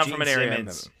come down from an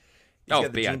area.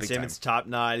 got the Gene Simmons top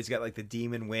knot. He's got like the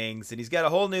demon wings, and he's got a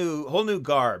whole new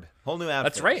garb, whole new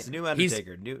outfit. That's right. It's a new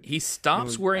Undertaker. He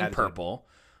stops wearing attitude. purple.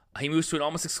 He moves to an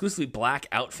almost exclusively black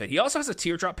outfit. He also has a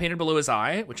teardrop painted below his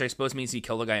eye, which I suppose means he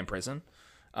killed a guy in prison.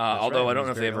 Although I don't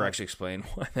know if they ever actually explain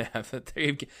why they have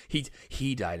it.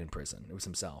 He died in prison. It was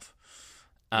himself.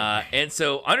 And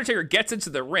so Undertaker gets into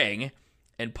the ring,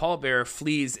 and Paul Bearer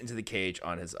flees into the cage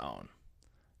on his own.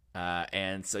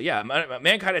 And so,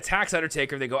 Mankind attacks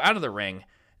Undertaker. They go out of the ring.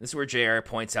 This is where JR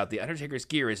points out the Undertaker's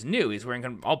gear is new. He's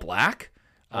wearing all black.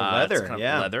 Leather,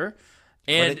 leather.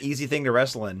 And what an easy thing to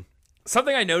wrestle in.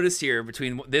 Something I noticed here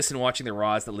between this and watching the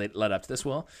Raws that led up to this,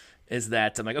 Will, is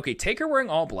that I'm like, okay, Taker wearing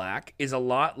all black is a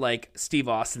lot like Steve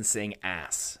Austin saying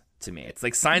ass to me. It's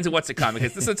like signs of what's to come,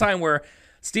 because this is a time where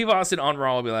Steve Austin on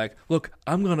Raw will be like, look,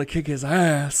 I'm going to kick his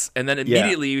ass. And then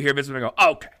immediately you hear Vince McMahon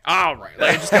go, okay, all right.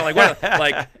 Like, just kind of like, what?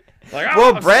 Like,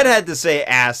 well, Bret had to say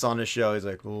ass on the show. He's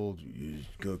like, well, you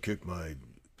go kick my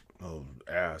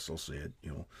ass. I'll say it, you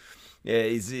know. Yeah,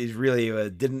 he's really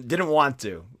didn't want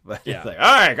to, but he's like,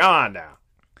 all right, come on now.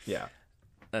 Yeah,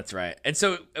 that's right. And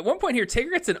so at one point here, Taker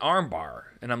gets an arm bar,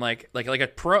 and I'm like a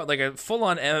full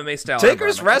on MMA style.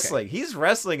 Taker's wrestling. Okay. He's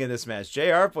wrestling in this match.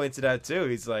 JR points it out too.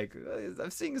 He's like, I'm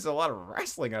seeing a lot of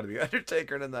wrestling out of the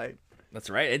Undertaker tonight.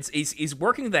 That's right. He's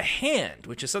working the hand,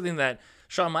 which is something that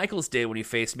Shawn Michaels did when he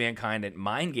faced Mankind at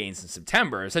Mind Games in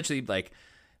September. Essentially, like,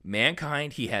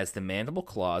 Mankind, he has the mandible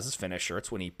claw as his finisher.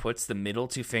 It's when he puts the middle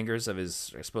two fingers of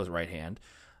his, I suppose, right hand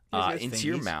into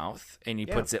your mouth, and he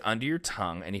puts it under your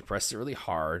tongue, and he presses it really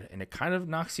hard, and it kind of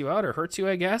knocks you out or hurts you,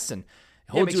 I guess, and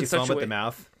holds you in such a way. The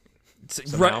mouth.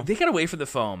 Right, they got away from the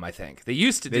foam, I think. They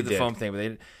used to do the foam thing,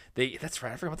 but they that's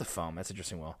right. I forgot about the foam. That's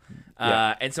interesting, Will.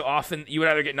 And so often you would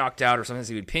either get knocked out or sometimes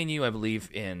he would pin you. I believe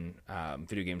in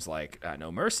video games like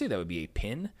No Mercy, that would be a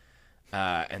pin.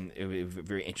 And it was a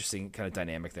very interesting kind of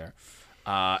dynamic there.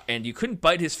 And you couldn't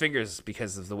bite his fingers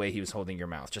because of the way he was holding your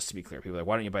mouth, just to be clear. People are like,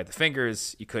 why don't you bite the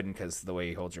fingers? You couldn't because the way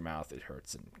he holds your mouth, it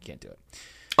hurts and you can't do it.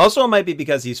 Also, it might be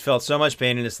because he's felt so much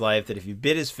pain in his life that if you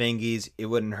bit his fingies, it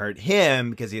wouldn't hurt him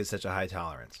because he has such a high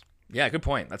tolerance. Yeah, good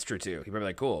point. That's true, too. He'd probably be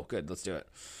like, cool, good, let's do it.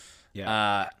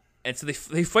 Yeah. And so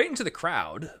they fight into the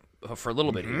crowd for a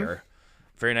little bit here.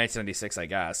 Very 1996, I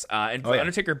guess. And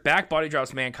Undertaker back body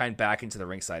drops Mankind back into the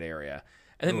ringside area.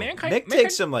 And then Mankind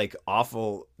takes some like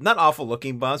not awful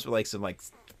looking bumps, but like some like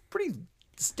pretty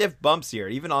stiff bumps here,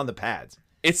 even on the pads.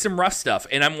 It's some rough stuff.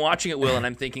 And I'm watching it, Will, and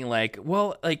I'm thinking like,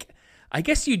 well, like, I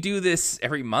guess you do this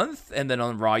every month, and then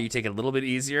on Raw you take it a little bit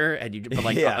easier, and you but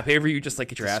like on pay-per-view you just like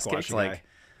get your ass kicked. Like,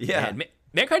 man,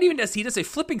 Mankind even does a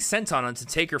flipping senton onto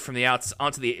Taker from the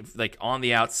onto the like on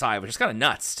the outside, which is kind of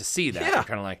nuts to see that. You're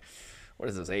kind of like, what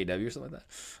is this, AEW or something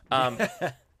like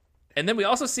that? And then we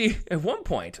also see at one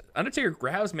point Undertaker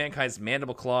grabs Mankind's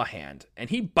mandible claw hand and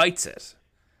he bites it.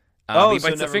 He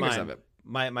bites the fingers of it.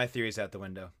 My theory's out the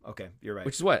window. Okay, you're right.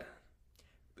 Which is what?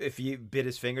 If you bit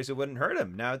his fingers, it wouldn't hurt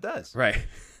him. Now it does. Right.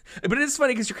 But it is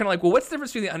funny because you're kind of like, well, what's the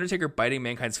difference between the Undertaker biting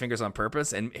Mankind's fingers on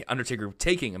purpose and Undertaker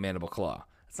taking a mandible claw?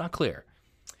 It's not clear.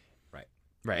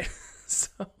 Right. So,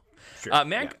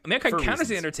 Mankind counters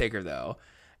the Undertaker, though,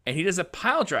 and he does a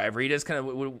pile driver. He does kind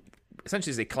of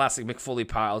essentially is a classic Mick Foley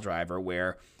pile driver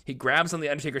where he grabs on the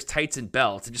Undertaker's tights and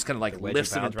belts and just kind of like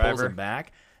lifts him and pulls him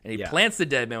back, and he plants the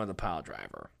dead man with a pile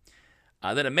driver.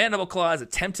 Then a mandible claw is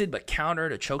attempted but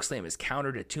countered. A chokeslam is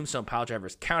countered. A tombstone pile driver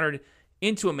is countered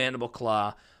into a mandible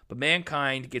claw, but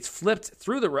Mankind gets flipped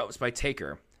through the ropes by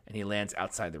Taker, and he lands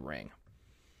outside the ring.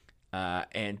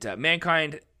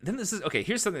 Mankind, then this is, okay,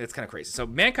 here's something that's kind of crazy. So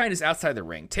Mankind is outside the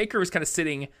ring. Taker is kind of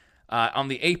sitting on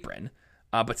the apron,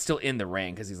 but still in the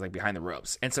ring because he's like behind the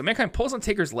ropes. And so Mankind pulls on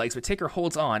Taker's legs, but Taker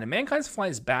holds on, and Mankind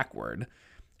flies backward,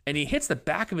 and he hits the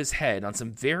back of his head on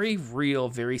some very real,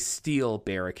 very steel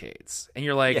barricades. And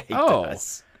you're like,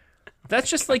 does.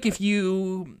 That's just like if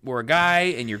you were a guy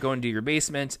and you're going to your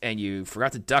basement and you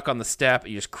forgot to duck on the step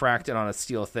and you just cracked it on a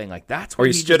steel thing. Like that's what. Or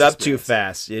you stood up too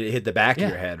fast. It hit the back of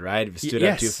your head, right? If you stood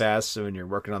up too fast, so when you're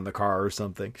working on the car or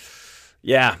something.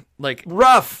 Yeah, like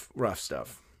rough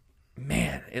stuff.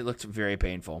 Man, it looked very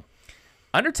painful.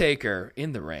 Undertaker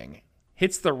in the ring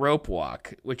hits the rope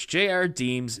walk, which JR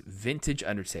deems vintage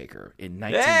Undertaker in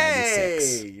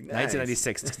 1996. Hey, nice.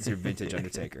 1996 is considered vintage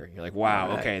Undertaker. You're like,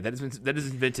 wow, okay, that is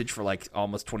vintage for like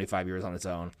almost 25 years on its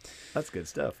own. That's good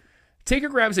stuff. Taker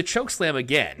grabs a chokeslam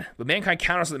again, but Mankind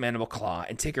counters with a mandible claw,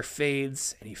 and Taker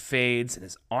fades, and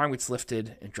his arm gets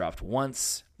lifted and dropped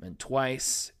once and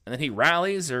twice, and then he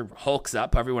rallies or hulks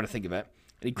up, however you want to think of it,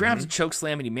 and he grabs a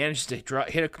chokeslam, and he manages to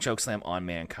hit a chokeslam on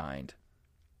Mankind.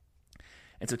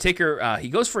 And so Taker, he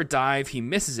goes for a dive. He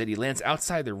misses it. He lands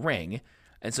outside the ring.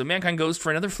 And so Mankind goes for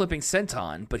another flipping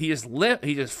senton, but he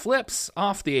just flips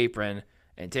off the apron,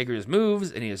 and Taker just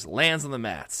moves, and he just lands on the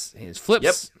mats. He just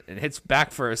flips and hits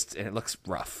back first, and it looks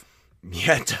rough.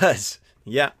 Yeah, it does.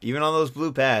 Yeah, even on those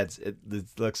blue pads,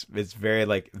 it's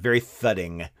very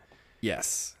thudding.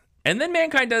 Yes. And then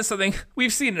Mankind does something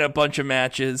we've seen in a bunch of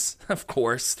matches, of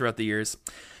course, throughout the years.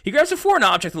 He grabs a foreign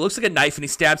object that looks like a knife, and he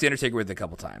stabs the Undertaker with it a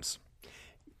couple times.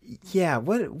 Yeah,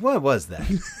 what was that?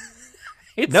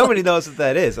 Nobody knows what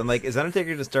that is. I'm like, is Undertaker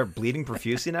going to start bleeding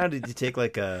profusely now? Did he take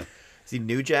is he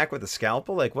New Jack with a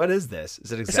scalpel? Like, what is this?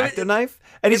 Is it an X-Acto knife?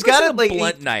 And he's got a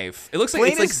blunt knife. It looks like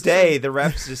plain as day. The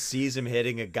ref just sees him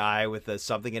hitting a guy with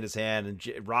something in his hand,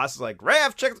 and Ross is like,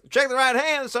 "Ref, check the right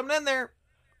hand. There's something in there."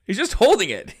 He's just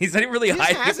holding it. He's not even really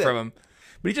hiding it from him.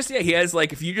 But he has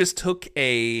if you just took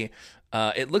it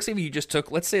looks like if you just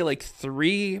took, let's say,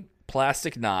 3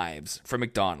 plastic knives from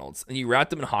McDonald's and you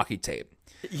wrapped them in hockey tape.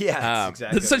 Yeah, that's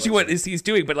exactly. That's essentially what he's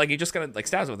doing. But he just kind of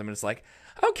stabs with him, and it's like,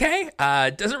 okay,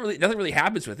 nothing really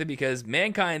happens with it because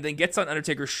Mankind then gets on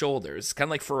Undertaker's shoulders, kind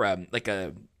of like for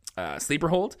a sleeper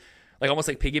hold, almost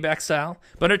like piggyback style.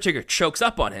 But Undertaker chokes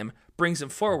up on him, brings him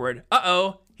forward.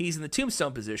 He's in the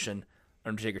tombstone position.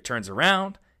 Undertaker turns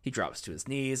around, he drops to his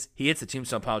knees, he hits the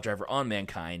tombstone piledriver on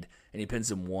Mankind, and he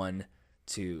pins him 1,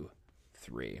 2,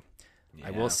 3. Yeah. I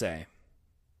will say,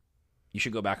 you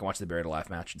should go back and watch the Buried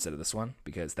Alive match instead of this one,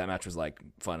 because that match was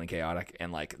fun and chaotic,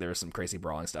 and there was some crazy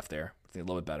brawling stuff there. I think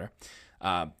a little bit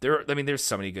better. There's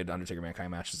so many good Undertaker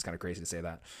Mankind matches. It's kind of crazy to say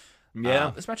that.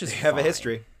 Yeah, this match is have a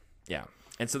history. Yeah,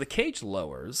 and so the cage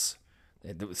lowers.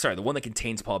 The one that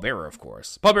contains Paul Bearer, of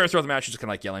course. Paul Bearer throughout the match is just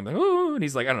kind of yelling, ooh, and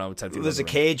he's I don't know, 10 feet. There's a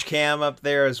cage cam up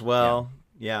there as well.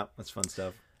 Yeah, that's fun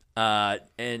stuff.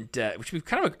 Which we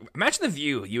kind of imagine the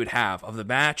view you would have of the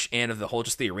match and of the whole,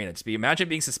 just the arena. Imagine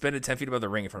being suspended 10 feet above the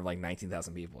ring in front of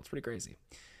 19,000 people. It's pretty crazy.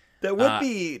 That would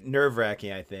be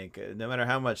nerve-wracking, I think. No matter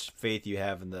how much faith you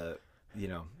have in the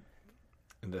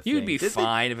you'd be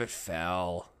fine if it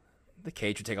fell. The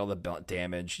cage would take all the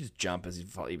damage. You just jump as you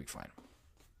fall. You'd be fine.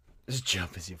 Just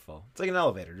jump as you fall. It's like an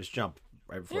elevator. Just jump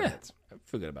right before it hits. I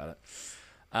feel good about it.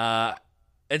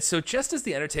 And so just as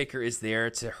the Undertaker is there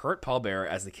to hurt Paul Bearer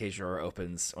as the cage door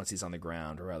opens once he's on the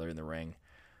ground, or rather in the ring,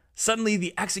 suddenly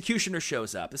the Executioner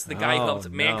shows up. This is the guy who helped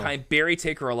Mankind bury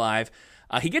Taker alive.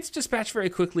 He gets dispatched very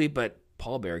quickly, but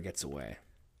Paul Bearer gets away.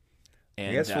 And,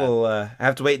 I guess we'll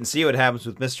have to wait and see what happens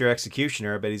with Mr.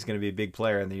 Executioner. I bet he's going to be a big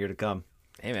player in the year to come.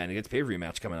 Hey, man, he gets a pay-per-view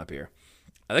match coming up here.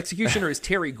 The Executioner is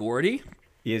Terry Gordy.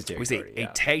 He is Terry Gordy, a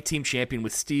tag team champion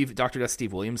with Dr. Death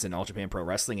Steve Williams in All Japan Pro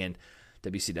Wrestling and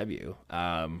WCW.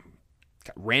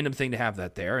 Random thing to have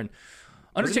that there. And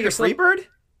Undertaker Freebird?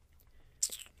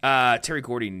 Terry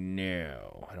Gordy,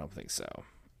 no, I don't think so.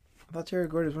 I thought Terry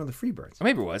Gordy was one of the Freebirds. Oh,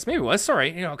 maybe it was.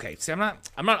 Sorry. Okay. See, I'm not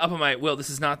up on my. Well, this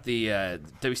is not the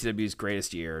WCW's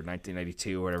greatest year,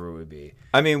 1992, or whatever it would be.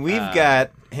 I mean, we've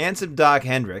got handsome Doc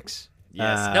Hendricks.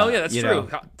 Yes. That's true.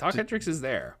 Doc Hendricks is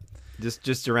there.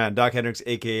 Just around Doc Hendricks,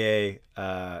 aka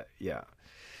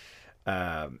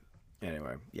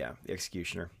anyway, the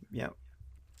Executioner. Yeah.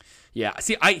 Yeah.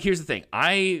 See, here's the thing.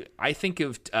 I think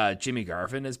of Jimmy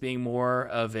Garvin as being more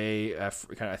of I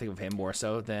think of him more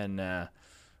so than.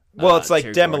 Well, it's like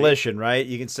Terry Demolition, Gordy. right?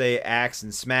 You can say Axe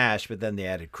and Smash, but then they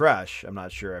added Crush. I'm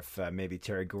not sure if maybe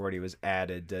Terry Gordy was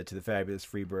added to the Fabulous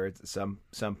Freebirds at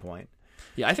some point.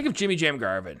 Yeah, I think of Jimmy Jam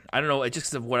Garvin. I don't know, just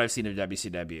because of what I've seen of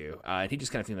WCW. And he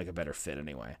just kind of seemed like a better fit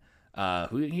anyway.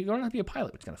 He's going to be a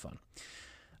pilot, which is kind of fun.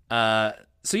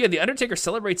 So yeah, The Undertaker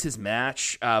celebrates his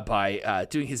match by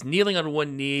doing his kneeling on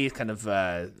one knee, his kind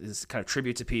of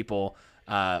tribute to people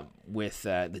with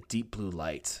the deep blue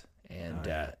light.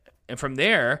 And from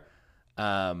there,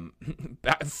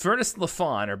 Furnace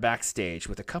LaFawn are backstage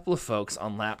with a couple of folks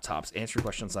on laptops answering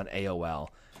questions on AOL.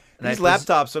 And these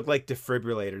laptops look like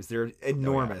defibrillators. They're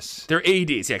enormous. They're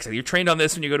AEDs. Yeah, exactly. You're trained on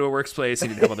this when you go to a workplace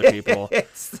and you help other people.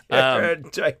 They're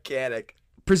gigantic.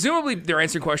 Presumably, they're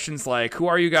answering questions like, who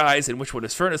are you guys, and which one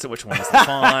is Furnace, and which one is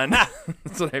LaFawn?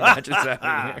 That's what I imagine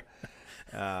happening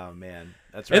here. Oh, man.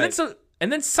 That's right.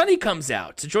 And then Sunny comes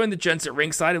out to join the gents at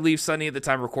ringside. I believe Sunny, at the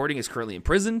time of recording, is currently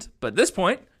imprisoned. But at this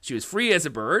point, she was free as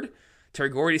a bird, Terry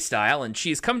Gordy style, and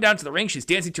she's come down to the ring. She's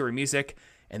dancing to her music,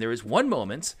 and there is one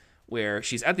moment where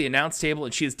she's at the announce table,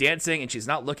 and she is dancing, and she's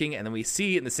not looking, and then we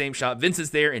see in the same shot, Vince is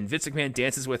there, and Vince McMahon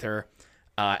dances with her,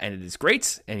 and it is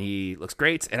great, and he looks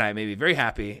great, and I made me very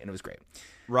happy, and it was great.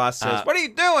 Ross says, what are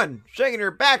you doing? Shaking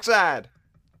your backside.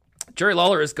 Jerry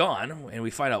Lawler is gone, and we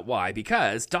find out why,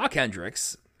 because Doc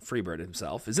Hendricks, Freebird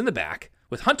himself, is in the back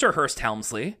with Hunter Hearst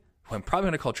Helmsley, who I'm probably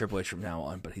going to call Triple H from now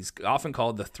on, but he's often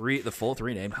called the full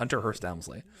three name, Hunter Hearst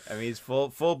Helmsley. I mean, he's full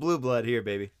blue blood here,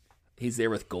 baby. He's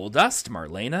there with Goldust,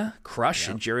 Marlena, Crush,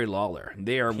 and Jerry Lawler.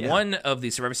 They are one of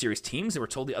the Survivor Series teams. They were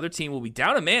told the other team will be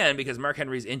down a man because Mark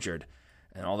Henry's injured.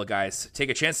 And all the guys take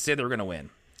a chance to say they're going to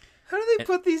win. How do they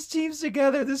put these teams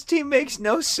together? This team makes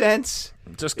no sense.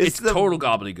 It's total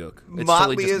gobbledygook. It's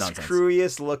totally just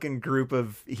crewiest looking group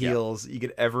of heels you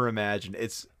could ever imagine.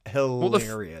 It's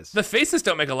hilarious. The faces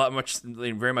don't make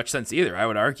very much sense either, I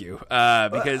would argue.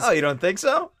 Because you don't think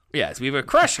so? Yes, we have a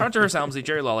Crush, Hunter Helmsley,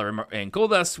 Jerry Lawler, and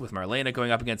Goldust with Marlena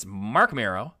going up against Mark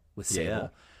Mero with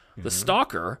Sable, the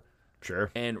Stalker,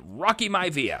 and Rocky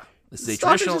Maivia. This is a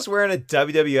traditional. Just wearing a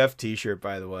WWF T-shirt,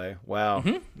 by the way. Wow.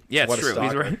 Mm-hmm. Yeah, it's true.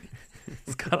 He's wearing.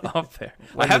 It's got off there.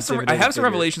 I have some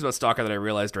revelations about Stalker that I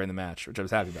realized during the match, which I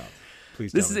was happy about.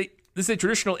 Please. This is a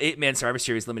traditional 8-man Survivor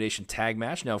Series elimination tag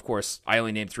match. Now, of course, I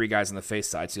only named 3 guys on the face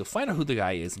side, so you'll find out who the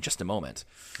guy is in just a moment.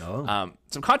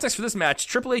 Some context for this match: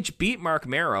 Triple H beat Mark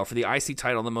Mero for the IC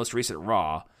title in the most recent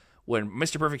Raw when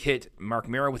Mr. Perfect hit Mark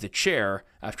Mero with a chair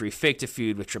after he faked a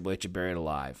feud with Triple H and Buried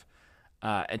Alive.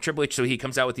 And Triple H, so he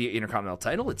comes out with the Intercontinental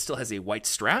title. It still has a white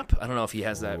strap. I don't know if he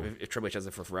has that, if Triple H has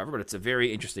it for forever, but it's a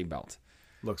very interesting belt.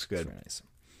 Looks good. It's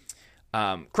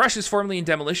very nice. Crush is formerly in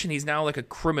Demolition. He's now like a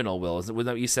criminal, Will. Is it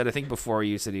what you said? I think before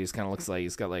you said he kind of looks like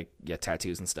he's got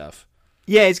tattoos and stuff.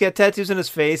 Yeah, he's got tattoos on his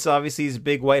face. Obviously, he's a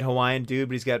big white Hawaiian dude,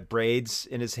 but he's got braids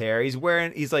in his hair.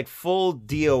 He's like full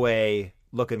DOA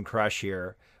looking Crush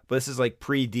here. But this is like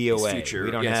pre-DOA.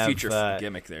 We don't have future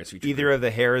gimmick there. Either of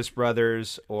the Harris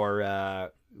brothers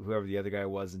or whoever the other guy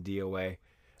was in DOA,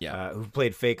 who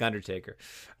played fake Undertaker.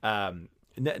 None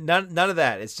of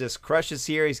that. It's just Crush is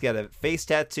here. He's got a face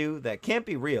tattoo that can't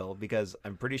be real because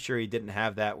I'm pretty sure he didn't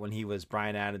have that when he was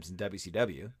Bryan Adams in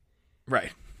WCW.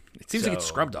 Right. It seems like it's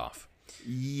scrubbed off.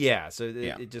 Yeah, so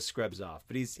it just scrubs off.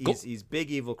 But he's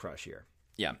big evil Crush here.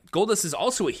 Yeah, Goldust is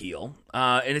also a heel,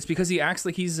 and it's because he acts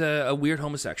like he's a weird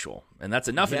homosexual, and that's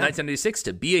enough in 1996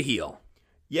 to be a heel.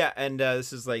 Yeah, and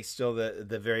this is like still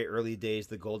the very early days,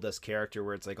 the Goldust character,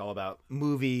 where it's like all about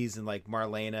movies, and like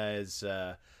Marlena is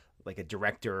like a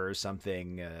director or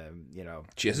something.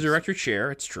 She has a director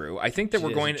chair. It's true. I think that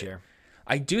we're going.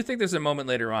 I do think there's a moment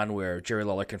later on where Jerry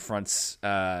Lawler confronts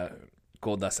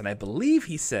Goldust, and I believe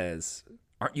he says,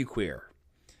 "Aren't you queer?"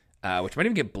 Which might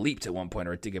even get bleeped at one point,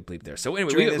 or it did get bleeped there. So anyway,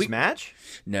 during this match?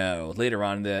 No, later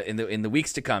on in the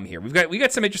weeks to come here, we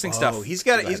got some interesting stuff. Oh, he's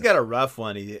got a rough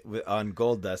one on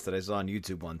Goldust that I saw on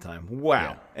YouTube one time. Wow.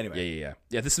 Yeah. Anyway, yeah.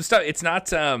 There's some stuff. It's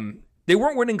not. They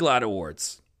weren't winning GLAAD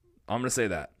awards. I'm gonna say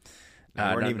that. They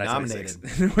weren't even nominated.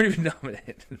 They weren't even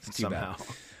nominated. Somehow.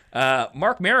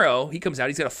 Mark Mero, he comes out.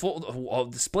 He's got a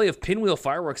full display of pinwheel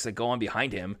fireworks that go on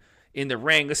behind him in the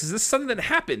ring. This is something that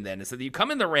happened then. Is that you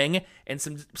come in the ring and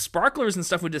some sparklers and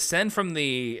stuff would descend from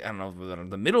the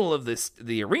middle of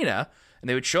the arena, and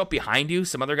they would show up behind you.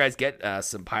 Some other guys get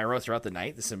some pyro throughout the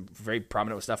night. There's some very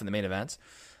prominent stuff in the main events.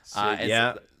 So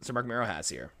Mark Mero has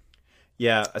here.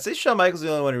 Yeah, I'd say Shawn Michaels is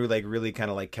the only one who really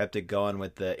kind of kept it going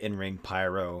with the in-ring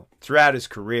pyro throughout his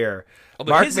career. Oh, but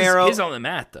Mark Mero is on the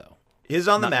mat though. His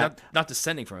on the mat, not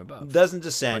descending from above. Doesn't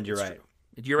descend. You're right.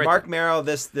 You're right. Mark Mero,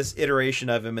 this iteration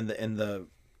of him in the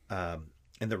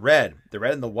red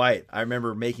and the white. I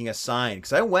remember making a sign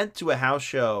because I went to a house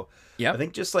show. Yeah, I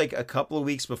think just like a couple of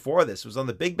weeks before this. It was on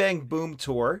the Big Bang Boom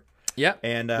tour. Yeah,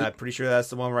 and I'm pretty sure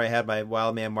that's the one where I had my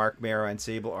Wild Man Mark Mero and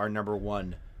Sable are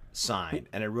 #1 sign,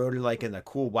 and I wrote it like in the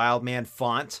cool Wild Man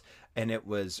font, and it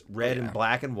was red and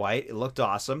black and white. It looked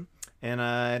awesome, and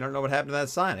I don't know what happened to that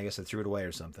sign. I guess I threw it away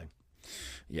or something.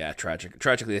 Yeah,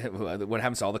 tragically, what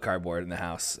happens to all the cardboard in the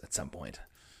house at some point?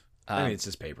 I mean, it's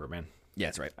just paper, man. Yeah,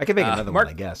 that's right. I could make another one,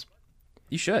 I guess.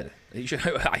 You should.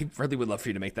 I really would love for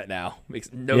you to make that now.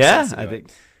 Makes no sense. I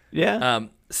think. Yeah.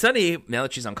 Sunny, now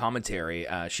that she's on commentary,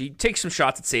 she takes some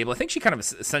shots at Sable. I think she kind of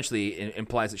essentially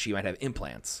implies that she might have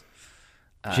implants.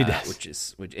 She does, which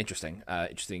is interesting.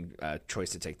 Interesting choice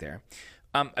to take there.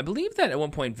 I believe that at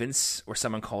one point Vince or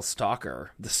someone calls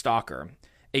the Stalker,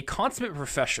 a consummate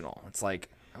professional. It's like,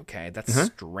 okay, that's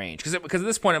strange because at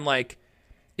this point I'm like,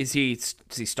 does he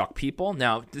stalk people?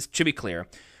 Now, this should be clear.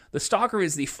 The Stalker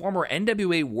is the former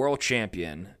NWA World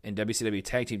Champion and WCW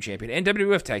Tag Team Champion and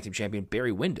WWF Tag Team Champion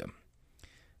Barry Windham.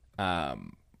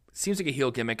 Seems like a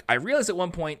heel gimmick. I realized at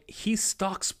one point he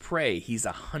stalks prey. He's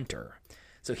a hunter.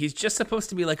 So he's just supposed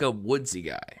to be like a woodsy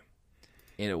guy,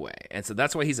 in a way, and so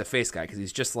that's why he's a face guy because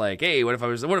he's just like, hey, what if there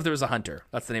was a hunter?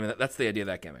 That's the name of that. That's the idea of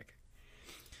that gimmick.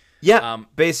 Yeah,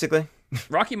 basically.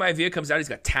 Rocky Maivia comes out. He's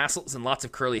got tassels and lots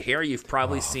of curly hair. You've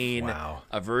probably seen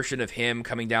a version of him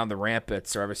coming down the ramp at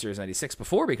Survivor Series 96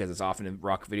 before because it's often in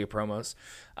rock video promos.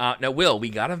 Now, Will, we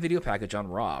got a video package on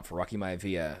Raw for Rocky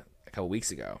Maivia a couple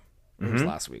weeks ago. It was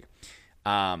last week.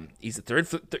 He's a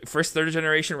first third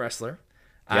generation wrestler.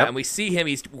 Yep. And we see him.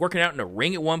 He's working out in a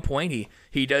ring at one point.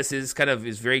 He does his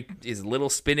little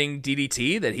spinning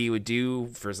DDT that he would do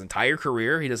for his entire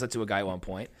career. He does that to a guy at one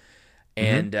point,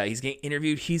 and he's getting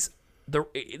interviewed.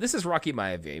 This is Rocky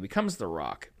Maivia. He becomes The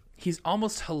Rock. He's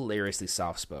almost hilariously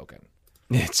soft spoken.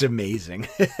 It's amazing.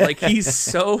 Like, he's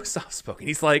so soft spoken.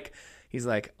 He's like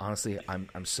honestly,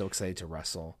 I'm so excited to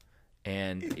wrestle,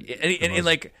 and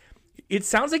like. It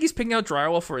sounds like he's picking out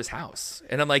drywall for his house.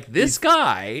 And I'm like, this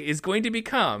guy is going to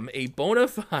become a bona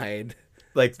fide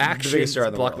action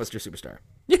blockbuster superstar.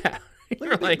 Yeah.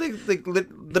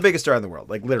 The biggest star in the world.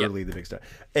 Like, literally the biggest star.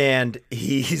 And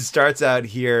he starts out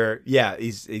here,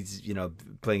 he's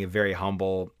playing a very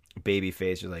humble baby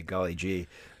face. You're like, golly gee,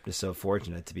 I'm just so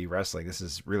fortunate to be wrestling. This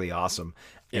is really awesome.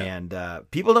 Yeah.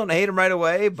 And people don't hate him right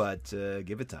away, but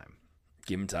give it time.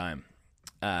 Give him time.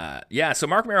 So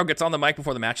Mark Merrow gets on the mic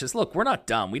before the match. Says, "Look, we're not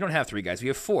dumb. We don't have 3 guys. We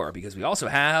have 4 because we also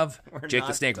have Jake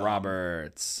the Snake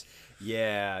Roberts."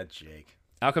 Yeah, Jake.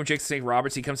 Out comes Jake the Snake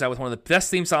Roberts. He comes out with one of the best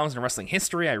theme songs in wrestling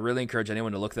history. I really encourage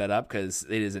anyone to look that up because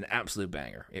it is an absolute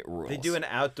banger. It rules. They do an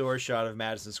outdoor shot of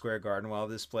Madison Square Garden while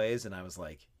this plays, and I was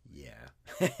like, "Yeah,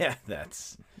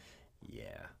 this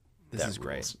is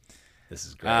great. This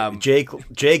is great."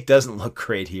 Jake doesn't look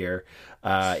great here.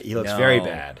 He looks very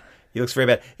bad. He looks very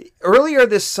bad. Earlier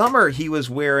this summer, he was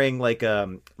wearing like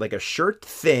a shirt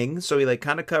thing, so he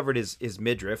kind of covered his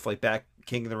midriff, like back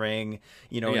King of the Ring.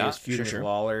 He was feuding with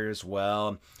Lawler as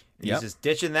well. He's just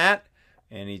ditching that,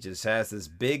 and he just has this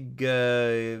big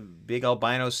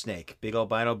albino snake, big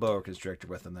albino boa constrictor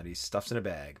with him that he stuffs in a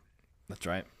bag. That's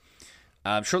right.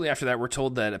 Shortly after that, we're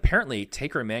told that apparently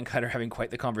Taker and Mankind are having quite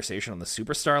the conversation on the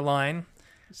Superstar line.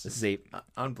 This is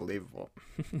unbelievable.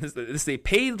 This is a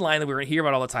paid line that we're going to hear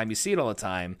about all the time. You see it all the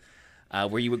time,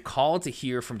 where you would call to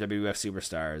hear from WWF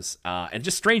superstars. And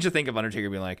just strange to think of Undertaker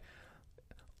being like,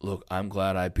 "Look, I'm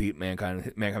glad I beat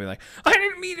Mankind." Mankind being like, "I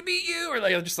didn't mean to beat you," or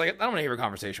just like, "I don't want to hear a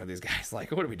conversation with these guys.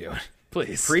 Like, what are we doing?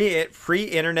 Please."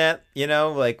 Pre-internet,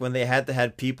 when they had to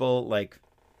have people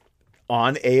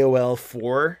on AOL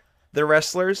for the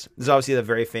wrestlers. There's obviously the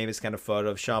very famous kind of photo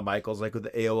of Shawn Michaels with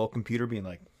the AOL computer being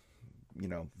like,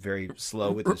 very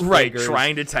slow with his fingers.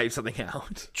 Trying to type something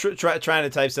out. Trying to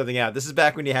type something out. This is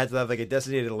back when you had to have a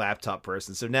designated laptop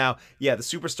person. So now, the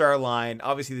Superstar line,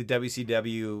 obviously the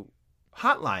WCW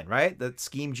hotline, right? That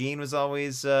Scheme Gene was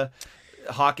always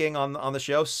hawking on the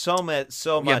show. So much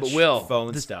but Will,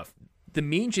 phone stuff. The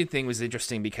Mean Gene thing was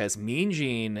interesting because Mean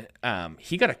Gene,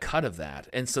 he got a cut of that.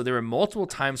 And so there were multiple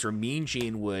times where Mean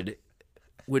Gene would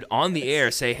on the air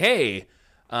say, "Hey,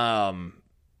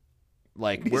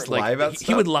 he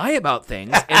would lie about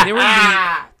things, and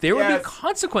there would be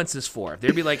consequences for it.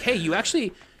 They'd be like, "Hey, you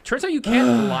actually turns out you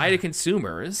can't lie to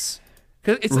consumers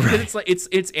because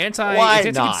it's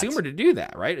anti-consumer to do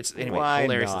that, right?" It's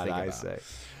hilarious to think about.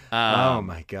 Oh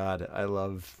my god, I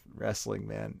love wrestling,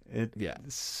 man.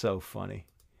 It's so funny.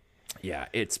 Yeah,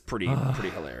 it's pretty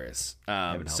hilarious.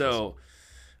 So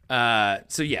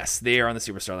yes, they are on the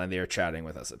Superstar line. They are chatting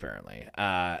with us apparently.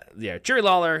 Jerry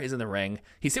Lawler is in the ring.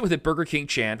 He's hit with a Burger King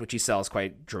chant, which he sells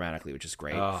quite dramatically, which is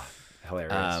great. Oh,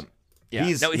 hilarious.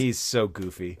 He's so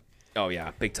goofy. Oh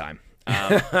yeah, big time.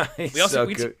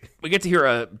 We get to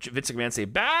hear Vince McMahon say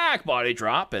 "back body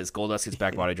drop" as Goldust gets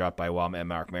back body dropped by Wildman and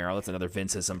Mark Merrill. That's another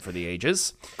Vinceism for the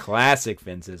ages. Classic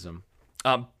Vinceism.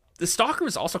 The Stalker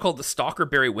is also called the Stalker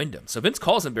Barry Windham. So Vince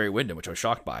calls him Barry Windham, which I was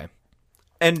shocked by.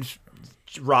 And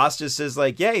Ross just says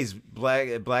he's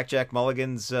Blackjack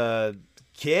Mulligan's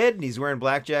kid, and he's wearing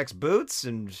Blackjack's boots,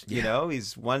 and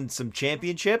he's won some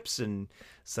championships, and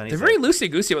they're very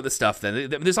loosey-goosey about this stuff. Then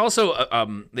there's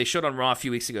also they showed on Raw a few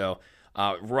weeks ago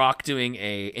Rock doing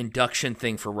a induction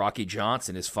thing for Rocky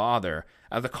Johnson, his father,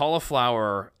 at the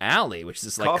Cauliflower Alley, which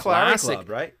is classic club,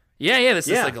 right? Yeah. This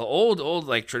is an old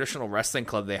traditional wrestling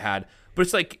club they had,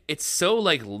 but it's so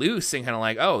loose and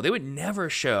kind of they would never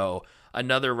show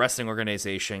another wrestling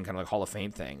organization kind of Hall of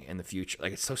Fame thing in the future.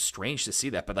 It's so strange to see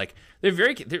that, but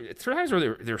they're times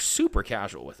where they're super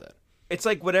casual with it. It's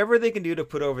whatever they can do to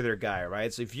put over their guy,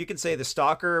 right? So if you can say the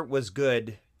Stalker was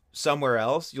good somewhere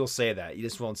else, you'll say that. You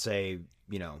just won't say,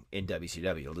 in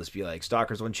WCW. You'll just be like,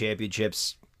 Stalkers won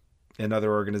championships in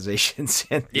other organizations.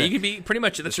 You can be pretty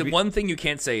much, that's the one thing you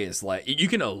can't say is you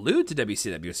can allude to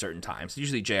WCW at certain times.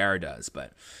 Usually JR does,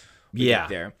 but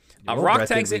there. Rock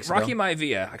tags Rocky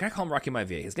Maivia. I gotta call him Rocky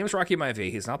Maivia. His name is Rocky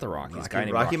Maivia. He's not The Rock. He's a guy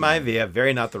named Rocky Maivia.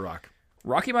 Very not The Rock.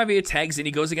 Rocky Maivia tags in.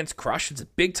 He goes against Crush. It's a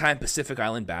big time Pacific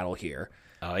Island battle here.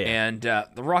 Oh yeah. And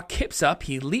The Rock kips up.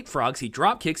 He leapfrogs. He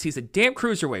drop kicks. He's a damn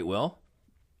cruiserweight. Will.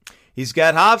 He's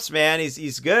got hops, man.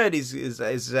 He's good.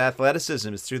 His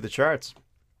athleticism is through the charts.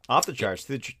 Off the charts,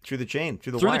 through the chain,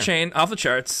 through the Through wire. the chain, off the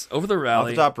charts, over the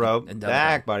rally. Off the top rope, and down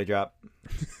back, body drop.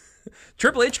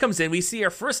 Triple H comes in. We see our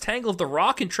first tangle of The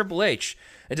Rock and Triple H.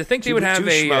 And to think they would have two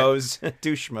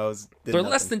schmoes. They're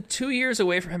less than 2 years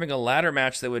away from having a ladder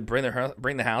match that would bring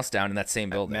the house down in that same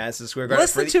building. Madison Square Garden.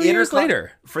 Less than 2 years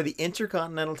later. For the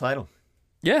Intercontinental title.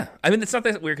 Yeah. I mean, it's not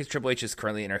that weird because Triple H is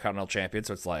currently Intercontinental Champion,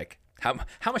 so it's like, how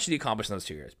much did he accomplish in those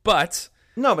 2 years? But...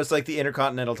 No, but it's like the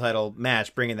Intercontinental title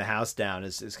match, bringing the house down,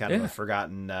 is kind of a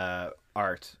forgotten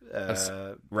art.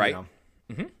 Right. You know.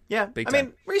 Mm-hmm. Yeah. Big time.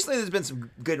 Mean, recently there's been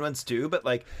some good ones too, but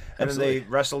like, and then they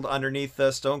wrestled underneath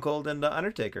Stone Cold and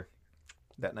Undertaker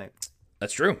that night.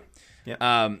 That's true.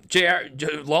 Yeah.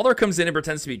 Lawler comes in and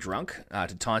pretends to be drunk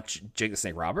to taunt Jake the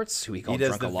Snake Roberts, who he called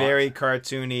drunk a lot. He does the very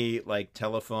cartoony, like,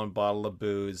 telephone bottle of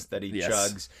booze that he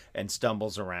chugs and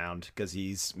stumbles around because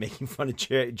he's making fun of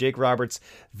Jake Roberts'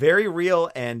 very real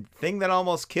and thing that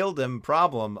almost killed him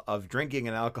problem of drinking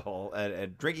and alcohol,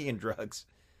 drinking and drugs.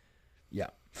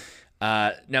 Yeah.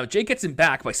 Now, Jake gets him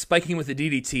back by spiking him with the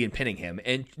DDT and pinning him.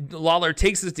 And Lawler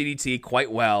takes his DDT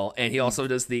quite well, and he also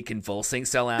does the convulsing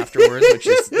cell afterwards, which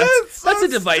is that's a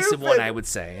divisive stupid. One, I would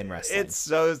say, in wrestling.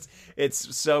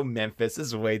 It's so Memphis. This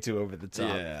is way too over the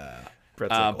top. Yeah.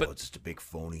 Brett's like, but it's just a big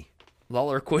phony.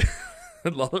 Lawler quits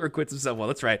himself. Well,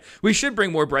 that's right. We should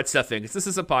bring more Brett stuff in, because this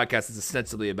is a podcast that's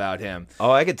ostensibly about him. Oh,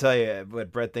 I can tell you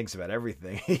what Brett thinks about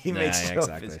everything. He makes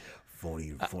exactly.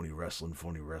 Phony wrestling,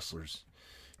 phony wrestlers.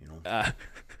 You know.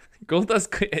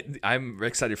 Goldust, I'm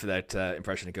excited for that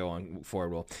impression to go on forward.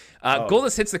 Will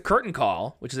Goldust hits the curtain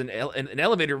call, which is an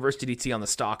elevator reverse DDT on the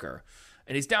Stalker,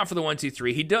 and he's down for the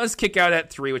 1-2-3. He does kick out at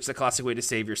 3, which is a classic way to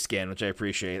save your skin, which I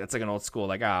appreciate. That's like an old school,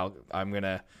 like, I'm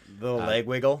gonna little leg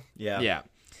wiggle. Yeah.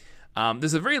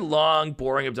 There's a very long,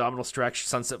 boring abdominal stretch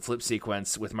sunset flip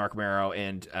sequence with Mark Marrow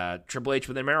and Triple H,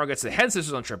 but then Marrow gets the head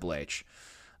scissors on Triple H.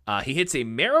 He hits a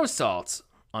Marrow Salt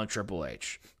on Triple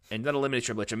H. And that eliminates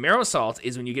Triple H. A Marrow Salt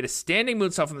is when you get a standing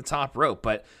moonsault from the top rope,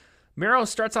 but Marrow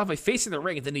starts off by facing the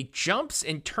ring, and then he jumps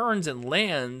and turns and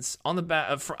lands on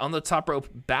the top rope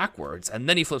backwards, and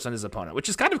then he flips on his opponent, which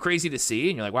is kind of crazy to see.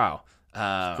 And you're like, wow,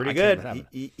 pretty good.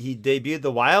 He debuted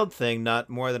the Wild Thing not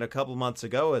more than a couple months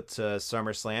ago at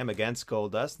SummerSlam against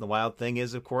Goldust. And the Wild Thing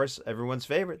is, of course, everyone's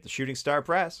favorite, the Shooting Star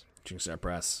Press. Shooting Star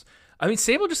Press. I mean,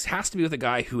 Sable just has to be with a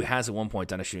guy who has at one point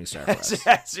done a Shooting Star Press.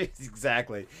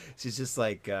 Exactly. She's just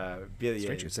like Strange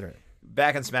to consider it.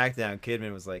 Back in SmackDown,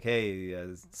 Kidman was like, "Hey,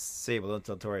 Sable, don't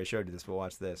tell Tori I showed you this, but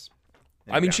watch this."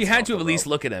 And I mean, she had to at least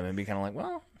look at him and be kind of like,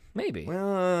 "Well, maybe."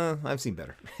 Well, I've seen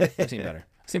better. I've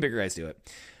seen bigger guys do it.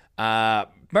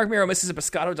 Mark Marrow misses a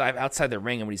Pescado dive outside the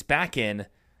ring, and when he's back in,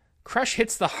 Crush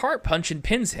hits the heart punch and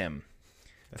pins him.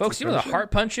 Folks, you know what the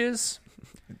heart punch is?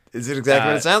 Is it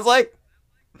exactly what it sounds like?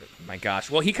 My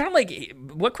gosh. Well, he kind of like,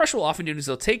 what Crush will often do is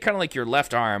he'll take kind of like your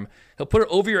left arm, he'll put it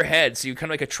over your head, so you kind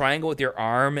of like a triangle with your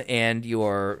arm and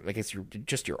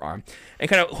just your arm, and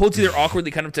kind of holds you there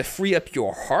awkwardly kind of to free up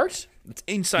your heart. It's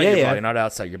inside your body, not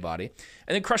outside your body.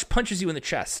 And then Crush punches you in the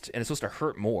chest, and it's supposed to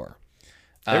hurt more.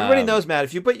 Everybody knows, Matt,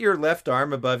 if you put your left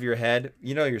arm above your head,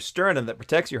 you know your sternum that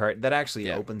protects your heart, that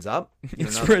actually opens up.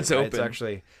 It spreads open.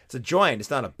 It's a joint, it's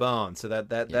not a bone. So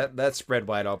that's spread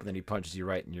wide open, and he punches you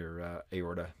right in your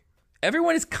aorta.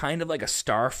 Everyone is kind of like a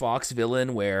Star Fox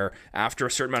villain where after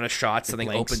a certain amount of shots, something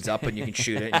opens up and you can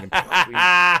shoot it.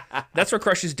 That's what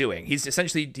Crush is doing.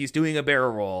 He's doing a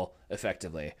barrel roll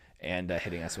effectively and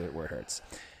hitting us where it hurts.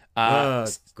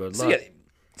 Good luck.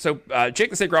 So Jake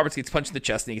the Snake Roberts gets punched in the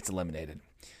chest and he gets eliminated,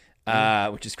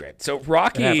 which is great. So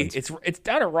Rocky, it's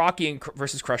down to Rocky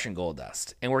versus Crush and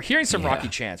Goldust, and we're hearing some Rocky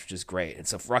chants, which is great. And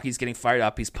so Rocky's getting fired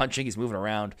up. He's punching. He's moving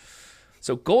around.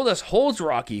 So Goldust holds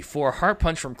Rocky for a heart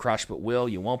punch from Crush, but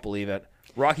you won't believe it.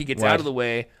 Rocky gets out of the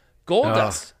way.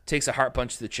 Goldust takes a heart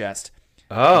punch to the chest.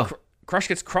 Crush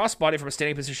gets crossbody from a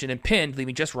standing position and pinned,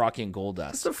 leaving just Rocky and Goldust.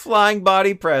 It's a flying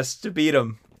body press to beat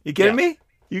him. You kidding me?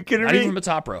 Not even from the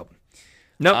top rope.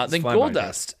 No. Then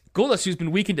Goldust, who's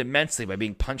been weakened immensely by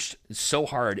being punched so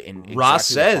hard in Ross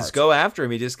says, go after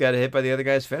him. He just got hit by the other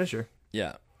guy's finisher.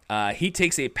 Yeah. He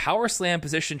takes a power slam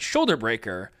position shoulder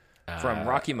breaker from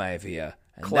Rocky Maivia.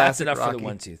 And that's enough Rocky.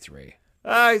 for the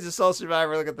 1-2-3. He's a soul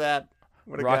survivor. Look at that.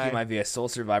 What a Rocky guy. Maivia, soul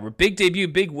survivor. Big debut,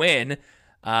 big win.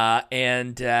 I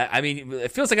mean,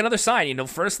 it feels like another sign. You know,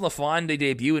 Furnace and LaFawn, they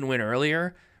debut and win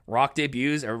earlier. Rocky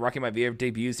Maivia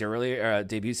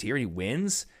debuts here and he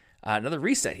wins. Another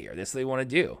reset here. That's what they want to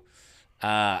do.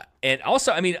 And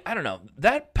also, I mean, I don't know.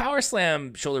 That power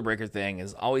slam shoulder breaker thing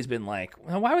has always been like,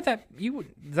 well, why would does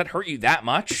that hurt you that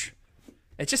much?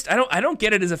 It's just, I don't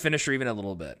get it as a finisher even a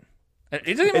little bit. It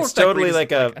doesn't even it's totally I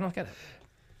don't get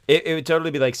it. It would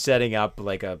totally be like setting up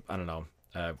like a, I don't know,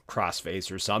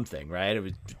 crossface or something, right? It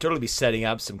would totally be setting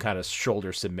up some kind of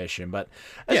shoulder submission. But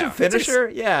as a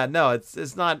finisher,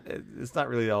 it's not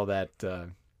really all that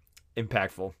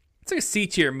impactful. It's like a C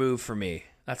tier move for me.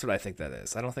 That's what I think that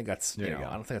is. I don't think that's I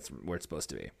don't think that's where it's supposed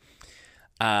to be.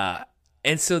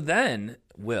 And so then,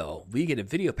 we get a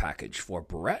video package for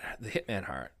Bret the Hitman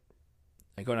Hart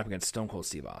and going up against Stone Cold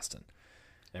Steve Austin.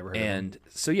 Never heard of him.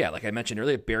 So, like I mentioned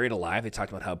earlier, Buried Alive, they talked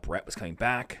about how Bret was coming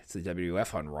back to the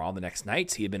WWF on Raw the next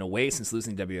night. He had been away since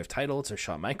losing the WWF title to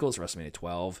Shawn Michaels, WrestleMania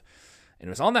 12. And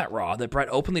it was on that Raw that Bret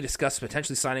openly discussed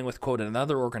potentially signing with, quote,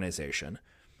 another organization.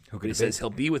 He says he'll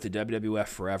be with the WWF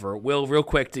forever. Will, real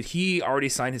quick, did he already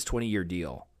sign his 20-year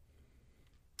deal?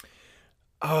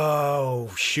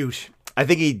 Oh, shoot. I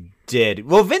think he did.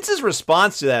 Well, Vince's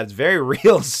response to that is very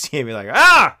real. Seeing me like, all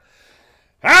right.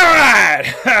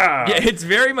 Yeah, it's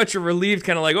very much a relieved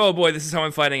kind of like, oh boy, this is how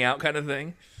I'm finding out kind of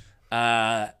thing.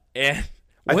 And I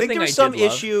think there was some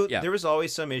issue. Yeah. There was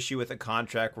always some issue with a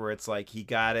contract where it's like he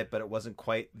got it, but it wasn't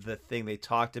quite the thing they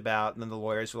talked about. And then the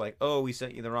lawyers were like, oh, we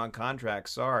sent you the wrong contract.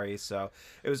 Sorry. So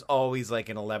it was always like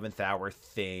an 11th hour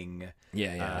thing.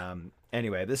 Yeah.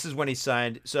 Anyway, this is when he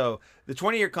signed. So the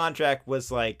 20-year contract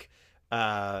was like,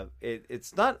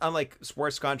 it's not unlike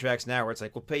sports contracts now where it's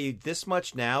like, we'll pay you this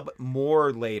much now, but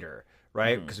more later,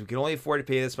 right? Because we can only afford to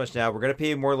pay you this much now. We're going to pay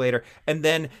you more later. And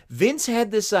then Vince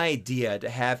had this idea to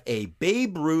have a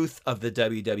Babe Ruth of the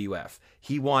WWF.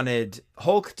 He wanted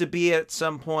Hulk to be at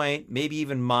some point, maybe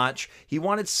even Mach. He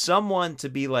wanted someone to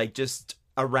be like just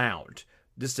around.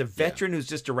 Just a veteran who's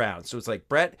just around. So it's like,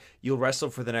 Bret, you'll wrestle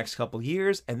for the next couple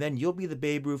years, and then you'll be the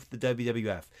Babe Ruth of the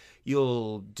WWF.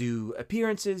 You'll do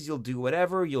appearances. You'll do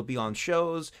whatever. You'll be on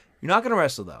shows. You're not going to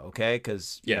wrestle, though, okay?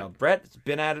 Because you know, Bret's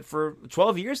been at it for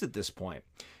 12 years at this point.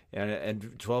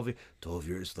 And 12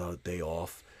 years without a day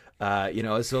off.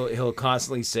 So he'll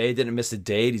constantly say, didn't miss a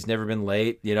date. He's never been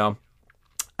late, So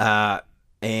that's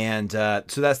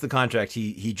the contract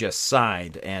he just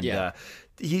signed. And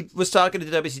he was talking to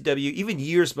WCW even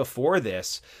years before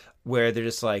this, where they're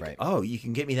just like, oh, you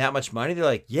can get me that much money? They're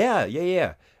like, yeah.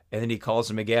 And then he calls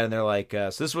them again, and they're like, so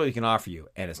this is what we can offer you.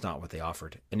 And it's not what they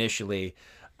offered. Initially,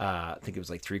 I think it was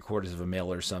like $750,000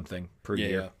 or something per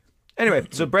year. Yeah. Anyway,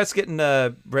 so Bret's getting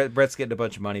a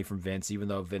bunch of money from Vince, even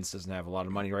though Vince doesn't have a lot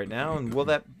of money right now. And will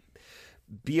that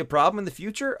be a problem in the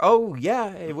future? Oh,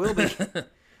 yeah, it will be.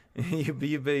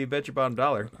 you bet your bottom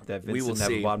dollar that Vince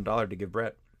doesn't have a bottom dollar to give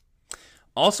Bret.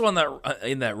 Also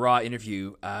in that Raw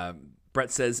interview,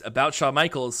 Bret says about Shawn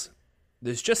Michaels,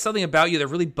 there's just something about you that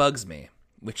really bugs me,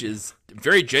 which is a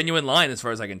very genuine line as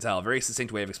far as I can tell. A very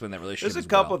succinct way of explaining that relationship. There's a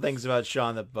couple of things about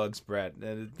Shawn that bugs Bret,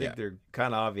 and I think they're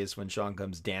kind of obvious when Shawn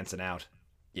comes dancing out.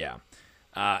 Yeah.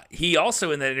 He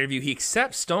also, in that interview, he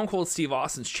accepts Stone Cold Steve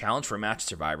Austin's challenge for a match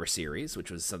Survivor Series,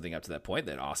 which was something up to that point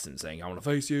that Austin saying, I want to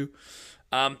face you.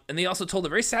 And he also told a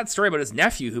very sad story about his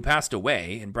nephew who passed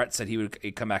away, and Bret said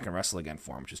he'd come back and wrestle again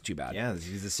for him, which is too bad. Yeah,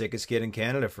 he's the sickest kid in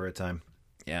Canada for a time.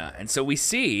 Yeah, and so we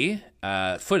see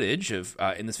footage of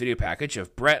in this video package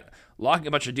of Bret locking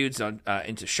a bunch of dudes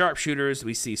into sharpshooters.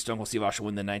 We see Stone Cold Steve Austin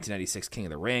win the 1996 King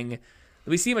of the Ring.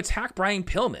 We see him attack Brian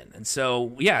Pillman. And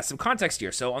so, some context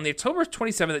here. So on the October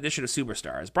 27th edition of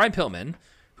Superstars, Brian Pillman,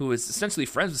 who was essentially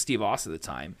friends with Steve Austin at the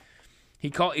time, he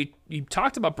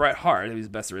talked about Bret Hart. He was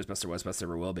the best there is, best there was, best there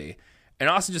ever will be. And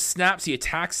Austin just snaps, he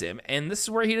attacks him. And this is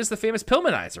where he does the famous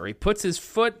Pillmanizer. He puts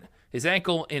his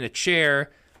ankle in a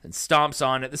chair and stomps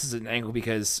on it. This is an ankle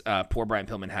because poor Brian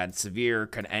Pillman had severe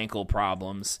kind of ankle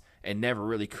problems and never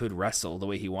really could wrestle the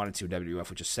way he wanted to in WWF,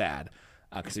 which is sad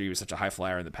because he was such a high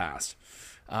flyer in the past.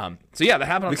 That happened on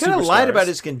Superstars. We kind of lied about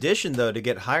his condition, though, to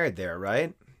get hired there,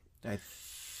 right? I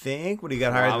think when he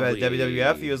got hired by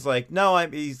WWF, he was like, no,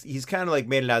 he's kind of like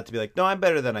made it out to be like, no, I'm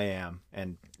better than I am.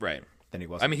 And then he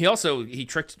wasn't. I mean, he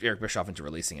tricked Eric Bischoff into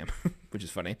releasing him, which is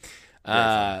funny. He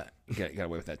got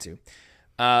away with that, too.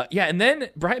 And then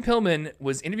Brian Pillman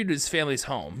was interviewed at his family's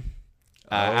home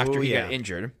after he got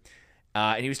injured.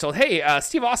 And he was told, hey,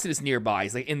 Steve Austin is nearby.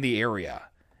 He's like in the area.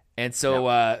 And so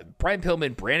Brian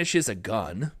Pillman brandishes a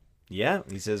gun. Yeah,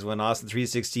 he says when Austin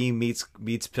 316 meets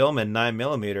Pillman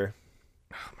 9mm.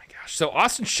 Oh, my gosh. So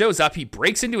Austin shows up. He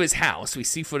breaks into his house. We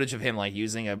see footage of him like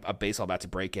using a baseball bat to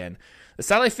break in. The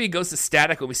satellite feed goes to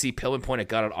static when we see Pillman point a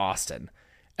gun at Austin.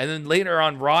 And then later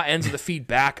on, Raw ends with a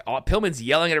feedback. Pillman's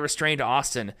yelling at a restraint to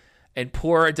Austin, and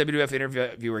poor WWF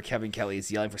interviewer Kevin Kelly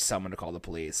is yelling for someone to call the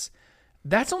police.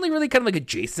 That's only really kind of like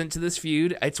adjacent to this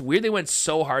feud. It's weird they went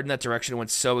so hard in that direction and went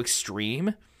so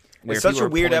extreme. It's such a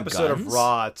weird episode of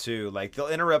Raw, too. Like, they'll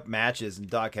interrupt matches, and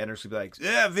Doc Henderson will be like,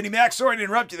 yeah, Vinnie Mac, sorry to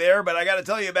interrupt you there, but I got to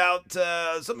tell you about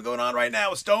something going on right now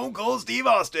with Stone Cold Steve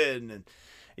Austin.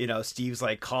 Steve's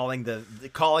like calling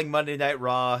Monday Night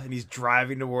Raw, and he's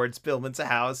driving towards Pillman's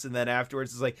house, and then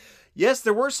afterwards it's like, yes,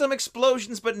 there were some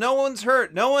explosions, but no one's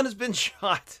hurt. No one has been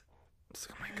shot.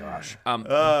 Oh my gosh.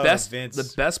 The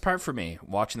Vince. best part for me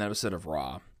watching that episode of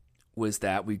Raw was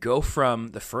that we go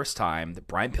from the first time that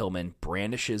Brian Pillman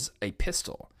brandishes a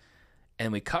pistol,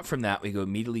 and we cut from that, we go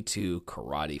immediately to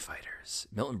karate fighters.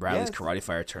 Milton Bradley's karate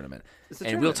fighter tournament.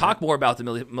 And we'll talk more about the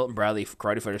Milton Bradley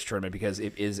karate fighters tournament because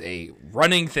it is a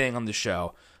running thing on the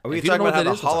show. Are we talking about how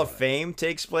the Hall of Fame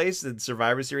takes place in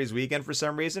Survivor Series weekend for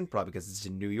some reason? Probably because it's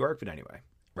in New York, but anyway.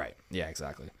 Right. Yeah,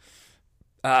 exactly.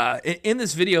 In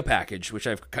this video package, which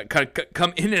I've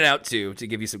come in and out to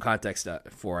give you some context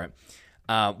for it,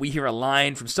 we hear a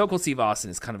line from Stone Cold Steve Austin.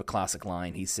 It's kind of a classic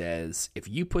line. He says, "If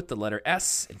you put the letter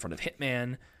S in front of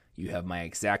Hitman, you have my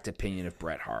exact opinion of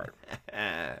Bret Hart."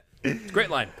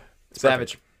 Great line.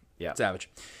 Savage. Perfect. Yeah. Savage.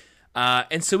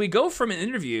 And so we go from an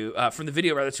interview, from the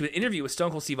video rather, to an interview with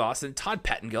Stone Cold Steve Austin, Todd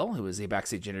Pettengill, who was a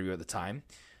backstage interviewer at the time,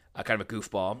 kind of a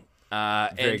goofball.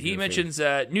 And he goofy. mentions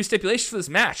new stipulations for this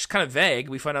match. Kind of vague.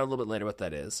 We find out a little bit later what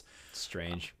that is.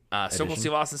 Strange. Stone Cold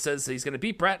Steve Austin says he's going to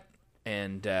beat Bret,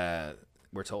 and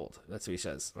we're told. That's what he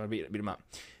says. I'm going to beat him up.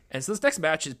 And so this next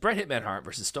match is Bret Hitman Hart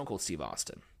versus Stone Cold Steve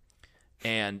Austin.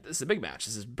 And this is a big match.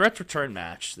 This is Bret's return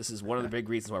match. This is one of the big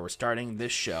reasons why we're starting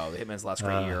this show, the Hitman's Last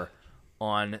Great Year,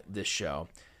 on this show.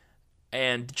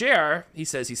 And JR, he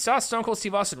says he saw Stone Cold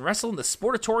Steve Austin wrestle in the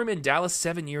Sportatorium in Dallas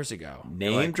 7 years ago.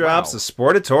 Name drops the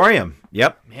Sportatorium.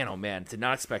 Yep. Man, oh man, did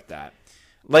not expect that.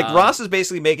 Ross is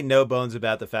basically making no bones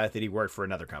about the fact that he worked for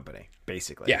another company,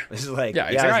 basically. Yeah. This is like, Yeah,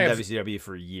 I was in WCW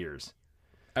for years.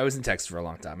 I was in Texas for a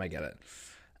long time. I get it.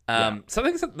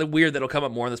 Something weird that'll come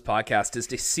up more on this podcast is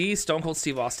to see Stone Cold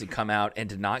Steve Austin come out and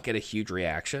to not get a huge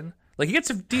reaction. Like, he gets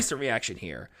a decent reaction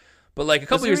here. But like a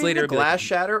couple years later, glass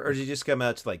shatter, or did he just come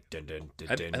out to like dun dun dun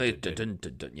dun? I think dun,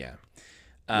 dun, dun,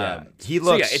 yeah. He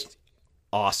looks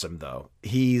awesome though.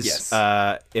 He's Yes.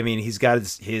 He's got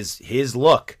his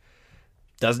look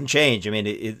doesn't change. I mean,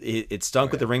 it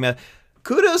stunk with the ring mat.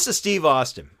 Kudos to Steve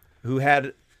Austin, who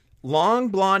had long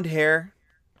blonde hair,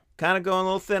 kind of going a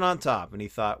little thin on top, and he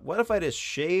thought, what if I just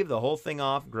shave the whole thing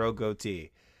off, grow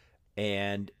goatee?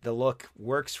 And the look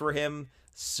works for him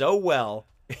so well.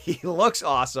 He looks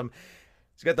awesome.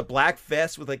 He's got the black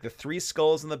vest with like the 3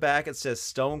 skulls in the back. It says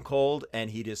Stone Cold, and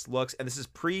he just looks. And this is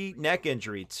pre-neck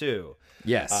injury too.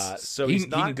 Yes. So he he's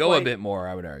not can go quite, a bit more,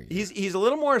 I would argue. He's a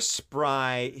little more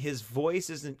spry. His voice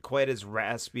isn't quite as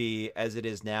raspy as it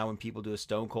is now when people do a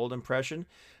Stone Cold impression.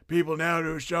 People now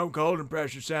do a Stone Cold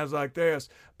impression, sounds like this.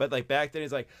 But like back then,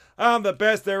 he's like, I'm the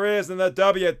best there is in the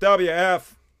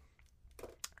WWF.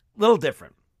 Little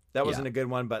different. That wasn't a good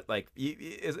one, but like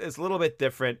it's a little bit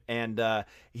different. And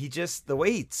he just, the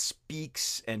way he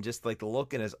speaks and just like the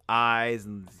look in his eyes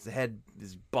and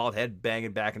his bald head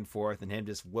banging back and forth and him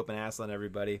just whooping ass on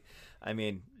everybody. I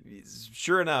mean,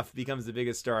 sure enough, becomes the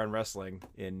biggest star in wrestling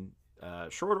in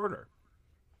short order.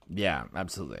 Yeah,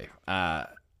 absolutely.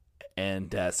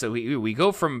 So we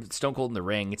go from Stone Cold in the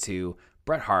ring to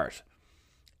Bret Hart,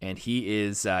 and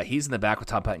he's in the back with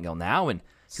Tom Pettengill now, and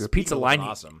he repeats a line.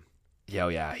 Awesome.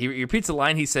 Yeah. He repeats a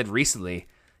line he said recently.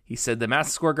 He said, "The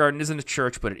Madison Square Garden isn't a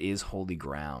church, but it is holy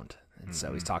ground." And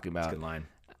so he's talking about That's a good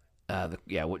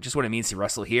line. Just what it means to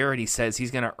wrestle here, and he says he's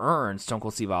going to earn Stone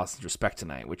Cold Steve Austin's respect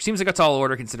tonight, which seems like a tall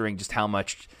order considering just how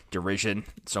much derision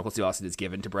Stone Cold Steve Austin has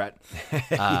given to Bret.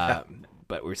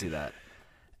 But we'll see that.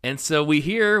 And so we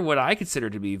hear what I consider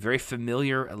to be very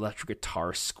familiar electric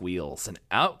guitar squeals, and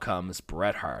out comes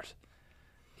Bret Hart.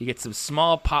 He gets some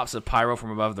small pops of pyro from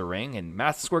above the ring, and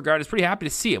Madison Square Garden is pretty happy to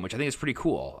see him, which I think is pretty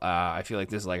cool. I feel like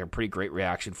this is like a pretty great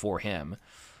reaction for him,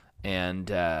 and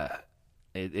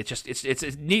it's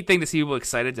a neat thing to see people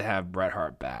excited to have Bret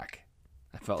Hart back.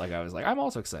 I felt like I'm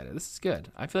also excited. This is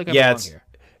good. I feel like I belong here.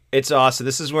 It's awesome.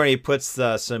 This is where he puts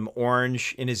some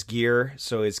orange in his gear,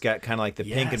 so it's got kind of like the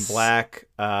pink and black.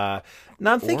 Now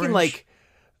I'm thinking like,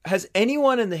 has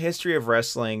anyone in the history of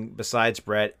wrestling besides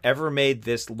Bret ever made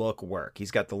this look work?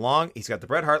 He's got the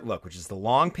Bret Hart look, which is the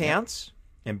long pants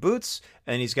and boots,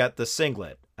 and he's got the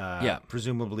singlet,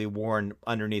 presumably worn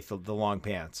underneath the long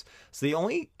pants. So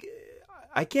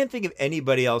I can't think of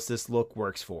anybody else this look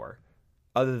works for,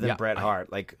 other than Bret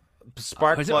Hart. Like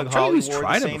Sparkplug Holly wore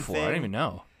the same before. thing. I didn't even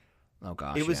know. Oh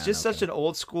gosh, it was just such an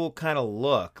old school kind of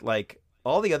look. Like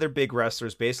all the other big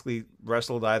wrestlers basically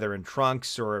wrestled either in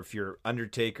trunks, or if you're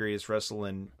Undertaker, he just wrestled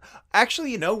in.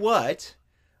 Actually, you know what?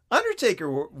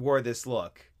 Undertaker wore this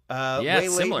look. Way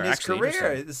late in his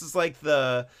career. This is like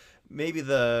maybe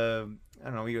the I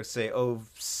don't know. You would say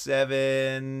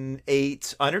 07,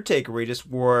 08 Undertaker, where he just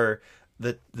wore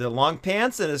the long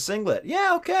pants and a singlet.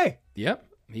 Yeah, okay. Yep.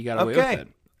 He got away with it.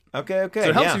 Okay. So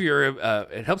it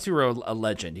helps if you're a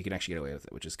legend. You can actually get away with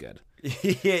it, which is good.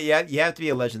 Yeah, you have to be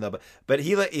a legend though. But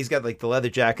he's got like the leather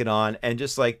jacket on, and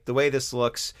just like the way this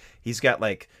looks, he's got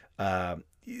like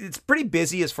it's pretty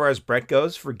busy as far as Bret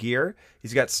goes for gear.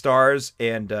 He's got stars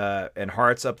and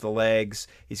hearts up the legs.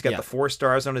 He's got the 4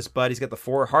 stars on his butt. He's got the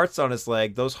 4 hearts on his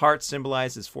leg. Those hearts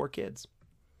symbolize his 4 kids.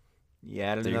 He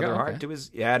added another heart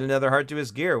to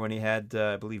his gear when he had,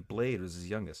 I believe, Blade was his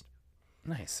youngest.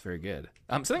 Nice, very good.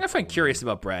 Something I find curious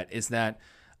about Bret is that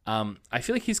I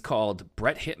feel like he's called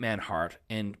Bret Hitman Hart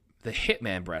and the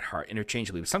Hitman Bret Hart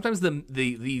interchangeably. Sometimes the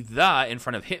in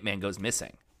front of Hitman goes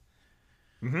missing.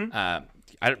 Mm-hmm.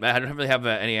 I don't really have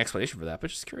any explanation for that,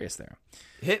 but just curious there.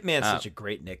 Hitman's such a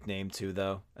great nickname too,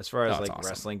 though. As far as like awesome.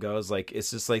 Wrestling goes, like it's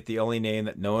just like the only name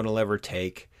that no one will ever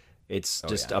take. It's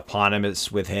just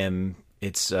eponymous with him.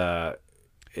 It's funny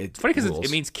because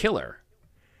it means killer.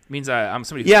 It means I'm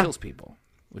somebody who kills people,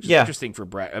 which is interesting for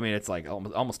Bret. I mean, it's like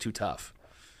almost too tough,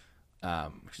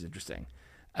 which is interesting.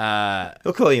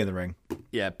 He'll kill you in the ring.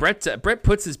 Yeah, Bret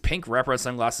puts his pink wrapper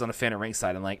sunglasses on a fan at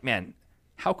ringside, and like, man,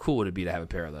 how cool would it be to have a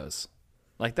pair of those?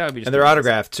 Like that would be. Just and they're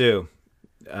autographed too.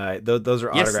 Those are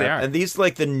autographed. Yes, they are. And these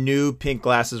like the new pink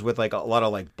glasses with like a lot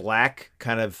of like black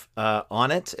kind of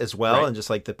on it as well, and just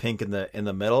like the pink in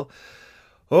the middle.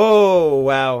 Oh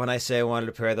wow! When I say I wanted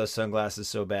a pair of those sunglasses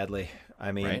so badly,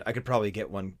 I mean I could probably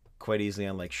get one quite easily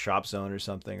on like Shop Zone or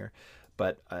something,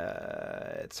 but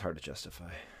it's hard to justify.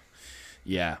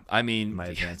 Yeah, I mean my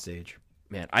advanced age.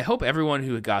 Man, I hope everyone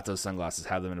who got those sunglasses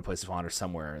have them in a place of honor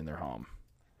somewhere in their home.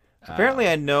 Apparently,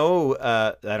 I know.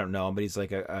 I don't know, but he's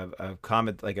like a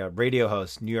comment, like a radio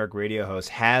host, New York radio host,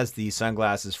 has these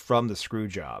sunglasses from the screw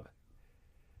job.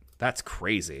 That's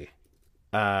crazy.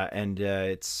 And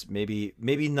it's maybe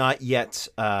not yet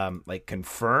like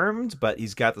confirmed, but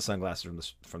he's got the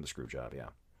sunglasses from the screw job. Yeah,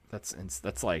 that's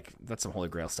some Holy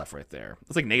Grail stuff right there.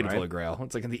 It's like negative Holy Grail.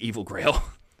 It's like in the evil Grail.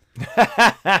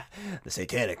 The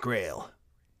satanic Grail.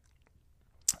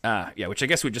 Yeah, which I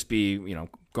guess would just be,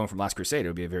 going from Last Crusade, it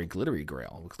would be a very glittery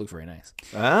Grail. It would look very nice.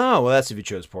 Oh, well, that's if you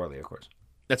chose poorly, of course.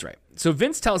 That's right. So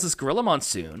Vince tells us Gorilla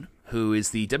Monsoon, who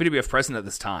is the WWF president at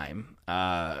this time,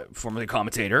 formerly a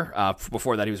commentator.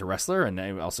 Before that, he was a wrestler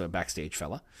and also a backstage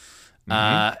fella.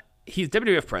 Mm-hmm. He's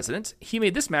WWF president. He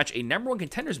made this match a number 1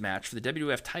 contenders match for the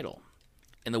WWF title.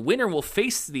 And the winner will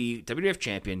face the WWF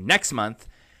champion next month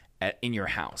in your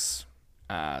house.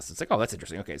 So it's like, oh, that's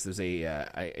interesting. Okay, so there's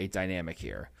a dynamic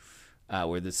here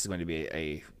where this is going to be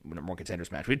a number 1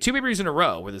 contenders match. We had 2 pay-per-views in a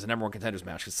row where there's a number 1 contenders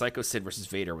match because Sycho Sid versus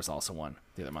Vader was also one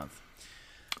the other month.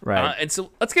 Right. And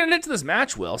so let's get into this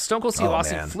match, Will. Stone Cold Steve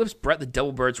Austin flips Bret the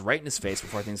Double Birds right in his face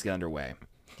before things get underway.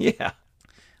 Yeah.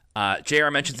 JR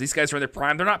mentions these guys are in their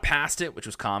prime. They're not past it, which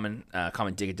was common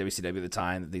dig at WCW at the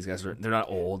time. That these guys they're not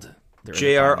old.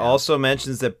 JR also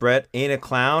mentions that Bret ain't a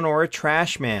clown or a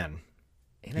trash man.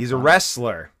 He's a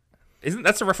wrestler.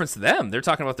 That's a reference to them? They're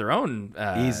talking about their own.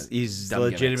 He's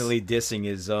legitimately dissing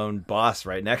his own boss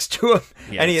right next to him,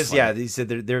 and he said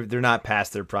they're not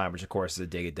past their prime, which of course is a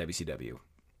dig at WCW.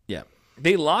 Yeah,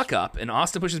 they lock up, and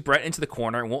Austin pushes Bret into the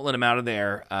corner and won't let him out of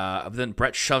there. But then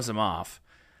Bret shoves him off.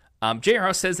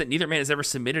 JR says that neither man has ever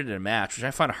submitted in a match, which I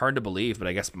find hard to believe, but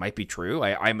I guess might be true.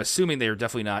 I'm assuming they're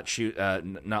definitely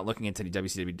not looking into the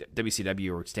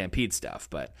WCW or Stampede stuff,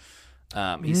 but.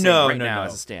 He's saying now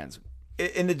as it stands.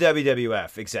 In the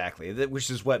WWF, exactly, which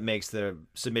is what makes the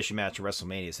submission match at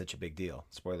WrestleMania such a big deal.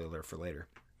 Spoiler alert for later.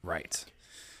 Right.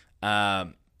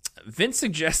 Vince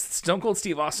suggests Stone Cold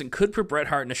Steve Austin could put Bret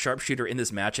Hart in a sharpshooter in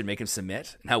this match and make him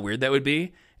submit, and how weird that would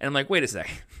be. And I'm like, wait a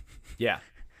second. Yeah.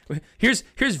 Here's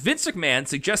Vince McMahon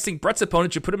suggesting Bret's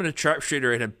opponent should put him in a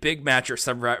sharpshooter in a big match or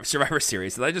Survivor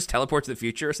Series. Did I just teleport to the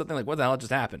future or something? Like, what the hell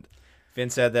just happened?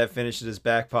 Vince had that finished in his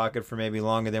back pocket for maybe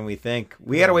longer than we think.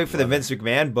 We got to wait for the Vince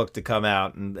McMahon book to come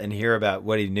out and hear about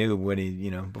what he knew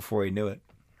before he knew it.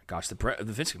 Gosh, the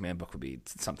Vince McMahon book would be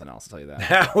something else. I'll tell you that.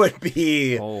 That would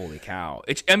be holy cow.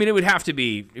 It would have to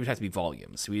be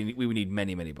volumes. We would need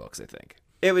many books. I think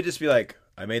it would just be like,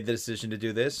 I made the decision to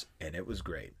do this and it was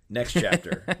great. Next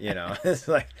chapter, it's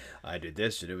like I did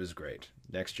this and it was great.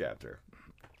 Next chapter.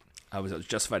 I was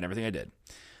justified in everything I did.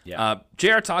 Yeah.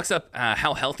 JR talks up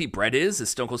how healthy Bret is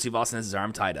as Stone Cold Steve Austin has his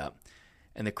arm tied up.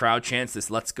 And the crowd chants this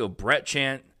 "Let's go Bret"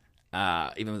 chant,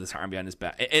 even with his arm behind his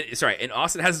back. And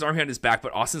Austin has his arm behind his back,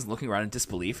 but Austin's looking around in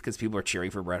disbelief because people are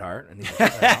cheering for Bret Hart. And he's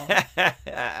like, what the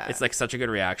hell? It's like such a good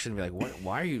reaction. Be like,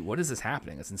 what is this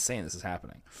happening? It's insane this is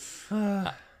happening.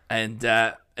 And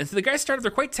so the guys started, they're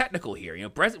quite technical here.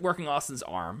 Bret's working Austin's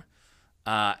arm.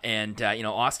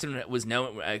 Austin was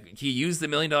known. He used the $1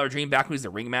 Million Dream back when he was the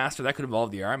ringmaster. That could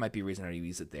involve the arm. Might be a reason how he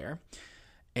used it there.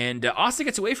 And Austin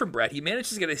gets away from Bret. He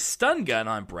manages to get a stun gun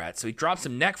on Bret, so he drops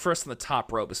him neck first on the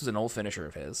top rope. This is an old finisher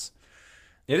of his.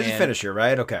 It is a finisher,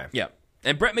 right? Okay. Yeah.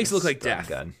 And Bret makes it look like death.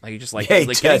 Gun. Like he just like, he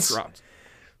getting dropped.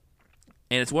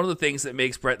 And it's one of the things that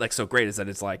makes Bret like so great is that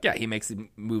it's like, yeah, he makes the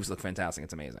moves look fantastic.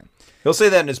 It's amazing. He'll say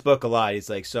that in his book a lot. He's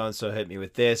like, so-and-so hit me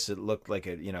with this. It looked like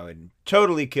it, it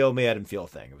totally killed me. I didn't feel a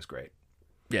thing. It was great.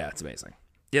 Yeah, it's amazing.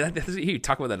 Yeah, he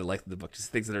talk about that in the book.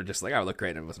 Just things that are just like, oh, it looked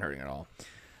great and it wasn't hurting at all.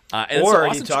 Or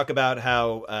you talk about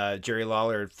how Jerry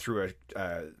Lawler threw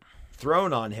a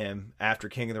throne on him after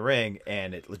King of the Ring,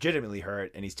 and it legitimately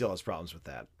hurt, and he still has problems with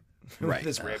that. Right. With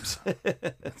his ribs.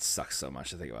 That sucks so much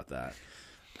to think about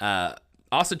that.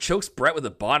 Austin chokes Bret with the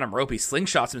bottom rope. He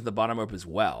slingshots him to the bottom rope as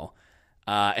well.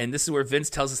 And this is where Vince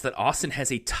tells us that Austin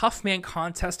has a tough man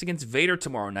contest against Vader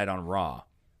tomorrow night on Raw.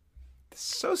 It's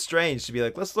so strange to be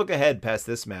like, let's look ahead past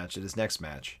this match to this next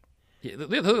match. Yeah,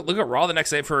 look at Raw the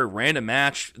next night for a random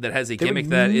match that has a gimmick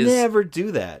that is never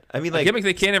do that. I mean, like a gimmick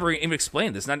they can't ever even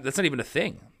explain. That's not even a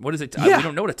thing. What is it? We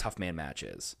don't know what a tough man match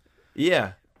is.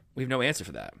 Yeah, we have no answer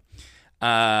for that.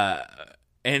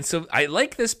 And so I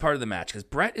like this part of the match because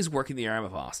Bret is working the arm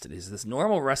of Austin. It's this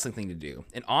normal wrestling thing to do,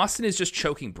 and Austin is just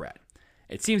choking Bret.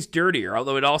 It seems dirtier,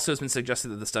 although it also has been suggested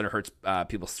that the stunner hurts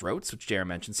people's throats, which JR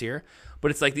mentions here. But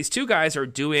it's like these two guys are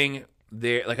doing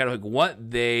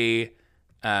what they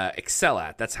excel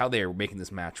at. That's how they are making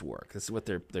this match work. This is what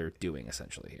they're doing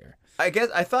essentially here. I guess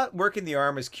I thought working the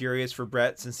arm is curious for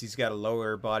Bret since he's got a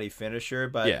lower body finisher,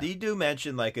 but you do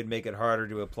mention like it'd make it harder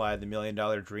to apply the $1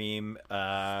 Million Dream.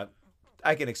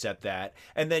 I can accept that.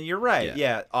 And then you're right.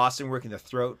 Yeah, Austin working the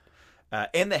throat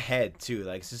and the head too.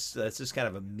 Like that's just kind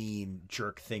of a mean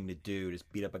jerk thing to do.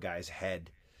 Just beat up a guy's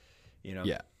head.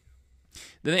 Yeah.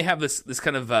 Then they have this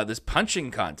kind of this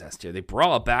punching contest here. They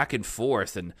brawl back and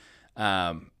forth, and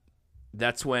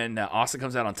that's when Austin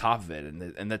comes out on top of it.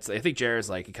 And that's I think Jared's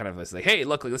like he kind of is like, hey,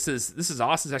 look, this is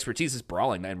Austin's expertise is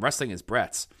brawling, and wrestling is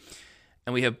Bret's.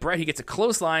 And we have Bret. He gets a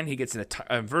clothesline. He gets an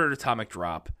inverted atomic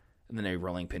drop. And then a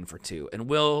rolling pin for 2. And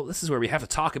Will, this is where we have to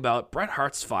talk about Bret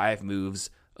Hart's 5 moves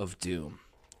of doom.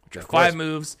 Which are 5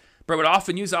 moves Bret would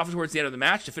often use towards the end of the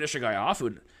match to finish a guy off.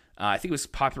 I think it was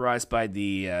popularized by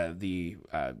the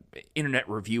internet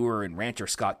reviewer and ranter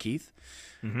Scott Keith.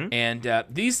 Mm-hmm. And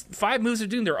these 5 moves of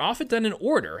doom, they're often done in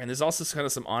order. And there's also kind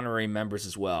of some honorary members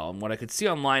as well. And what I could see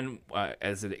online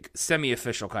as a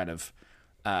semi-official kind of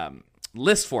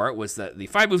list for it was that the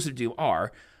 5 moves of doom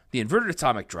are the inverted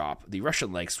atomic drop, the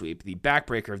Russian leg sweep, the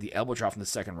backbreaker, the elbow drop from the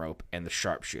second rope, and the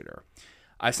sharpshooter.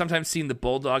 I've sometimes seen the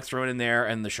bulldog thrown in there,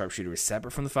 and the sharpshooter is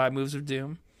separate from the 5 moves of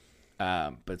doom.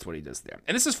 But it's what he does there.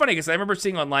 And this is funny because I remember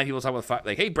seeing online people talk about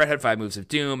hey, Bret had 5 moves of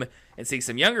doom, and seeing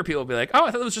some younger people be like, oh,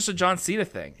 I thought it was just a John Cena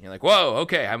thing. And you're like, whoa,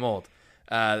 okay, I'm old.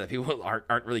 That people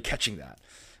aren't really catching that.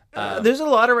 There's a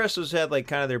lot of wrestlers who had like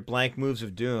kind of their blank moves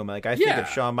of doom. Like I think of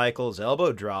Shawn Michaels'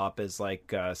 elbow drop as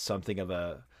like something of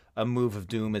a move of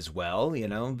doom as well, He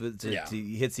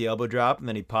hits the elbow drop and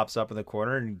then he pops up in the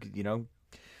corner and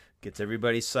gets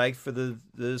everybody psyched for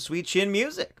the sweet chin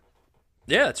music.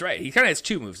 Yeah, that's right. He kind of has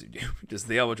 2 moves of doom. Just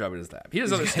the elbow drop and does that. He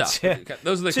does other stuff.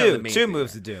 Those are the kind of the main 2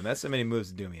 moves of doom. That's how many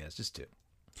moves of doom he has. Just 2.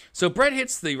 So Bret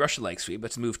hits the Russian leg sweep.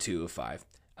 That's move 2 of 5.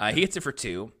 He hits it for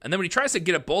 2, and then when he tries to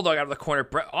get a bulldog out of the corner,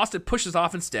 Austin pushes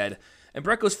off instead. And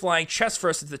Bret goes flying chest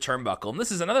first into the turnbuckle. And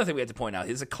this is another thing we have to point out.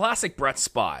 It's a classic Bret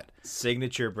spot.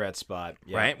 Signature Bret spot.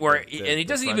 Yeah. Right? And he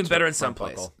does it even better in some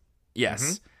place. Yes.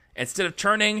 Mm-hmm. Instead of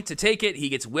turning to take it, he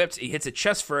gets whipped. He hits it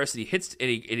chest first. And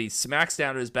he smacks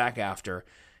down to his back after.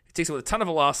 He takes it with a ton of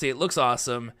velocity. It looks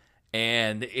awesome.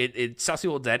 And it stops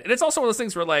people dead. And it's also one of those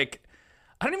things where, like,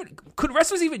 could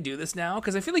wrestlers even do this now?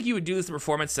 Because I feel like you would do this in the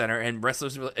Performance Center, and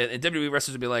WWE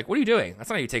wrestlers would be like, what are you doing? That's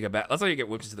not how you take a bat. That's not how you get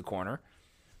whipped into the corner.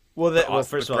 Well,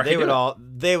 first of all,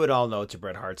 they would all know it's a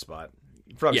Bret Hart spot.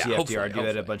 Probably see FDR do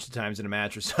it a bunch of times in a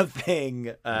match or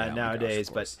something nowadays,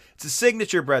 but it's a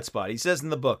signature Bret spot. He says in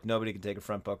the book, nobody can take a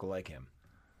front buckle like him.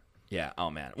 Yeah. Oh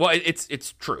man. Well, it's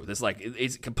true.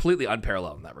 It's completely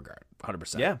unparalleled in that regard.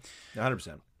 100%. Yeah.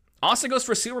 100%. Austin goes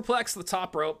for a superplex to the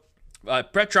top rope.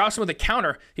 Bret drops him with a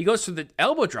counter. He goes for the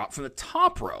elbow drop from the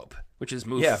top rope, which is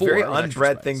move 4. Very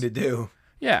un-Bret thing to do.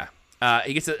 Yeah.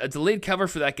 He gets a delayed cover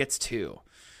for that. Gets 2.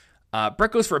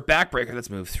 Bret goes for a backbreaker. That's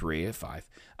move 3 of 5.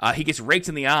 He gets raked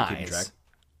in the eyes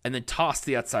and then tossed to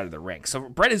the outside of the ring. So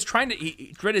Bret is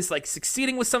Bret is like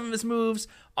succeeding with some of his moves.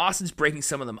 Austin's breaking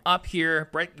some of them up here.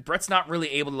 Bret's not really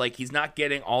able to he's not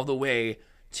getting all the way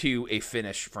to a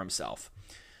finish for himself.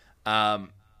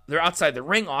 They're outside the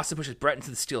ring. Austin pushes Bret into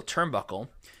the steel turnbuckle,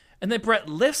 and then Bret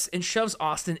lifts and shoves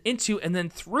Austin into and then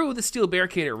through the steel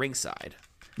barricade at ringside.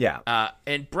 Yeah.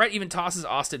 And Bret even tosses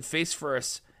Austin face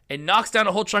first and knocks down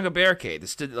a whole chunk of barricade.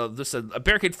 A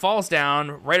barricade falls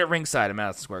down right at ringside at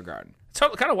Madison Square Garden. It's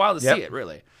kind of wild to see it,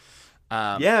 really.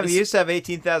 We used to have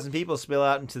 18,000 people spill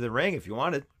out into the ring if you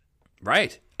wanted.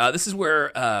 Right. This is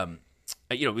where,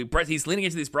 Bret, he's leaning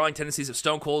into these brawling tendencies of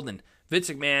Stone Cold, and Vince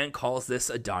McMahon calls this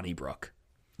a Donnybrook.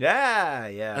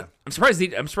 Yeah. I'm surprised he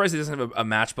doesn't have a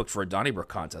match booked for a Donnybrook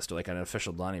contest or like an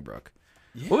official Donnybrook.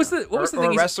 Yeah. What was the thing?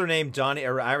 Or a wrestler named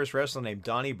Irish wrestler named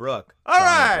Donnie Brook. All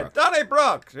right, Donnie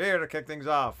Brook here to kick things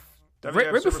off.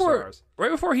 Right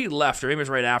before he left, or maybe it was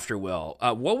right after Will.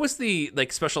 What was the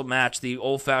special match? The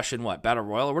old fashioned battle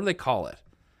royal? Or what do they call it?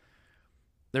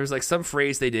 There was some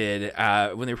phrase they did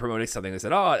when they were promoting something. They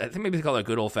said, "Oh, I think maybe they call it a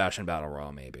good old fashioned battle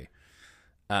royal, maybe."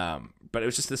 But it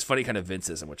was just this funny kind of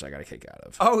Vinceism, which I got a kick out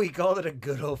of. Oh, he called it a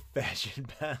good old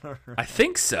fashioned battle royal. I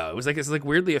think so. It was it's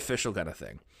weirdly official kind of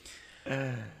thing.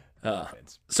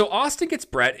 So Austin gets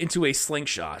Bret into a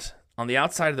slingshot on the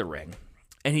outside of the ring,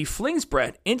 and he flings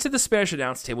Bret into the Spanish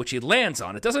announce table, which he lands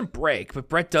on. It doesn't break, but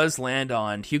Bret does land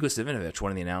on Hugo Savinovich,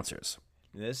 one of the announcers.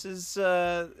 This is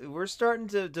we're starting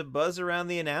to buzz around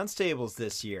the announce tables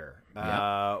this year.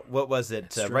 Yep. What was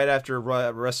it? Right after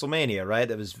WrestleMania,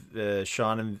 right? It was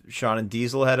Shawn and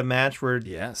Diesel had a match where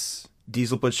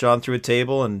Diesel put Shawn through a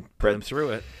table and Bret him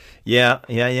through it. Yeah.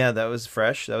 That was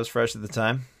fresh. That was fresh at the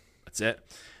time. That's it.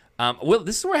 Well,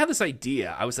 this is where I had this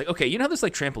idea. I was like, okay, you know how there's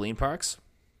trampoline parks?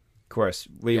 Of course.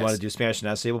 You want to do Spanish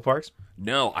announce table parks?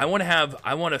 No, I want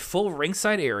a full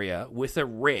ringside area with a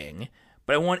ring.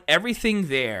 But I want everything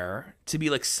there to be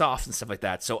soft and stuff like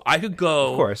that. So I could go.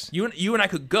 Of course. You and I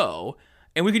could go,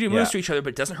 and we could do moves to each other, but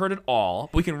it doesn't hurt at all.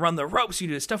 But we can run the ropes. We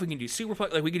can do this stuff. We can do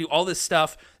superplex. We can do all this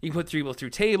stuff. You can put three people through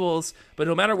tables, but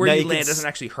no matter where you land, it doesn't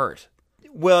actually hurt.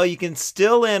 Well, you can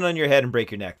still land on your head and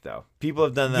break your neck, though. People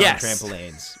have done that on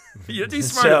trampolines. You have to be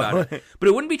smart about it. But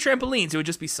it wouldn't be trampolines. It would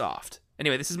just be soft.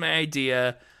 Anyway, this is my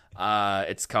idea.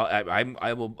 It's called.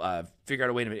 I will figure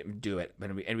out a way to do it,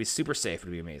 and it'd be super safe.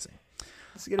 It'd be amazing.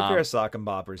 Let's get a pair of sock and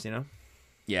boppers,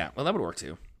 Yeah, well, that would work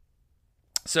too.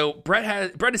 So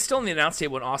Bret is still on the announce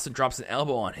table when Austin drops an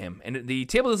elbow on him, and the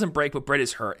table doesn't break, but Bret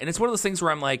is hurt. And it's one of those things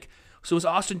where I'm like, so was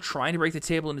Austin trying to break the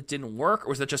table and it didn't work, or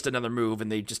was that just another move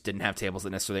and they just didn't have tables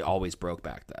that necessarily always broke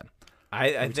back then?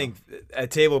 I think a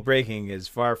table breaking is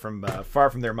far from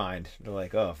their mind. They're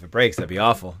like, oh, if it breaks, that'd be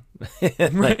awful.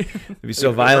 It'd be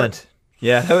so violent.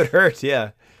 Yeah, that would hurt.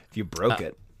 Yeah, if you broke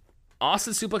it.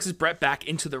 Austin suplexes Bret back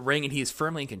into the ring, and he is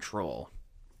firmly in control.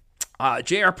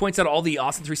 JR points out all the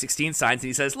Austin 316 signs, and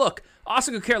he says, look,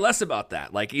 Austin could care less about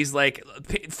that. He's like,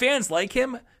 fans like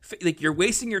him. You're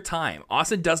wasting your time.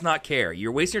 Austin does not care.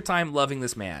 You're wasting your time loving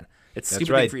this man. It's a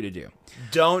stupid thing for you to do.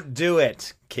 Don't do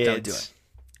it, kids. Don't do it.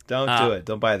 Don't do it.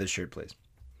 Don't buy this shirt, please.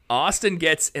 Austin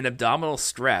gets an abdominal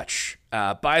stretch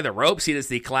by the ropes. He does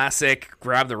the classic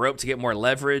grab the rope to get more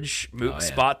leverage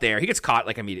spot there. He gets caught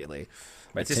immediately.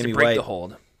 It's just to break the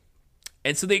hold.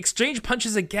 And so they exchange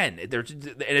punches again. And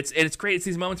it's great. It's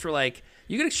these moments where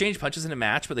you can exchange punches in a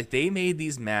match, but they made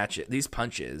these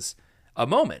punches a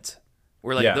moment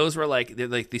where those were they're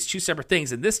these two separate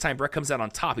things. And this time Bret comes out on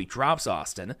top. He drops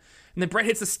Austin, and then Bret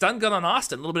hits a stun gun on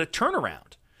Austin. A little bit of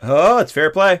turnaround. Oh, it's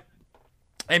fair play.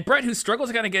 And Bret, who struggles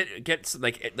to kind of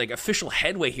get official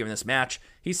headway here in this match,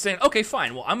 he's saying, okay,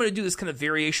 fine. Well, I'm going to do this kind of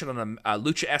variation on a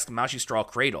lucha-esque magistral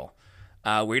cradle.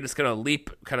 Where you're just gonna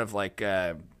leap, kind of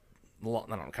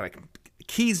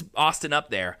keys Austin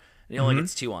up there, and he only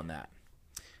gets 2 on that.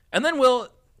 And then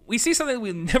we see something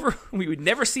we would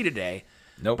never see today.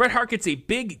 Nope. Bret Hart gets a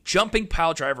big jumping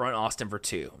pile driver on Austin for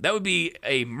 2. That would be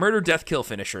a murder death kill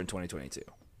finisher in 2022.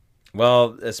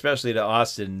 Well, especially to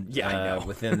Austin. I know.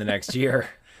 Within the next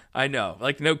year. I know,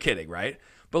 no kidding, right?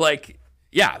 But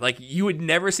you would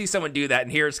never see someone do that,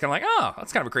 and here it's kind of oh,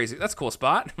 that's kind of that's a cool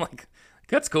spot. I'm like,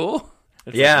 that's cool.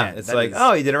 It's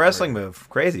he did a wrestling move.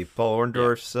 Crazy. Paul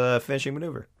Orndorff's finishing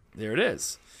maneuver. There it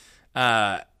is.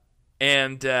 Bret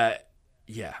gets a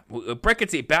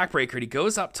backbreaker, and he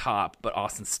goes up top, but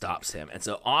Austin stops him. And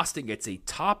so Austin gets a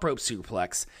top rope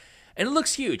superplex, and it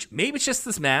looks huge. Maybe it's just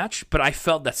this match, but I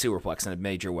felt that superplex in a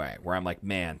major way, where I'm like,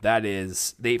 man,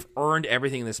 they've earned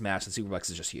everything in this match. The superplex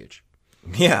is just huge.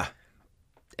 Yeah.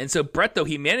 And so Bret, though,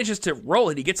 he manages to roll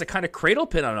it. He gets a kind of cradle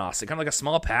pin on Austin, kind of like a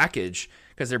small package,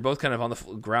 because they're both kind of on the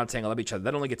ground tangled up each other.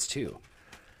 That only gets 2.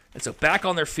 And so back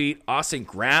on their feet, Austin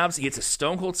grabs, he gets a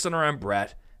Stone Cold Stunner on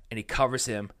Bret, and he covers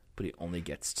him, but he only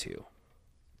gets 2.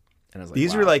 And I was like,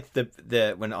 these wow. were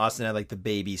the when Austin had the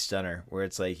baby stunner, where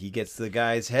it's he gets the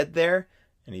guy's head there,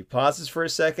 and he pauses for a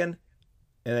second,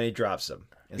 and then he drops him.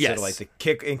 instead of like the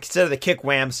kick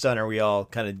wham stunner we all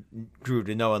kind of grew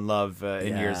to know and love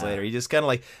in years later. He just kind of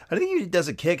like, I think he does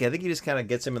a kick. I think he just kind of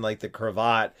gets him in like the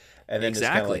cravat and then just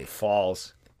kind of like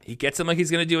falls. He gets him like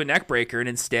he's going to do a neck breaker, and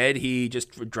instead he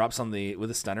just drops on with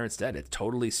a stunner instead. It's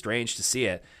totally strange to see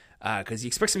it because you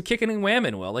expect some kicking and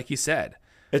whamming, Will, like you said.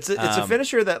 It's a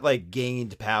finisher that like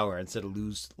gained power instead of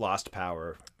lost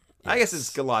power. Yes. I guess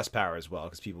it's lost power as well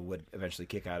because people would eventually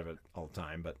kick out of it all the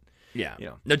time. But yeah,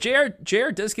 Now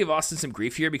JR does give Austin some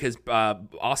grief here because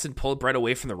Austin pulled Bret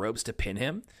away from the ropes to pin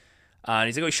him. And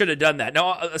he's like, we should have done that.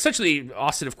 Now, essentially,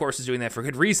 Austin, of course, is doing that for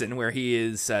good reason, where he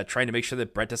is trying to make sure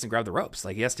that Bret doesn't grab the ropes.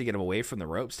 Like, he has to get him away from the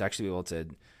ropes to actually be able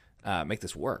to make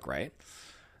this work, right?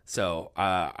 So,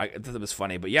 I thought that was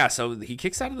funny. But yeah, so he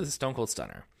kicks out of the Stone Cold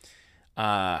Stunner.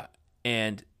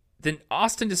 And then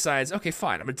Austin decides, okay,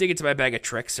 fine, I'm going to dig into my bag of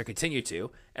tricks, or continue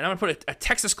to, and I'm going to put a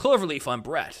Texas Cloverleaf on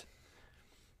Bret.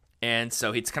 And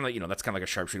so it's kind of like, that's kind of like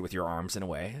a sharpshooter with your arms in a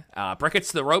way. Bret gets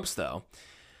to the ropes, though.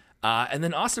 And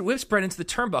then Austin whips Bret into the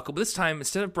turnbuckle, but this time,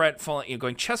 instead of Bret falling,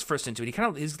 going chest first into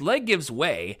it, his leg gives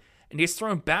way, and he's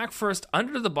thrown back first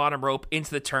under the bottom rope into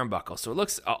the turnbuckle. So it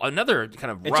looks another kind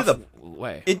of rough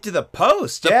way. Into the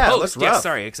post. The post, yeah,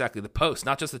 sorry, exactly. The post,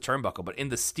 not just the turnbuckle, but in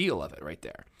the steel of it right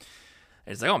there.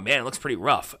 And it's like, oh man, it looks pretty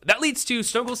rough. That leads to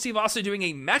Stone Cold Steve Austin doing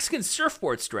a Mexican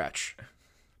surfboard stretch.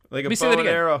 Like a bow and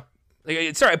arrow.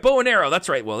 Sorry, bow and arrow. That's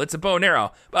right, Will. It's a bow and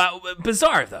arrow.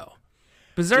 Bizarre, though.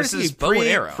 Bizarre this to see bow and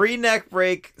arrow. Pre-neck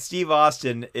break Steve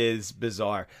Austin is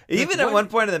bizarre. Even at one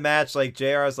point in the match, like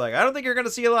JR is like, I don't think you're going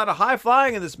to see a lot of high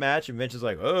flying in this match. And Vince is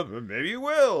like, oh, maybe you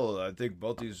will. I think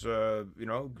both these,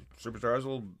 superstars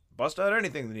will bust out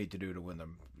anything they need to do to win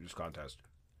this contest.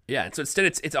 Yeah, and so instead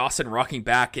it's Austin rocking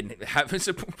back and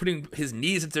putting his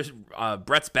knees into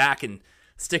Bret's back and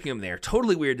sticking him there.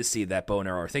 Totally weird to see that bow and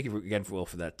arrow. Thank you again, Will,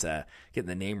 for that, getting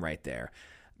the name right there.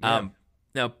 Yeah.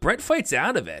 Now, Bret fights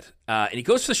out of it, and he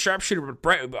goes for the sharpshooter,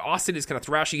 but Austin is kind of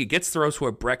thrashing. He gets throws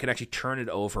where Bret can actually turn it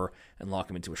over and lock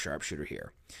him into a sharpshooter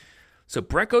here. So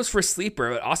Bret goes for a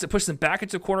sleeper, but Austin pushes him back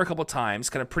into a corner a couple times,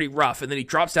 kind of pretty rough, and then he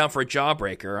drops down for a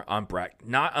jawbreaker on Bret,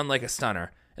 not unlike a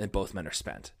stunner, and then both men are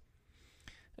spent.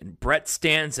 And Bret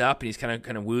stands up, and he's kind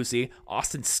of woozy.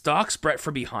 Austin stalks Bret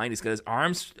from behind. He's got his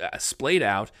arms splayed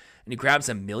out, and he grabs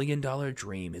a $1 Million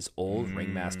Dream, his old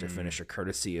ringmaster finisher,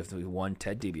 courtesy of the one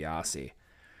Ted DiBiase.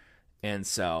 And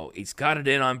so he's got it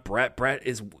in on Bret. Bret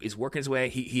is working his way.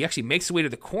 He actually makes his way to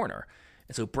the corner.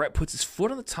 And so Bret puts his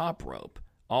foot on the top rope,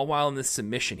 all while in this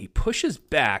submission. He pushes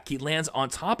back. He lands on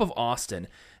top of Austin,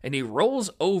 and he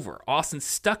rolls over. Austin's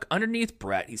stuck underneath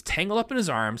Bret. He's tangled up in his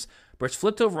arms. Bret's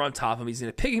flipped over on top of him. He's in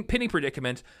a pinning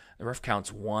predicament. The ref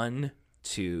counts 1,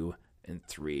 2, and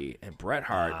 3. And Bret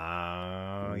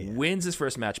Hart wins his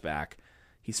first match back.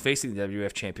 He's facing the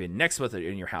WWF champion next month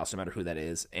in your house, no matter who that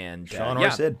is. And Shawn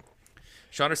Sid.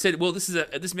 Shawn Sid. Well,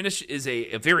 this finish is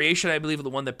a variation, I believe, of the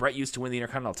one that Bret used to win the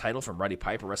Intercontinental title from Roddy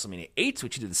Piper WrestleMania 8,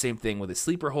 which he did the same thing with his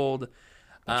sleeper hold.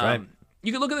 That's right.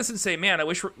 You could look at this and say, man, I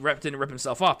wish Rep didn't rip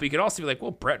himself off. But you could also be like,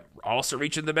 well, Bret also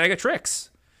reached in the bag of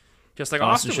tricks. Just like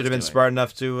Austin should have been smart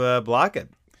enough to block it.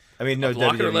 I mean, no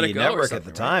WWE Network at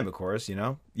the time, of course,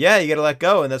 Yeah, you got to let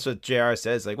go, and that's what JR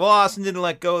says. Like, well, Austin didn't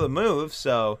let go of the move,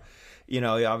 so,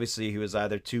 obviously he was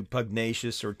either too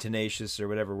pugnacious or tenacious or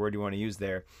whatever word you want to use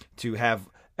there to have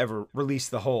ever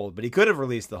released the hold. But he could have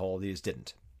released the hold, he just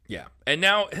didn't. Yeah, and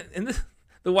now,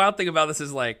 the wild thing about this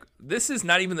is, like, this is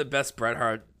not even the best Bret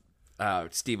Hart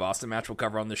Steve Austin match we'll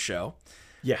cover on the show.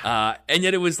 Yeah. And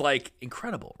yet it was, like,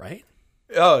 incredible, right?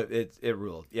 Oh, it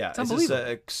ruled. Yeah, it's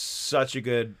unbelievable. Such a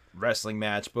good wrestling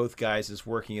match. Both guys is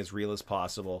working as real as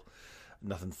possible.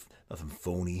 Nothing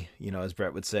phony, as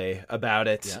Bret would say about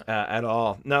it at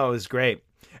all. No, it was great,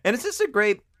 and it's just a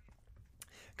great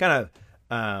kind of.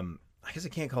 I guess I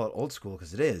can't call it old school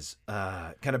because it is.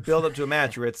 Kind of build up to a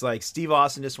match where it's like Steve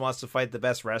Austin just wants to fight the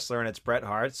best wrestler, and it's Bret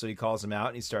Hart, so he calls him out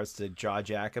and he starts to jaw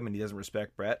jack him, and he doesn't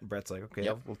respect Bret, and Bret's like,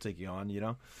 okay, we'll take you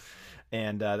on,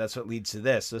 And that's what leads to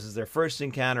this. This is their first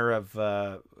encounter of,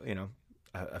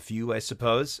 a few, I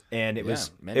suppose. And it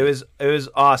was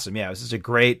awesome. Yeah, it was just a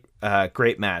great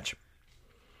match.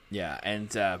 Yeah, and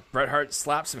Bret Hart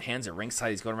slaps some hands at ringside.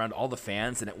 He's going around to all the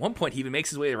fans, and at one point he even makes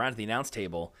his way around to the announce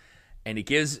table, and he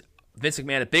gives Vince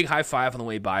McMahon a big high five on the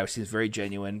way by, which seems very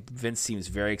genuine. Vince seems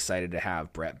very excited to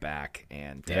have Bret back,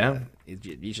 and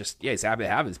he's happy to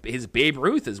have his Babe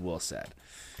Ruth, as Will said.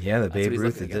 Yeah, the Babe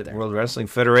Ruth at the World Wrestling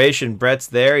Federation. Bret's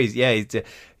there.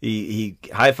 He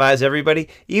high fives everybody,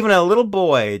 even a little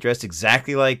boy dressed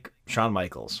exactly like Shawn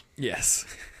Michaels. Yes,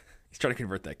 he's trying to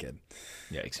convert that kid.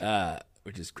 Yeah, exactly.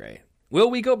 Which is great. Will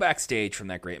we go backstage from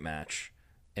that great match,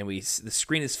 and the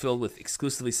screen is filled with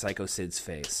exclusively Sycho Sid's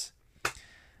face.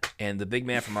 And the big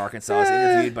man from Arkansas is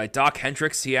interviewed by Doc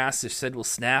Hendricks. He asks if Sid will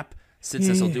snap. Sid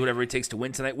says he'll do whatever it takes to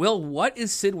win tonight. Will, what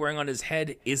is Sid wearing on his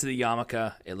head? Is it a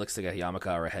yarmulke? It looks like a yarmulke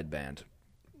or a headband.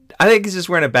 I think he's just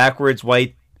wearing a backwards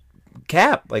white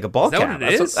cap, like a ball cap.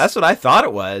 That's what I thought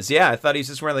it was. Yeah, I thought he was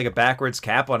just wearing like a backwards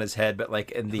cap on his head, but like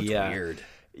in the weird.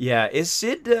 Yeah, is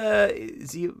Sid?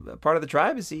 Is he a part of the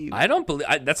tribe? Is he? I don't believe.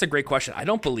 That's a great question. I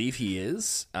don't believe he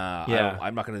is. Yeah,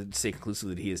 I'm not going to say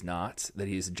conclusively that he is not. That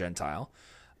he is a Gentile.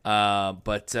 Hard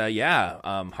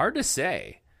to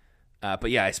say. But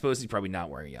yeah, I suppose he's probably not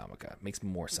wearing a yarmulke. Makes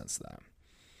more sense to that.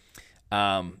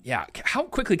 How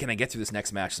quickly can I get through this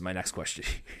next match is my next question.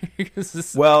 We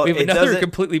have another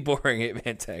completely boring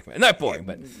 8-man tag match. Not boring,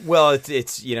 but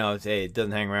it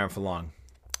doesn't hang around for long.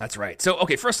 That's right. So,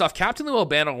 okay, first off, Captain Lou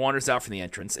Albano wanders out from the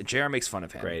entrance, and JR makes fun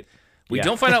of him. Great. We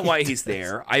don't find out why he's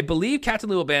there. I believe Captain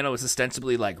Lou Albano is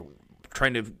ostensibly like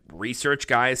trying to research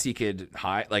guys he could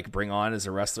bring on as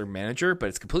a wrestler manager, but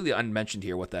it's completely unmentioned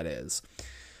here what that is.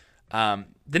 The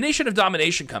Nation of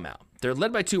Domination come out. They're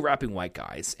led by 2 rapping white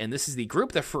guys, and this is the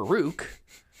group that Farouk,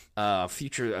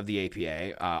 future of the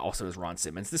APA, also is Ron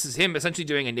Simmons. This is him essentially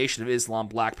doing a Nation of Islam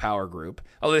Black Power group.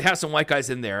 Although they have some white guys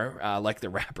in there, like the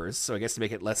rappers, so I guess to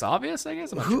make it less obvious, I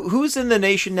guess. Who's in the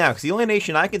Nation now? Because the only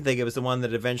Nation I can think of is the one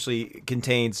that eventually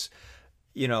contains,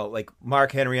 like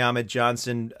Mark Henry, Ahmed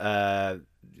Johnson,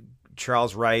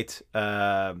 Charles Wright.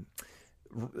 We're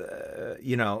going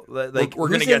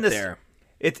to get there.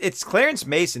 It's Clarence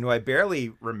Mason, who I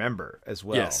barely remember as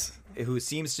well. Yes. Who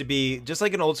seems to be just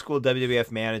like an old school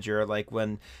WWF manager, like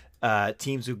when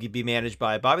teams would be managed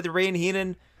by Bobby the Brain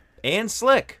Heenan and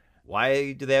Slick.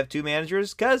 Why do they have 2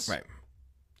 managers? Because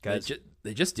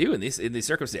they just do in these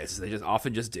circumstances. They just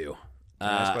often just do.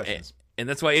 Nice questions. And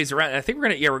that's why he's around. And I think we're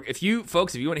gonna if you want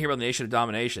to hear about the Nation of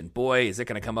Domination, boy, is it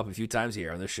gonna come up a few times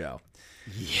here on this show.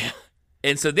 Yeah.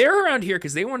 And so they're around here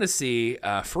because they want to see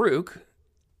Farouk,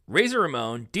 Razor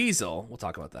Ramon, Diesel. We'll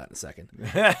talk about that in a second.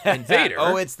 And Vader.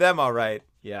 Oh, it's them, all right.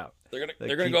 Yeah, they're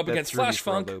gonna go up against Flash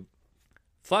Funk,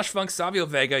 Savio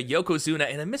Vega,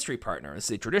 Yokozuna, and a mystery partner.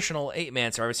 It's a traditional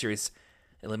 8-man Survivor Series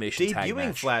elimination tag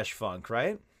match. Debuting Flash Funk,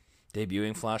 right?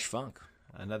 Debuting Flash Funk.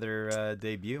 Another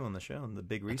debut on the show. The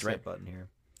big reset button here.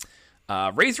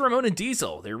 Razor Ramon and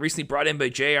Diesel. They were recently brought in by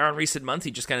JR in recent months.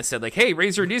 He just kind of said like, "Hey,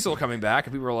 Razor and Diesel are coming back,"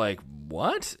 and people were like,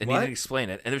 "What?" And he didn't explain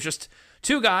it. And there's just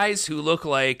 2 guys who look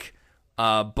like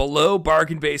below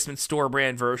bargain basement store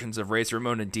brand versions of Razor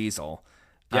Ramon and Diesel.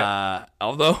 Yep.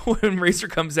 Although when Razor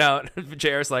comes out,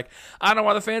 JR's like, "I don't know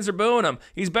why the fans are booing him.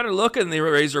 He's better looking than the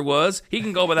Razor was. He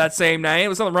can go by that same name.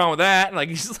 There's nothing wrong with that." And like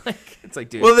he's like, it's like,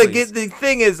 dude. Well, the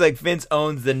thing is, like, Vince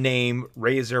owns the name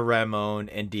Razor Ramon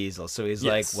and Diesel, so he's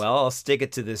like, "Well, I'll stick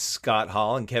it to this Scott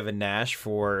Hall and Kevin Nash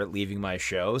for leaving my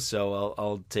show. So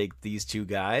I'll take these 2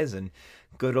 guys and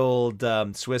good old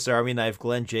Swiss Army knife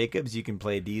Glenn Jacobs. You can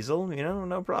play Diesel,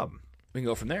 no problem. We can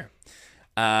go from there."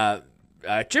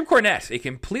 Jim Cornette, a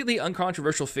completely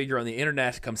uncontroversial figure on the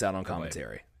internet, comes out on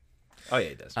commentary. Oh, yeah,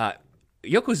 he does.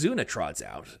 Yokozuna trots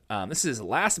out. This is his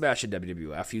last match in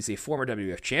WWF. He's a former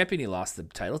WWF champion. He lost the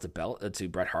title to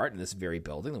Bret Hart in this very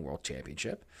building, the World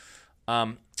Championship.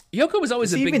 Yoko was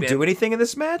always a big man. Does he even do anything in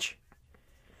this match?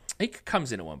 He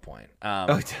comes in at one point. He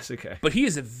does, okay. But he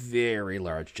is a very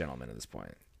large gentleman at this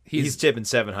point. He's tipping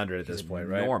 700 at this point,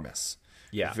 right? Enormous.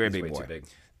 Yeah, very big boy. Too big.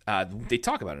 They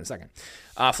talk about it in a second.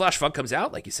 Flash Funk comes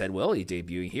out, like you said, Will. He's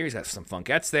debuting here. He's got some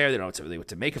funkettes there. They don't know really what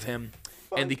to make of him.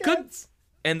 And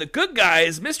the good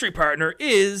guy's mystery partner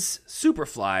is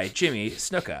Superfly Jimmy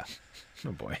Snuka.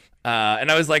 Oh, boy.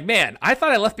 And I was like, man, I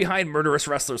thought I left behind murderous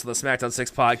wrestlers on the SmackDown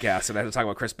 6 podcast, and I had to talk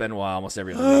about Chris Benoit almost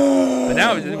every other week. But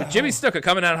now Jimmy Snuka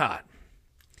coming out hot.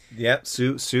 Yep,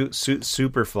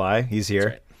 Superfly. He's here.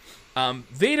 That's right.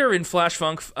 Vader and Flash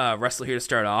Funk wrestle here to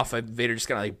start off. Vader just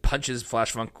kind of punches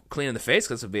Flash Funk clean in the face.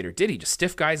 That's what Vader did. He just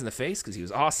stiffed guys in the face because he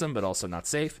was awesome, but also not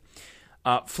safe.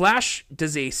 Flash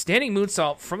does a standing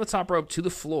moonsault from the top rope to the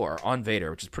floor on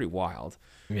Vader, which is pretty wild.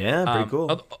 Yeah, pretty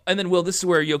cool. And then, Will, this is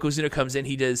where Yokozuna comes in.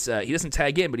 He doesn't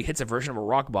tag in, but he hits a version of a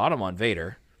rock bottom on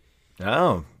Vader.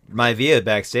 Oh, Maivia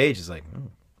backstage is like,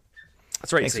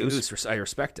 that's right. Thanks, I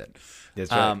respect it.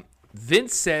 That's right.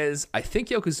 Vince says, I think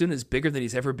Yokozuna is bigger than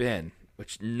he's ever been,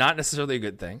 which not necessarily a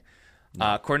good thing.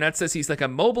 No. Cornette says he's like a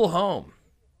mobile home,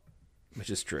 which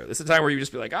is true. This is a time where you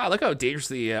just be like, look how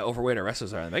dangerously overweight our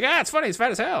wrestlers are. And they're like, it's funny, he's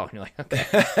fat as hell. And you're like,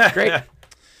 okay, great.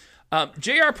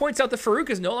 JR points out that Farouk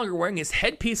is no longer wearing his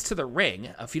headpiece to the ring.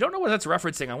 If you don't know what that's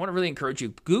referencing, I want to really encourage you.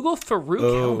 Google Farouk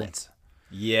helmet.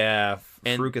 Yeah,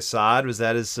 Farouk Assad, was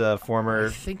that his former?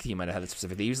 I think he might have had it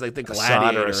specifically. He was like the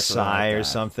Gladiator or Asai or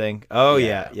something. Oh,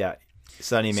 yeah.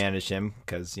 Sonny managed him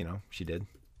because, she did.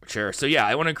 Sure. So, yeah,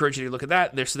 I want to encourage you to look at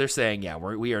that. They're saying, yeah,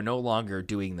 we are no longer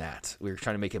doing that. We're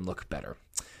trying to make him look better.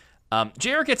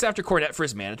 JR gets after Cornette for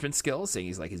his management skills, saying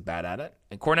he's bad at it.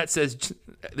 And Cornette says,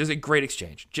 there's a great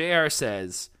exchange. Cornette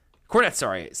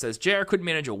says, JR couldn't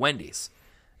manage a Wendy's.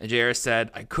 And JR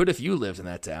said, I could if you lived in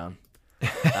that town.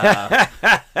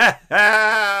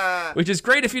 Which is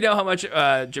great if you know how much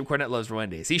Jim Cornette loves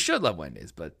Wendy's. He should love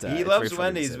Wendy's, but he loves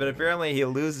Wendy's, but apparently he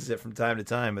loses it from time to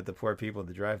time with the poor people at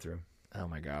the drive-thru. Oh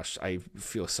my gosh, I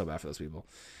feel so bad for those people.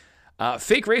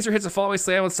 Fake Razor hits a fallaway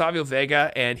slam with Savio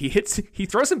Vega, and he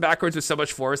throws him backwards with so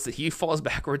much force that he falls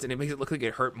backwards, and it makes it look like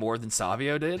it hurt more than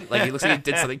Savio did. Like he looks like he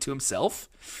did something to himself.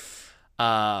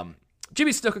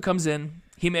 Jimmy Snuka comes in.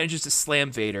 He manages to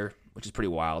slam Vader, which is pretty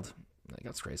wild. Like,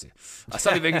 that's crazy.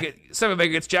 Savio Vega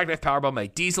gets jackknife powerbomb by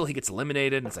Diesel. He gets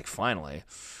eliminated, and it's like, finally.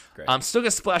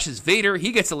 Snuka splashes Vader.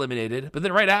 He gets eliminated, but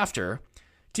then right after,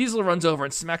 Diesel runs over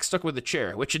and smacks Snuka with a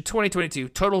chair, which in 2022,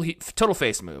 total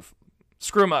face move.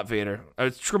 Screw him up, Vader.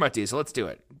 Screw him up, Diesel. Let's do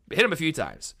it. Hit him a few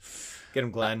times. Get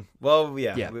him, Glenn. Well,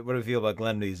 yeah. What do we feel about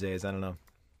Glenn these days? I don't know.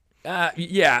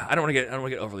 Yeah, I don't want to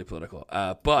get overly political.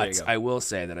 But I will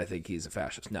say that I think he's a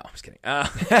fascist. No, I'm just kidding.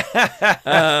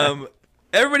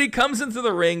 Everybody comes into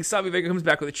the ring. Savio Vega comes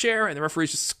back with a chair, and the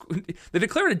referees they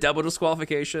declared a double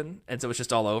disqualification, and so it's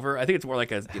just all over. I think it's more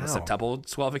like a septuple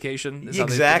disqualification.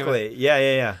 Exactly.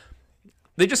 Yeah.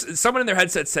 Someone in their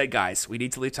headset said, "Guys, we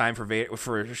need to leave time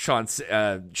for Shawn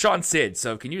Sid.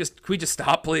 So can we just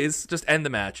stop, please? Just end the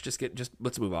match.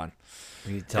 Let's move on."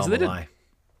 We need to tell them a lie.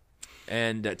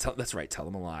 And that's right. Tell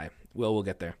them a lie. We'll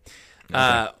get there.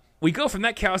 Okay. We go from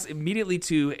that chaos immediately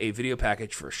to a video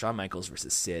package for Shawn Michaels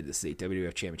versus Sid. This is a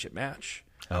WWF Championship match.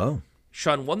 Oh.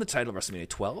 Shawn won the title at WrestleMania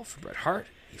 12 for Bret Hart.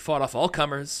 He fought off all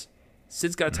comers.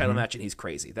 Sid's got a title match, and he's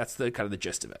crazy. That's the kind of the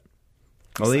gist of it.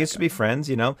 Well, they used to be friends,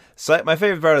 you know. My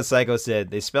favorite part of Sycho Sid,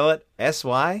 they spell it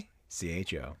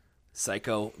S-Y-C-H-O.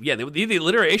 Psycho. Yeah, the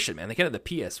alliteration, man. They can't have the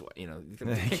P-S, you know.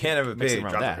 They can't have a P.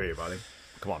 Drop the P, buddy.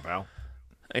 Come on, pal.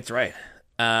 That's right.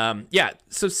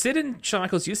 So Sid and Shawn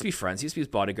Michaels used to be friends. He used to be his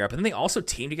bodyguard, but then they also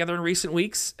teamed together in recent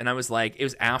weeks. And I was like, it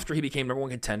was after he became number one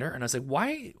contender. And I was like,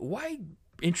 why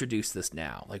introduce this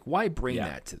now? Like, why bring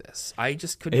that to this? I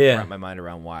just couldn't wrap my mind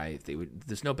around why they would.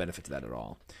 There's no benefit to that at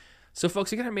all. So,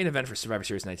 folks, we got our main event for Survivor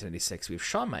Series 1996. We have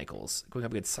Shawn Michaels going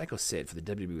up against Sycho Sid for the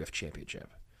WWF Championship.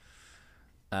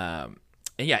 And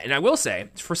I will say,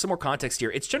 for some more context here,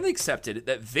 it's generally accepted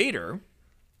that Vader,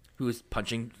 who was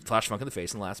punching Flash Funk in the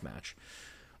face in the last match,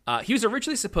 he was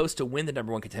originally supposed to win the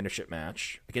number one contendership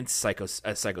match against Sycho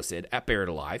Sid at Buried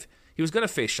Alive. He was going to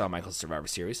face Shawn Michaels at Survivor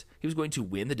Series. He was going to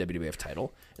win the WWF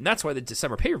title. And that's why the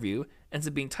December pay-per-view ends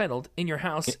up being titled, In Your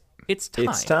House, It's Time.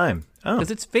 It's time. Oh.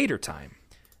 Because it's Vader time.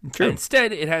 True.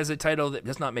 Instead, it has a title that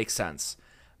does not make sense.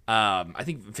 I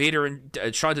think Vader and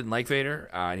Shawn didn't like Vader,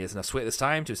 and he has enough sway this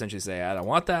time to essentially say, I don't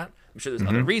want that. I'm sure there's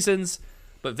other reasons.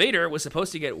 But Vader was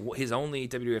supposed to get his only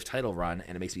WWF title run,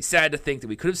 and it makes me sad to think that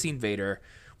we could have seen Vader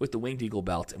with the Winged Eagle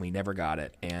belt, and we never got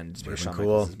it. And Shawn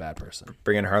Michaels is a bad person.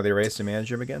 Bringing Harley Race to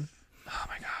manage him again? Oh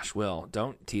my gosh, Will,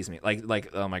 don't tease me. Like,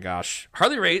 oh my gosh.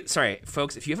 Harley Race, sorry,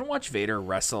 folks, if you haven't watched Vader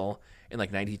wrestle in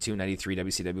like 92, 93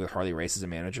 WCW with Harley Race as a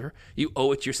manager, you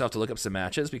owe it to yourself to look up some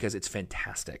matches because it's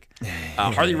fantastic.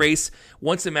 Harley Race,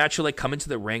 once a match, he'll like come into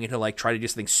the ring and he'll like try to do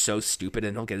something so stupid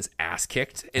and he'll get his ass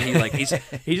kicked. And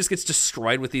he just gets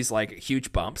destroyed with these like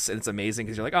huge bumps. And it's amazing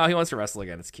because you're like, oh, he wants to wrestle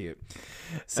again. It's cute.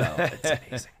 So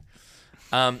it's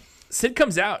amazing. Sid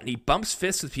comes out and he bumps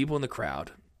fists with people in the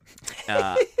crowd.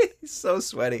 He's so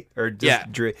sweaty.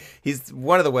 He's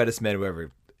one of the wettest men who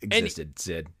ever existed,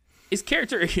 Sid. His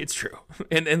character, it's true.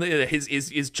 And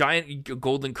his giant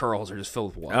golden curls are just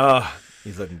filled with water. Oh,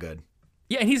 he's looking good.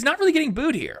 Yeah, and he's not really getting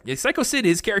booed here. Sycho Sid,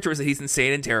 his character is that he's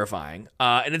insane and terrifying.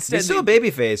 And instead, he's still a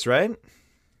babyface, right?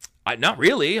 Not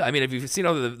really. I mean, if you've seen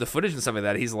all the footage and stuff like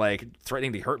that, he's like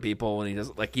threatening to hurt people, and he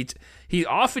doesn't like he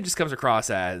often just comes across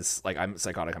as like, I'm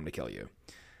psychotic, I'm gonna kill you,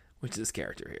 which is his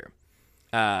character here.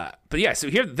 But yeah, so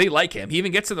here they like him. He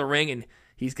even gets to the ring and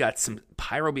he's got some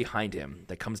pyro behind him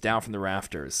that comes down from the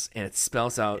rafters, and it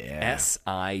spells out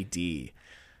S-I-D,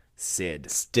 Sid.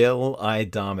 Still I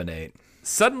dominate.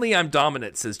 Suddenly I'm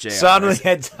dominant, says JR. Suddenly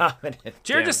I dominate.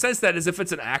 JR just says that as if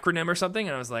it's an acronym or something,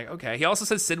 and I was like, okay. He also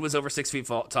says Sid was over 6 feet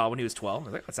tall when he was 12. I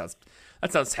was like,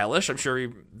 that sounds hellish. I'm sure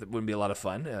that wouldn't be a lot of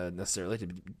fun necessarily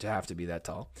to have to be that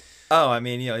tall. Oh, I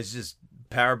mean, he's just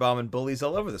powerbombing bullies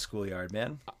all over the schoolyard,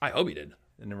 man. I hope he did.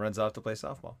 And then runs off to play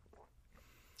softball.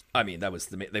 I mean, that was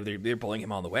they're pulling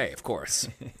him on the way, of course.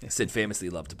 Sid famously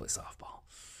loved to play softball.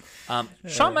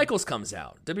 Shawn Michaels comes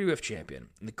out, WWF champion,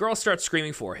 and the girl starts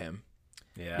screaming for him.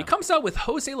 Yeah. He comes out with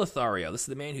Jose Lothario. This is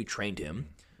the man who trained him.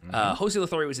 Jose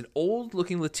Lothario was an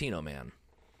old-looking Latino man.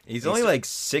 He's only like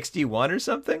 61 or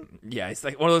something. Yeah, it's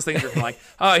like one of those things where you're like,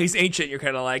 oh, he's ancient. You're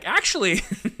kind of like, actually,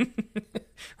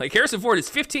 like Harrison Ford is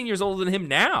 15 years older than him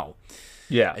now.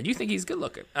 Yeah. And you think he's good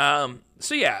looking.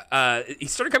 He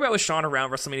started coming out with Shawn around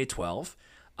WrestleMania 12.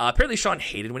 Apparently, Shawn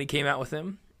hated when he came out with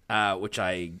him, which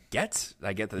I get.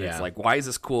 I get that it's like, why is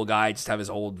this cool guy just have his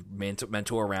old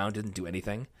mentor around, didn't do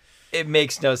anything? It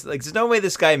makes no sense. Like, there's no way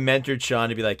this guy mentored Shawn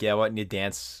to be like, yeah, why don't you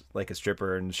dance like a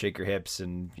stripper and shake your hips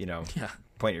and,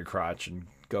 point your crotch and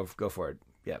go for it.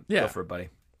 Yeah, go for it, buddy.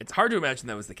 It's hard to imagine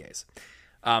that was the case.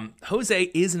 Jose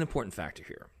is an important factor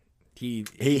here.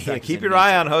 Keep your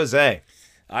eye on Jose.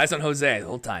 Eyes on Jose the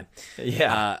whole time.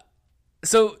 Yeah.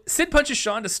 So Sid punches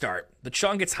Shawn to start, but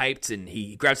Shawn gets hyped and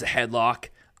he grabs a headlock.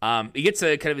 He gets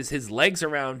kind of his legs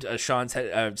around Shawn's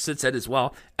head, Sid's head as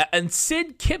well, and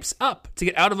Sid kips up to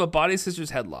get out of a body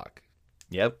scissors headlock.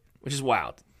 Yep. Which is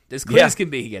wild. As clean as can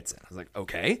be, he gets in. I was like,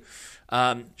 okay.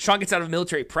 Shawn gets out of a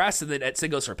military press, and then Sid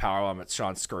goes for a powerbomb, but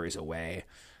Shawn scurries away.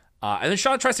 And then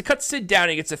Shawn tries to cut Sid down,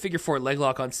 and he gets a figure four leg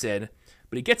lock on Sid,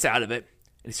 but he gets out of it,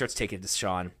 and he starts taking it to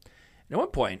Shawn. And at one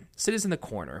point, Sid is in the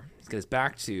corner. He's got his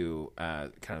back to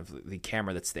kind of the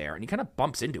camera that's there, and he kind of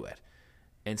bumps into it.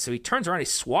 And so he turns around, he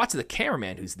swats at the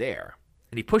cameraman who's there,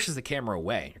 and he pushes the camera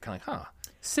away. And you're kind of like,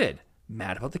 Sid,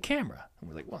 mad about the camera. And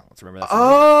we're like, well, let's remember that.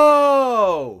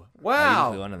 Oh, wow.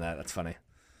 I usually that. That's funny.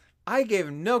 I gave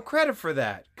him no credit for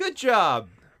that. Good job.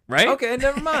 Right? Okay,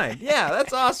 never mind. Yeah,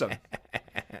 that's awesome.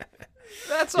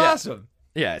 That's awesome.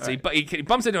 Yeah, so he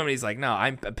bumps into him and he's like, no,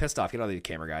 I'm pissed off. Get out of the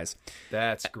camera, guys.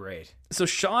 That's great. So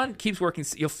Shawn keeps working.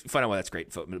 You'll find out why that's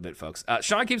great in a bit, folks.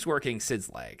 Shawn keeps working Sid's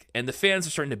leg, and the fans are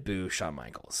starting to boo Shawn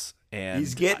Michaels. And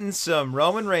he's getting some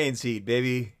Roman Reigns heat,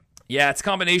 baby. Yeah, it's a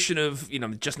combination of,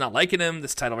 just not liking him,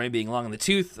 this title reign being long in the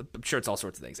tooth. I'm sure it's all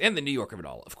sorts of things. And the New York of it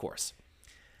all, of course.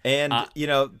 And,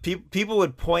 people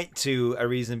would point to a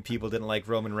reason people didn't like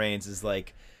Roman Reigns is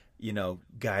like,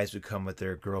 guys would come with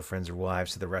their girlfriends or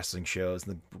wives to the wrestling shows,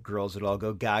 and the girls would all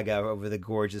go gaga over the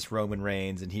gorgeous Roman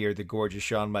Reigns and hear the gorgeous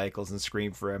Shawn Michaels and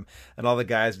scream for him. And all the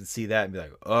guys would see that and be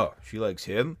like, oh, she likes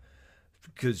him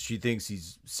because she thinks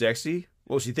he's sexy?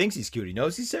 Well, she thinks he's cute. He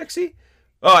knows he's sexy?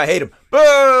 Oh, I hate him.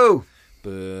 Boo!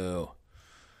 Boo.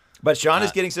 But Shawn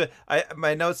is getting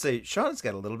my notes say, Shawn's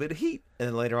got a little bit of heat. And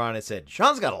then later on it said,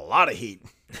 Shawn's got a lot of heat.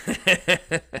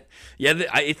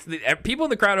 People in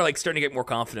the crowd are like starting to get more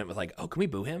confident with like, oh, can we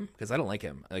boo him? Because I don't like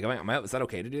him. Like, is that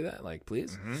okay to do that? Like,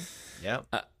 please? Mm-hmm.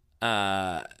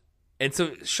 Yeah. And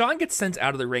so Shawn gets sent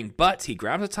out of the ring, but he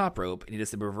grabs the top rope and he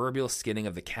does the proverbial skinning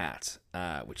of the cat,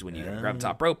 which is when you grab the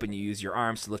top rope and you use your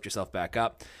arms to lift yourself back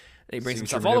up. And he brings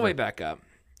himself all the way back up.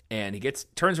 And he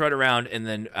turns right around, and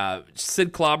then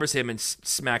Sid clobbers him and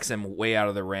smacks him way out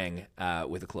of the ring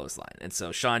with a clothesline. And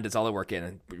so Shawn does all the work in,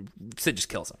 and Sid just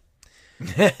kills him.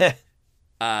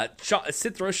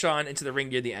 Sid throws Shawn into the ring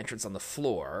near the entrance on the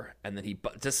floor, and then he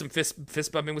does some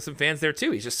fist bumping with some fans there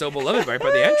too. He's just so beloved right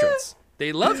by the entrance.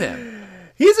 They love him.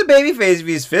 He's a babyface if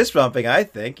he's fist bumping, I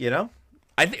think.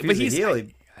 I think, but he's.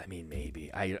 I mean,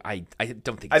 maybe. I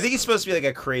don't think. I think he's supposed to be like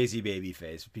a crazy baby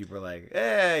face. People are like,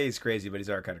 he's crazy, but he's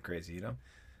already kind of crazy,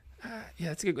 Yeah,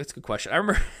 that's a good question. I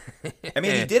remember. I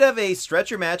mean, he did have a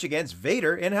stretcher match against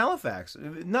Vader in Halifax,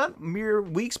 not mere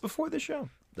weeks before the show.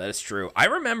 That is true. I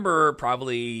remember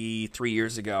probably 3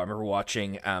 years ago. I remember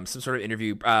watching some sort of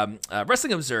interview,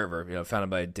 Wrestling Observer, founded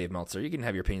by Dave Meltzer. You can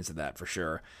have your opinions of that for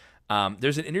sure.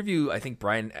 There's an interview, I think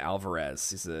Brian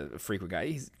Alvarez, he's a frequent guy.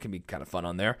 He can be kind of fun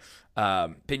on there.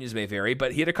 Opinions may vary,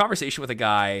 but he had a conversation with a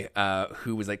guy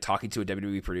who was like talking to a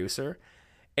WWE producer,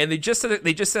 and they just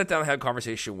sat down and had a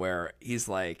conversation where he's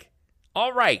like,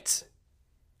 "All right,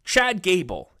 Chad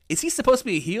Gable, is he supposed to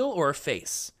be a heel or a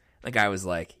face?" The guy was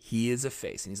like, he is a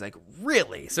face. And he's like,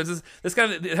 really? So this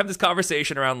kind of have this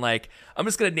conversation around like, I'm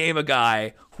just going to name a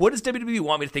guy. What does WWE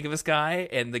want me to think of this guy?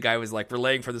 And the guy was like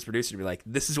relaying for this producer to be like,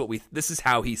 this is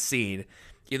how he's seen.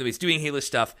 Either he's doing heelish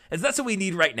stuff. And that's what we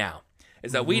need right now.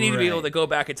 Is that we need to be able to go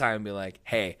back in time and be like,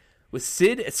 hey, with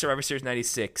Sid at Survivor Series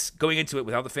 96, going into it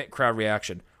without the crowd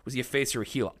reaction, was he a face or a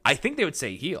heel? I think they would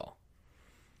say heel.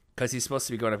 Because he's supposed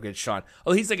to be going up against Shawn.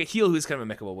 Oh, he's like a heel who's kind of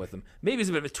amicable with him. Maybe he's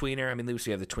a bit of a tweener. I mean, at least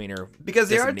we have the tweener. Because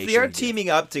they are teaming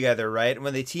up together, right? And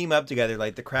when they team up together,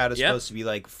 like the crowd is supposed to be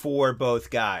like for both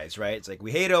guys, right? It's like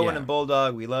we hate Owen and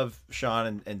Bulldog, we love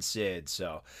Shawn and Sid.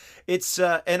 So it's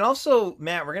and also,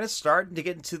 Matt, we're gonna start to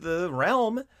get into the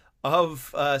realm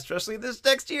of especially this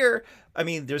next year. I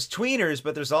mean, there's tweeners,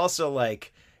 but there's also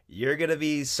like you're gonna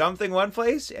be something one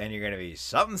place and you're gonna be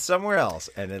something somewhere else,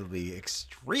 and it'll be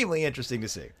extremely interesting to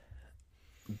see.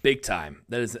 Big time.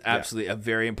 That is absolutely a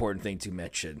very important thing to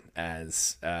mention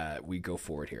as we go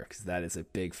forward here, because that is a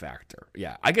big factor.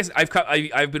 Yeah, I guess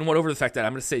I've been won over the fact that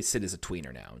I'm going to say Sid is a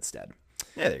tweener now instead.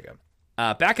 Yeah, there you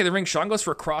go. Back in the ring, Shawn goes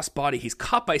for a crossbody. He's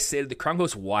caught by Sid. The crowd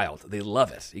goes wild. They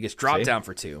love it. He gets dropped down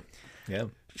for 2. Yeah.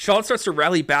 Shawn starts to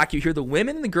rally back. You hear the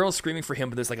women and the girls screaming for him,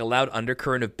 but there's like a loud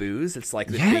undercurrent of boos. It's like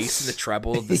the bass and the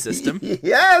treble of the system.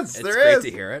 Yes, it's there great is.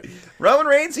 to hear it. Roman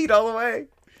Reigns heat all the way.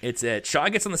 It's it.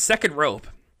 Shawn gets on the second rope.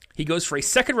 He goes for a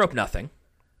second rope nothing.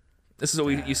 This is what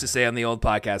we used to say on the old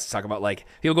podcast. Talk about like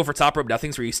he'll go for top rope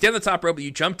nothings, where you stand on the top rope, but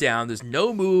you jump down. There's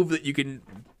no move that you can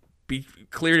be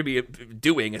clear to be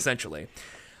doing. Essentially,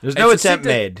 there's no attempt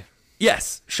made.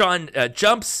 Yes, Shawn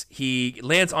jumps. He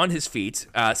lands on his feet.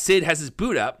 Sid has his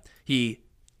boot up. He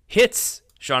hits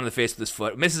Shawn in the face with his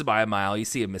foot. Misses by a mile. You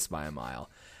see him miss by a mile.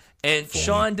 And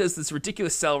Shawn does this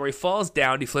ridiculous sell where he falls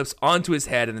down. He flips onto his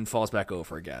head and then falls back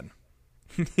over again.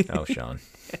 Oh, Shawn,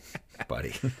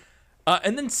 buddy.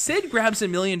 And then Sid grabs $1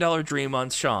 Million Dream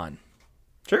on Shawn.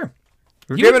 Sure,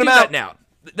 we're you would giving do him out that now.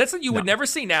 That's what you would never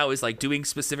see now. Is like doing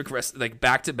specific like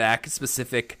back-to-back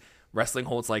specific wrestling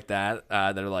holds like that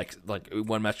that are like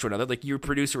one match to another. Like your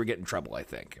producer would get in trouble, I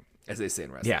think, as they say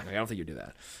in wrestling. Yeah, like, I don't think you do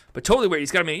that. But totally weird.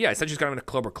 He's got him. Essentially, he's got him in a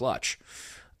Cobra clutch.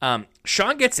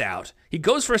 Shawn gets out. He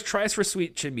tries for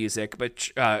sweet chin music, but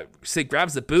Sid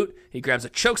grabs the boot. He grabs a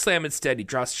choke slam instead. He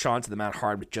drops Shawn to the mat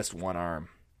hard with just one arm.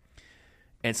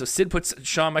 And so Sid puts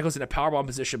Shawn Michaels in a powerbomb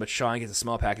position, but Shawn gets a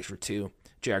small package for 2.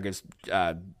 JR gives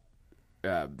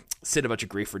Sid a bunch of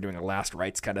grief for doing a last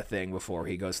rites kind of thing before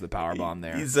he goes to the powerbomb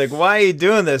there. He's like, why are you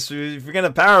doing this? If you're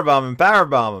going to powerbomb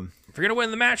him. If you're going to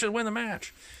win the match, then win the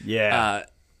match. Yeah.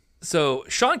 So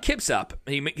Shawn kips up,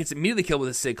 and he gets immediately killed with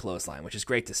a Sid clothesline, which is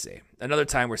great to see. Another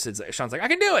time where Shawn's like, I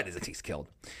can do it. He's killed.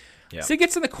 Yeah. Sid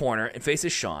gets in the corner and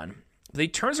faces Shawn. Then he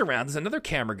turns around. There's another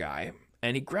camera guy,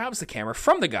 and he grabs the camera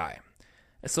from the guy.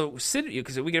 And so Sid,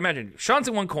 because we can imagine, Shawn's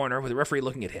in one corner with the referee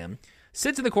looking at him.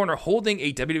 Sid's in the corner holding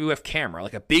a WWF camera,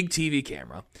 like a big TV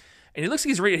camera. And he looks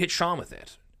like he's ready to hit Shawn with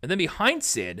it. And then behind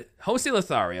Sid, Jose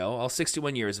Lothario, all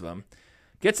 61 years of him,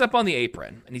 gets up on the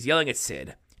apron, and he's yelling at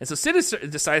Sid. And so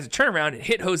Sid decides to turn around and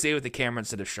hit Jose with the camera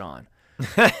instead of Shawn.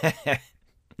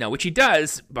 Now, which he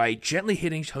does by gently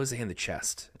hitting Jose in the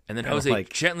chest. And then Jose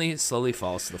gently, slowly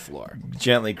falls to the floor.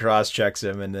 Gently cross-checks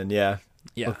him, and then,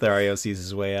 Lothario sees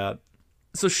his way out.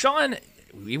 So Shawn,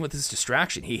 even with this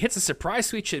distraction, he hits a surprise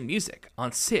sweet chin music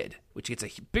on Sid, which gets a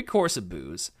big chorus of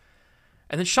boos.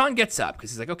 And then Shawn gets up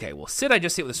because he's like, okay, well, Sid I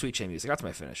just hit with a sweet chin music. That's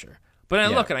my finisher. But I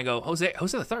look and I go, Jose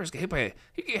Lothario's got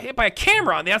hit by a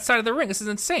camera on the outside of the ring. This is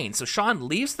insane. So Shawn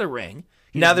leaves the ring.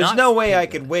 Now, there's no way I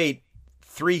could wait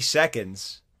 3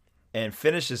 seconds and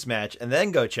finish this match and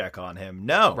then go check on him.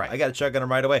 No, right. I got to check on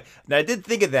him right away. Now, I did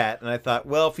think of that, and I thought,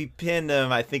 well, if he pinned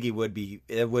him, I think it would be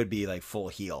like full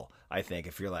heel. I think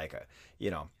if you're like,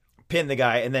 pin the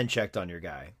guy and then checked on your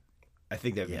guy. I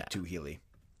think that would be too heely.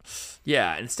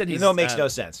 Yeah, instead he's... No, it makes no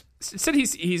sense. Instead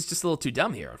he's just a little too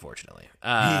dumb here, unfortunately.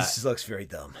 He looks very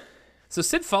dumb. So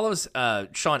Sid follows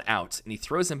Shawn out, and he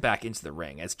throws him back into the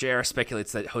ring, as JR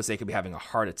speculates that Jose could be having a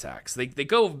heart attack. So they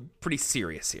go pretty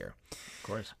serious here. Of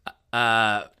course.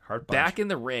 Back in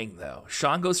the ring, though,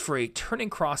 Shawn goes for a turning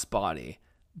cross body,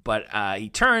 but he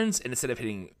turns, and instead of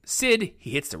hitting Sid,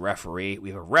 he hits the referee. We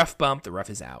have a ref bump. The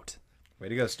ref is out. Way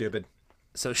to go, stupid.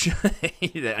 So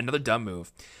another dumb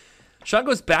move. Shawn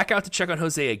goes back out to check on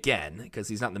Jose again, because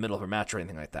he's not in the middle of a match or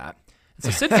anything like that. And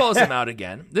so Sid follows him out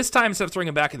again. This time, instead of throwing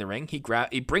him back in the ring, he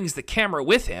brings the camera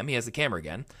with him. He has the camera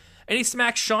again. And he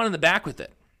smacks Shawn in the back with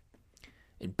it.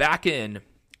 And back in,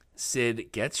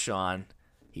 Sid gets Shawn.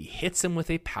 He hits him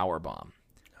with a powerbomb.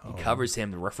 He covers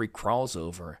him. The referee crawls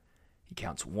over. He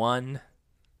counts 1,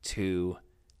 2,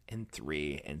 and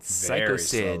 3. And Sycho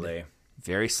Sid,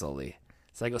 very slowly,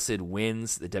 Sycho Sid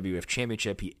wins the WWF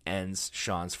Championship. He ends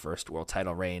Shawn's first world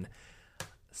title reign.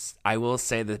 I will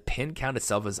say the pin count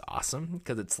itself is awesome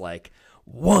because it's like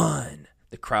 1,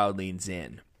 the crowd leans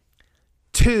in.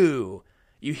 2,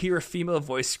 you hear a female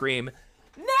voice scream,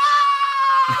 "No!"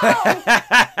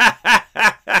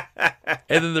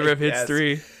 And then the ref hits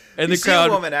 3. And you the crowd. See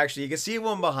a woman, actually. You can see a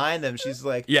woman behind them. She's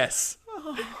like, yes.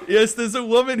 Yes, there's a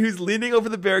woman who's leaning over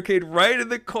the barricade right in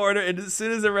the corner, and as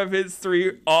soon as the ref hits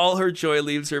 3, all her joy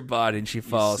leaves her body, and she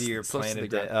falls. You see her playing the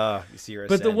ground. You see her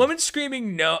But ascend. the woman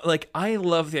screaming no, like, I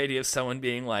love the idea of someone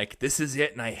being like, this is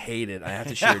it, and I hate it. I have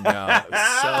to share no. It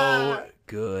was so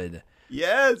good.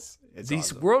 Yes.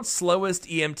 These world's slowest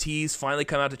EMTs finally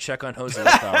come out to check on Jose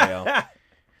Lothario.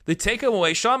 They take him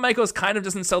away. Shawn Michaels kind of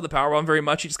doesn't sell the powerbomb very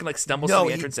much. He just kind of like stumbles to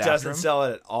the entrance after him. No, he doesn't sell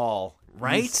it at all.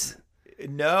 Right?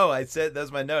 No, I said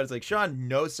that's my note. It's like Shawn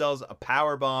no sells a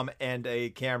power bomb and a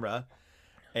camera.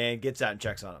 and gets out and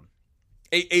checks on him.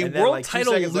 A And then, world like, 2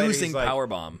 title seconds later, losing he's like-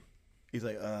 powerbomb. He's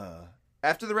like,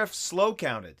 after the ref slow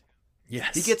counted,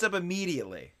 Yes. he gets up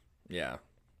immediately. Yeah.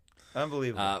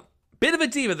 Unbelievable. Bit of a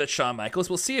diva, that Shawn Michaels.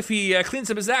 We'll see if he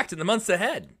cleans up his act in the months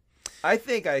ahead. I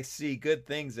think I see good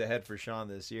things ahead for Shawn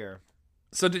this year.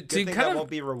 So Good to thing kind that of, won't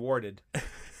be rewarded.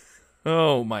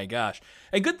 oh my gosh,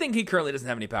 a good thing he currently doesn't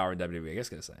have any power in WWE. I guess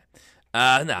gonna say,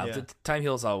 the time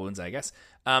heals all wounds. I guess.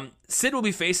 Sid will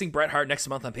be facing Bret Hart next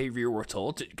month on pay-per-view. We're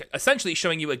told, essentially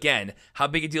showing you again how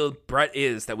big a deal Bret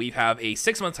is that we have a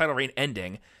 6-month title reign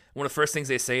ending. One of the first things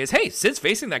they say is, "Hey, Sid's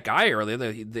facing that guy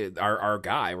earlier, our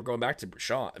guy. We're going back to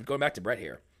Shawn, going back to Bret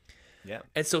here." Yeah.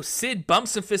 And so Sid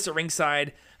bumps some fists at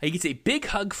ringside. He gets a big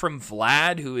hug from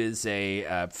Vlad, who is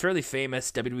a fairly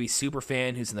famous WWE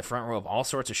superfan who's in the front row of all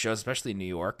sorts of shows, especially in New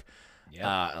York.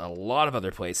 A lot of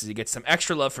other places. He gets some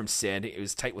extra love from Sid. It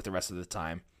was tight with the rest of the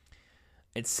time.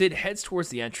 And Sid heads towards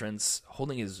the entrance,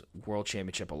 holding his world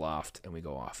championship aloft, and we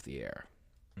go off the air.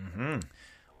 Mm-hmm.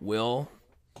 Will,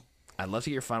 I'd love to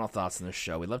get your final thoughts on this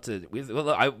show. We'd love to.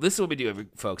 This is what we do,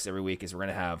 folks, every week. Is we're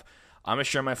gonna have. I'm gonna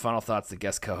share my final thoughts. The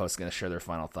guest co-host is gonna share their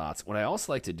final thoughts. What I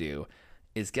also like to do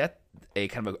is get a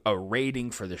kind of a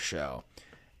rating for the show.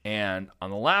 And on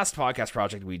the last podcast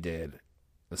project we did,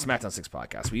 the SmackDown 6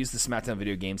 podcast, we used the SmackDown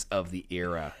video games of the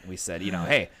era. We said,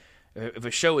 hey, if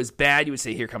a show is bad, you would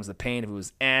say, "Here comes the pain." If it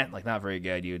was like not very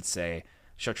good, you would say,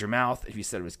 "Shut your mouth." If you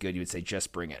said it was good, you would say,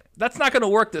 "Just bring it." That's not going to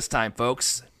work this time,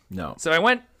 folks. No. So I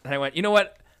went, you know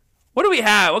what? What do we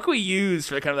have? What can we use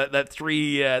for kind of that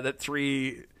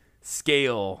three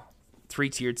scale,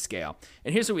 3-tiered scale?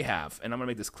 And here's what we have, and I'm going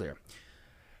to make this clear.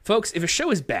 Folks, if a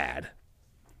show is bad,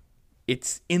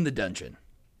 it's in the dungeon.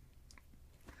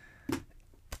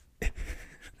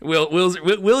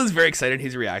 Will is very excited.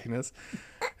 He's reacting to this.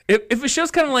 If a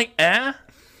show's kind of like,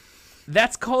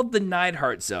 that's called the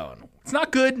Neidhart zone. It's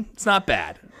not good. It's not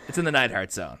bad. It's in the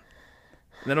Neidhart zone.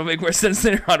 And that'll make more sense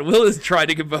later on. Will is trying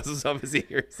to compose himself as he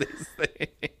hears these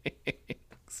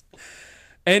things.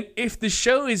 And if the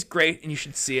show is great and you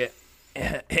should see it,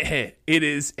 it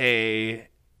is a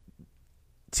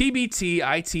TBT,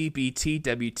 ITBT,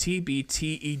 WTB,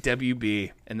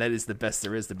 TEWB, and that is the best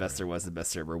there is, the best there was, the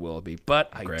best there ever will be. But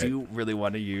I do really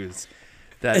want to use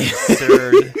that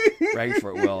absurd right for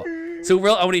it, Will. So,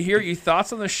 Will, I want to hear your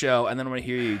thoughts on the show, and then I want to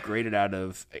hear you grade it out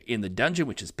of In the Dungeon,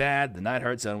 which is bad, The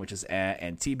Neidhart Zone, which is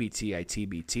and TBT,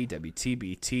 ITBT,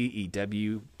 WTB,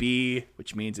 TEWB,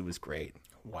 which means it was great.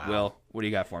 Wow. Will, what do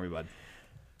you got for me, bud?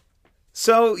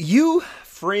 So you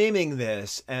framing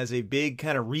this as a big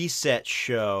kind of reset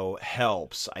show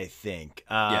helps, I think.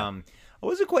 I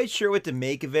wasn't quite sure what to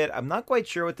make of it. I'm not quite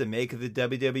sure what to make of the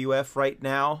WWF right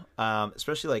now,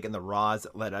 especially like in the Raws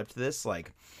that led up to this.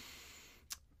 Like,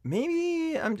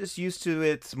 maybe I'm just used to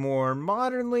it more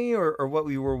modernly or what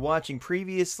we were watching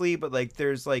previously, but like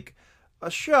there's like a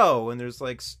show and there's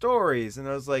like stories and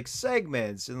there's like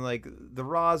segments and like the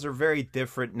Raws are very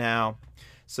different now.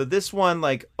 So this one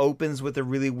like opens with a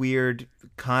really weird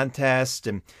contest,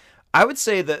 and I would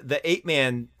say that the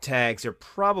 8-man tags are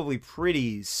probably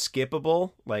pretty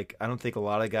skippable. Like, I don't think a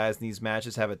lot of guys in these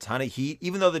matches have a ton of heat,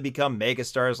 even though they become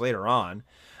megastars later on.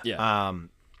 Yeah.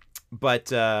 But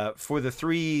for the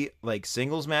 3 like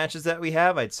singles matches that we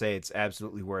have, I'd say it's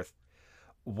absolutely worth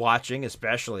watching,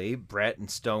 especially Bret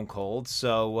and Stone Cold.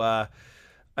 So,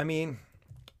 I mean,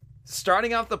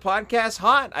 starting off the podcast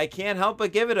hot, I can't help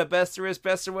but give it a best there is,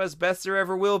 best there was, best there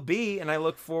ever will be. And I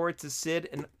look forward to Sid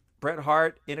and Bret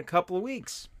Hart in a couple of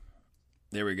weeks.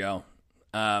 There we go.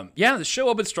 The show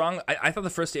opened strong. I thought the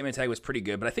first 8-man tag was pretty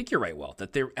good, but I think you're right, Will,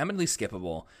 that they're eminently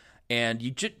skippable. And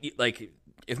you just, like,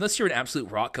 unless you're an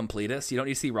absolute Rock completist, you don't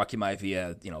need to see Rocky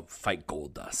Maivia, fight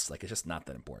Goldust. Like, it's just not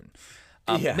that important.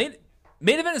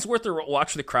 Main event is worth a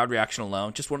watch for the crowd reaction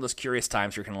alone. Just one of those curious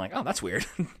times where you're kind of like, oh, that's weird.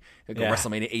 Like a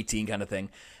WrestleMania 18 kind of thing.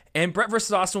 And Bret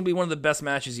versus Austin will be one of the best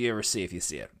matches you ever see if you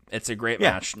see it. It's a great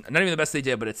match. Not even the best they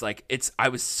did, but I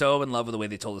was so in love with the way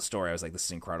they told the story. I was like, this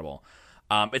is incredible.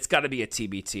 It's got to be a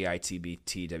TBT,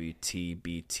 ITBT,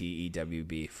 WTB,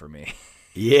 TEWB for me.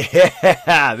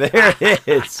 Yeah, there it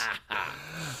is.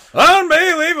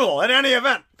 Unbelievable in any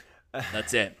event.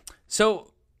 That's it.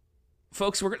 So,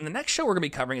 folks, the next show we're going to be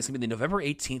covering is going to be the November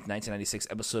 18th, 1996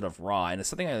 episode of Raw. And it's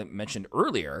something I mentioned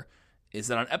earlier, is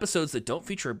that on episodes that don't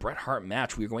feature a Bret Hart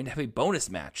match, we are going to have a bonus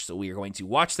match. So we are going to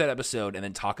watch that episode and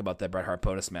then talk about that Bret Hart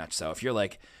bonus match. So if you're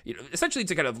like, essentially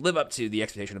to kind of live up to the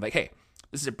expectation of like, hey,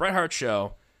 this is a Bret Hart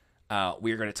show.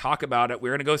 We are going to talk about it.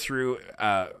 We're going to go through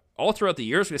all throughout the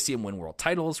years. We're going to see him win world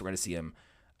titles. We're going to see him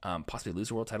possibly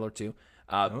lose a world title or two.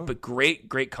 But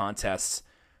great contests.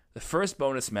 The first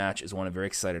bonus match is one I'm very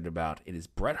excited about. It is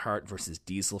Bret Hart versus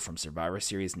Diesel from Survivor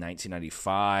Series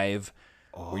 1995.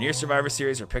 We're near Survivor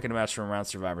Series. We're picking a match from around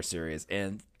Survivor Series.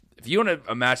 And if you want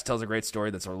a match that tells a great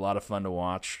story that's a lot of fun to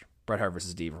watch, Bret Hart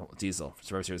versus Diesel from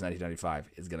Survivor Series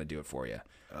 1995 is going to do it for you.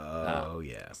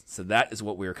 Yeah. So that is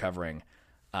what we're covering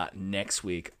next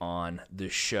week on the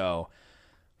show.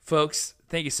 Folks,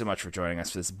 thank you so much for joining us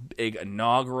for this big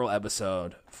inaugural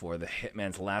episode for the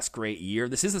Hitman's last great year.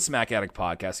 This is the Smack Addict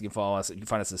podcast. You can follow us. You can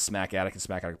find us at Smack Addict and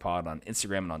Smack Addict Pod on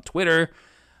Instagram and on Twitter.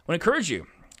 I want to encourage you,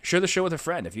 share the show with a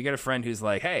friend. If you get a friend who's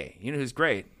like, hey, you know who's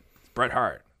great? It's Bret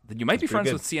Hart. Then you might be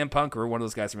friends with CM Punk or one of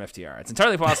those guys from FTR. It's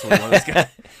entirely possible. One of those guys.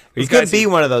 You could be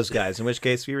one of those guys, in which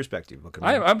case we respect you.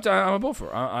 I'm a bull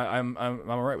for. I'm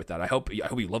all right with that. I hope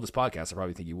you love this podcast. I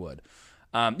probably think you would.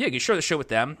 You can share the show with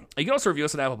them. You can also review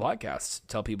us on Apple Podcasts.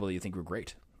 Tell people that you think we're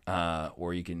great.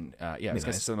 Or you can, it's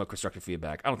nice. Something about constructive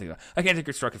feedback. I don't think that. I can't take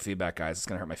constructive feedback, guys. It's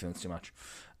going to hurt my feelings too much.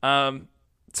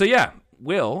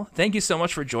 Will, thank you so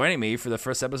much for joining me for the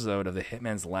first episode of the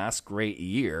Hitman's last great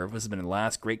year. This has been the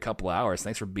last great couple hours.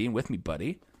 Thanks for being with me,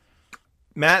 buddy.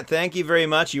 Matt, thank you very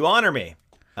much. You honor me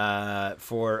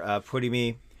for putting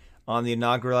me on the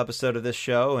inaugural episode of this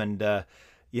show. And,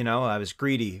 I was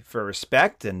greedy for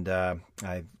respect, and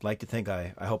I'd like to think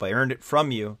I hope I earned it from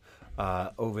you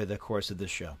over the course of this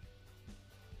show.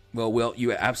 Well, Will,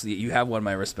 you have won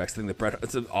my respects. I think that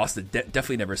Bret Austin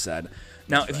definitely never said.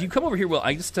 Now, if you come over here, Will,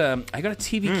 I got a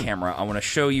TV camera. I want to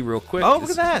show you real quick. Oh, look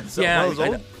at that! So,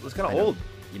 It's kind of old.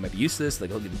 You might be used to this.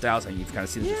 Like, look at the dials. You've kind of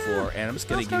seen this before, and I'm just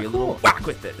going to give you a cool. little whack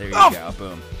with it. There you go.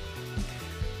 Boom.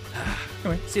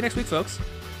 Anyway, see you next week, folks.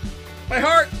 My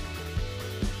heart.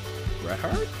 Bret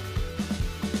Hart.